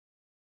off.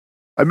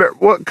 I mean,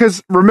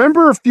 because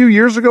remember a few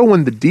years ago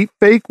when the deep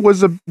fake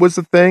was a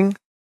thing.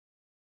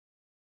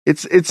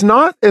 It's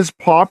not as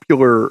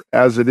popular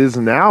as it is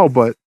now,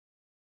 but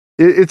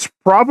it's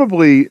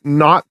probably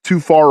not too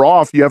far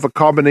off. You have a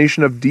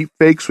combination of deep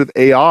fakes with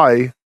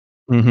AI.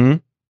 Mm-hmm.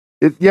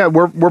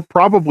 We're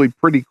probably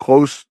pretty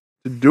close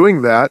to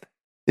doing that,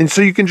 and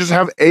so you can just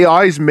have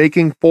AIs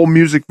making full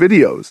music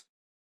videos.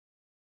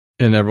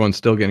 And everyone's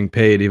still getting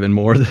paid even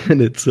more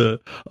than it's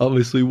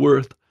obviously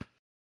worth.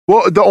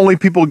 Well, the only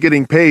people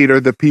getting paid are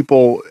the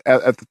people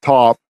at the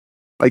top.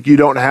 Like you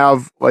don't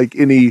have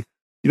you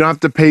don't have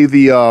to pay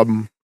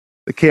the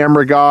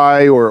camera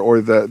guy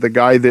or the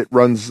guy that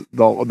runs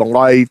the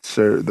lights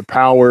or the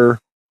power.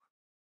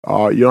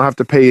 You don't have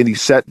to pay any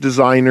set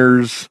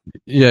designers.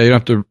 Yeah, you don't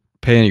have to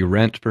pay any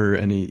rent for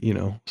any,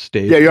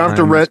 stage. Yeah, you don't have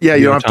to rent. Yeah,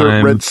 you don't have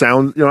to rent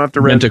sound. You don't have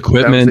to rent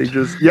equipment.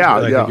 Stages. Yeah,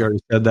 I think you already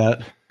said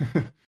that.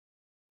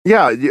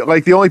 Yeah,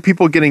 like the only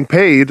people getting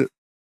paid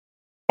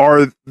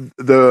are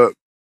the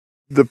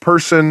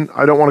person.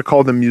 I don't want to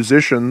call them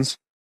musicians.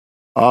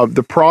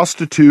 The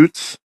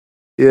prostitutes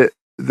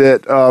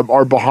that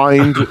are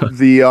behind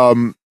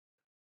the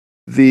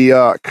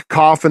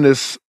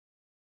cacophonous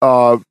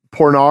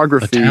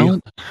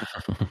pornography.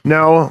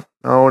 No,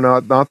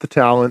 not the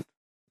talent.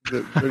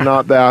 They're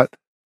not that.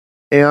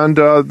 And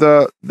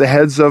the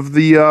heads of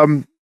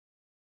the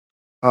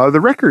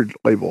record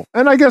label,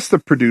 and I guess the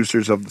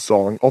producers of the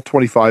song, all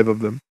 25 of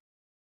them.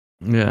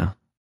 Yeah,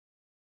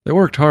 they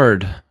worked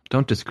hard.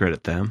 Don't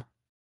discredit them.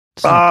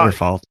 It's not their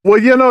fault. Well,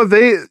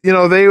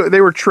 they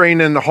were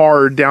training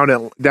hard down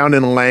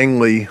in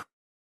Langley.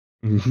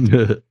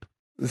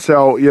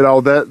 So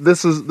that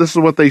this is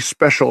what they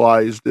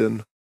specialized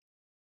in.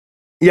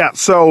 Yeah,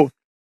 so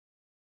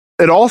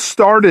it all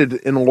started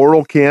in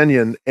Laurel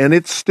Canyon, and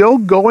it's still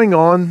going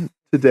on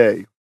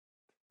today.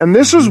 And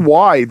this is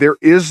why there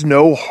is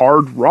no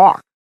hard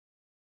rock.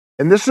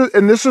 And this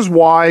is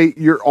why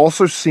you're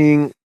also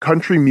seeing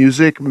country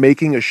music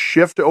making a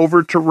shift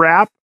over to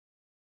rap.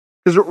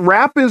 Because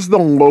rap is the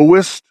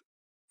lowest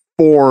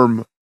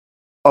form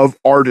of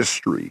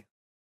artistry.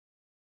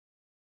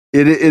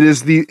 It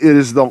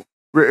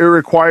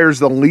requires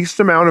the least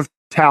amount of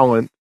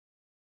talent.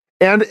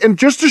 And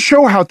just to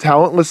show how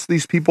talentless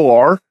these people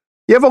are,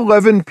 you have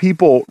 11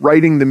 people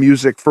writing the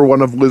music for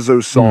one of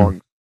Lizzo's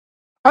songs.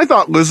 I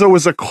thought Lizzo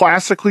was a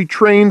classically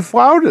trained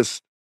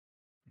flautist.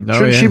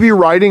 Shouldn't she be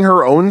writing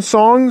her own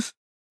songs?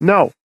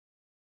 No.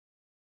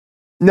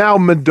 Now,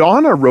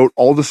 Madonna wrote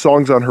all the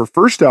songs on her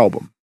first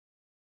album.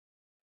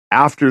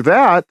 After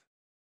that,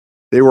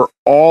 they were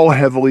all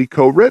heavily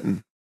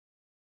co-written.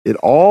 It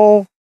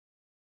all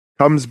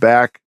comes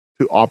back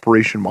to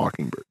Operation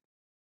Mockingbird.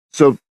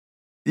 So,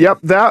 yep,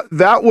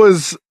 that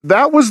was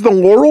the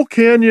Laurel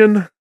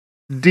Canyon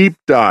deep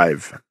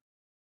dive,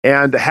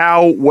 and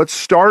how what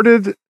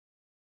started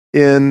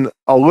in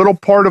a little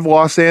part of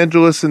Los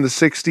Angeles in the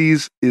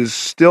 60s is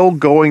still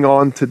going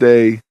on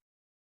today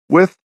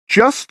with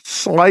just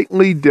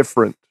slightly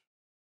different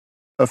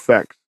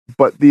effects,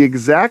 but the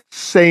exact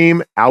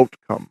same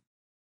outcome.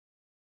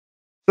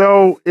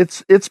 So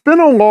it's been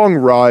a long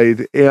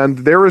ride, and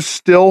there is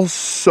still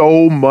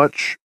so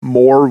much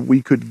more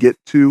we could get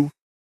to.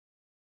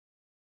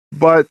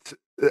 But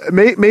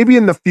maybe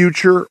in the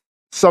future,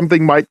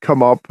 something might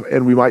come up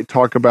and we might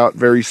talk about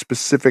very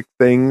specific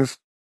things.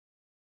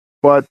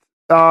 But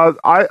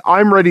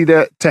I'm ready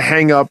to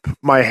hang up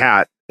my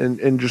hat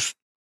and just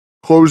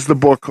close the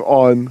book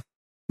on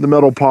the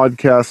Metal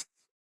Podcast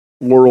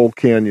Laurel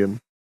Canyon.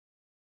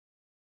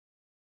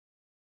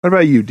 What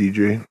about you,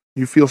 DJ?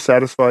 You feel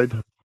satisfied?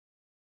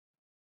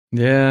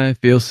 Yeah, I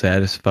feel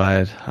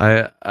satisfied.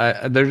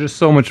 I there's just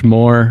so much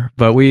more,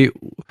 but we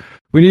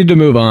need to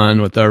move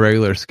on with our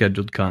regular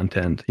scheduled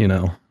content,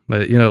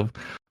 But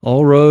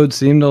all roads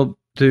seem to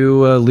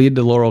lead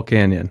to Laurel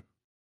Canyon,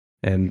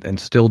 and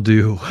still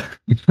do.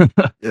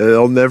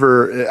 They'll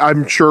never.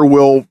 I'm sure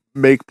we'll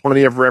make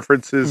plenty of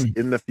references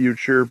in the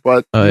future,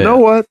 but you know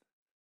what?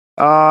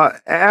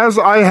 As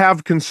I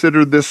have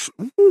considered this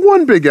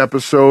one big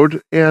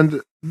episode, and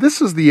this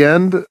is the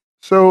end.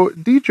 So,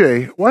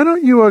 DJ, why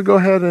don't you go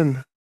ahead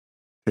and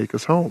take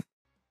us home?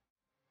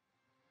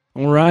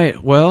 All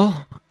right.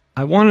 Well,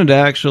 I wanted to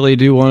actually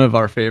do one of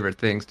our favorite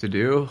things to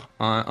do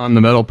on the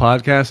Metal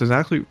Podcast, is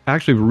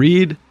actually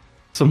read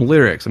some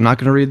lyrics. I'm not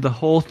going to read the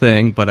whole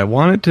thing, but I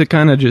wanted to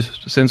kind of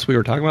just, since we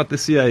were talking about the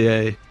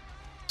CIA,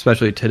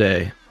 especially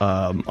today,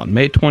 on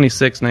May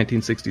 26,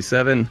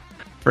 1967,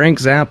 Frank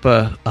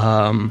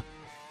Zappa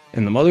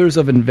and the Mothers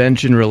of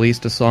Invention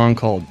released a song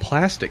called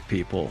Plastic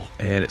People,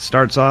 and it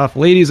starts off,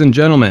 "Ladies and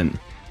gentlemen,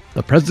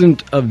 the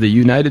President of the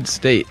United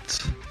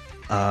States,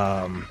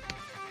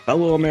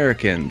 fellow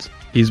Americans,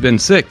 he's been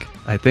sick.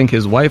 I think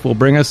his wife will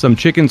bring us some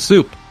chicken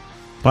soup.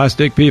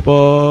 Plastic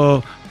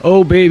people,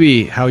 oh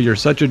baby, how you're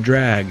such a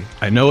drag.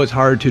 I know it's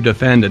hard to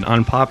defend an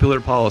unpopular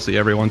policy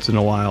every once in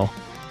a while.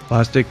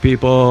 Plastic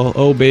people,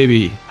 oh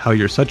baby, how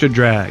you're such a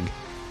drag.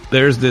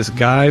 There's this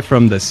guy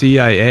from the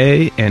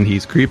CIA, and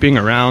he's creeping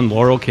around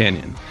Laurel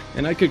Canyon."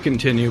 And I could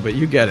continue, but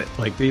you get it.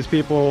 Like, these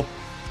people,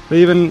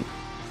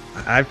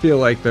 I feel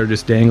like they're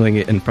just dangling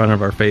it in front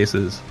of our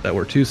faces that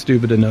we're too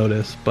stupid to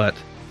notice, but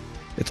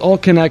it's all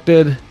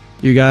connected.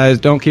 You guys,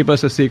 don't keep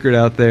us a secret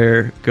out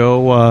there.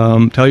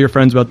 Go tell your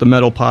friends about the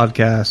Metal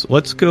Podcast.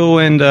 Let's go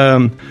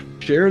and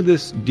share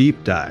this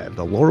deep dive,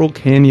 the Laurel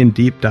Canyon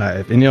deep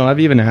dive. And,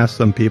 I've even asked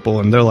some people,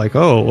 and they're like,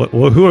 oh,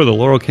 who are the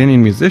Laurel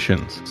Canyon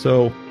musicians?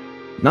 So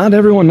not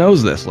everyone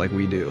knows this like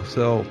we do.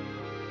 So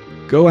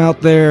Go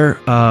out there,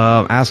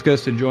 ask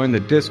us to join the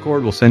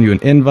Discord. We'll send you an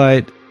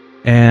invite.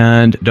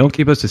 And don't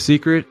keep us a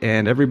secret.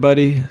 And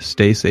everybody,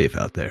 stay safe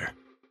out there.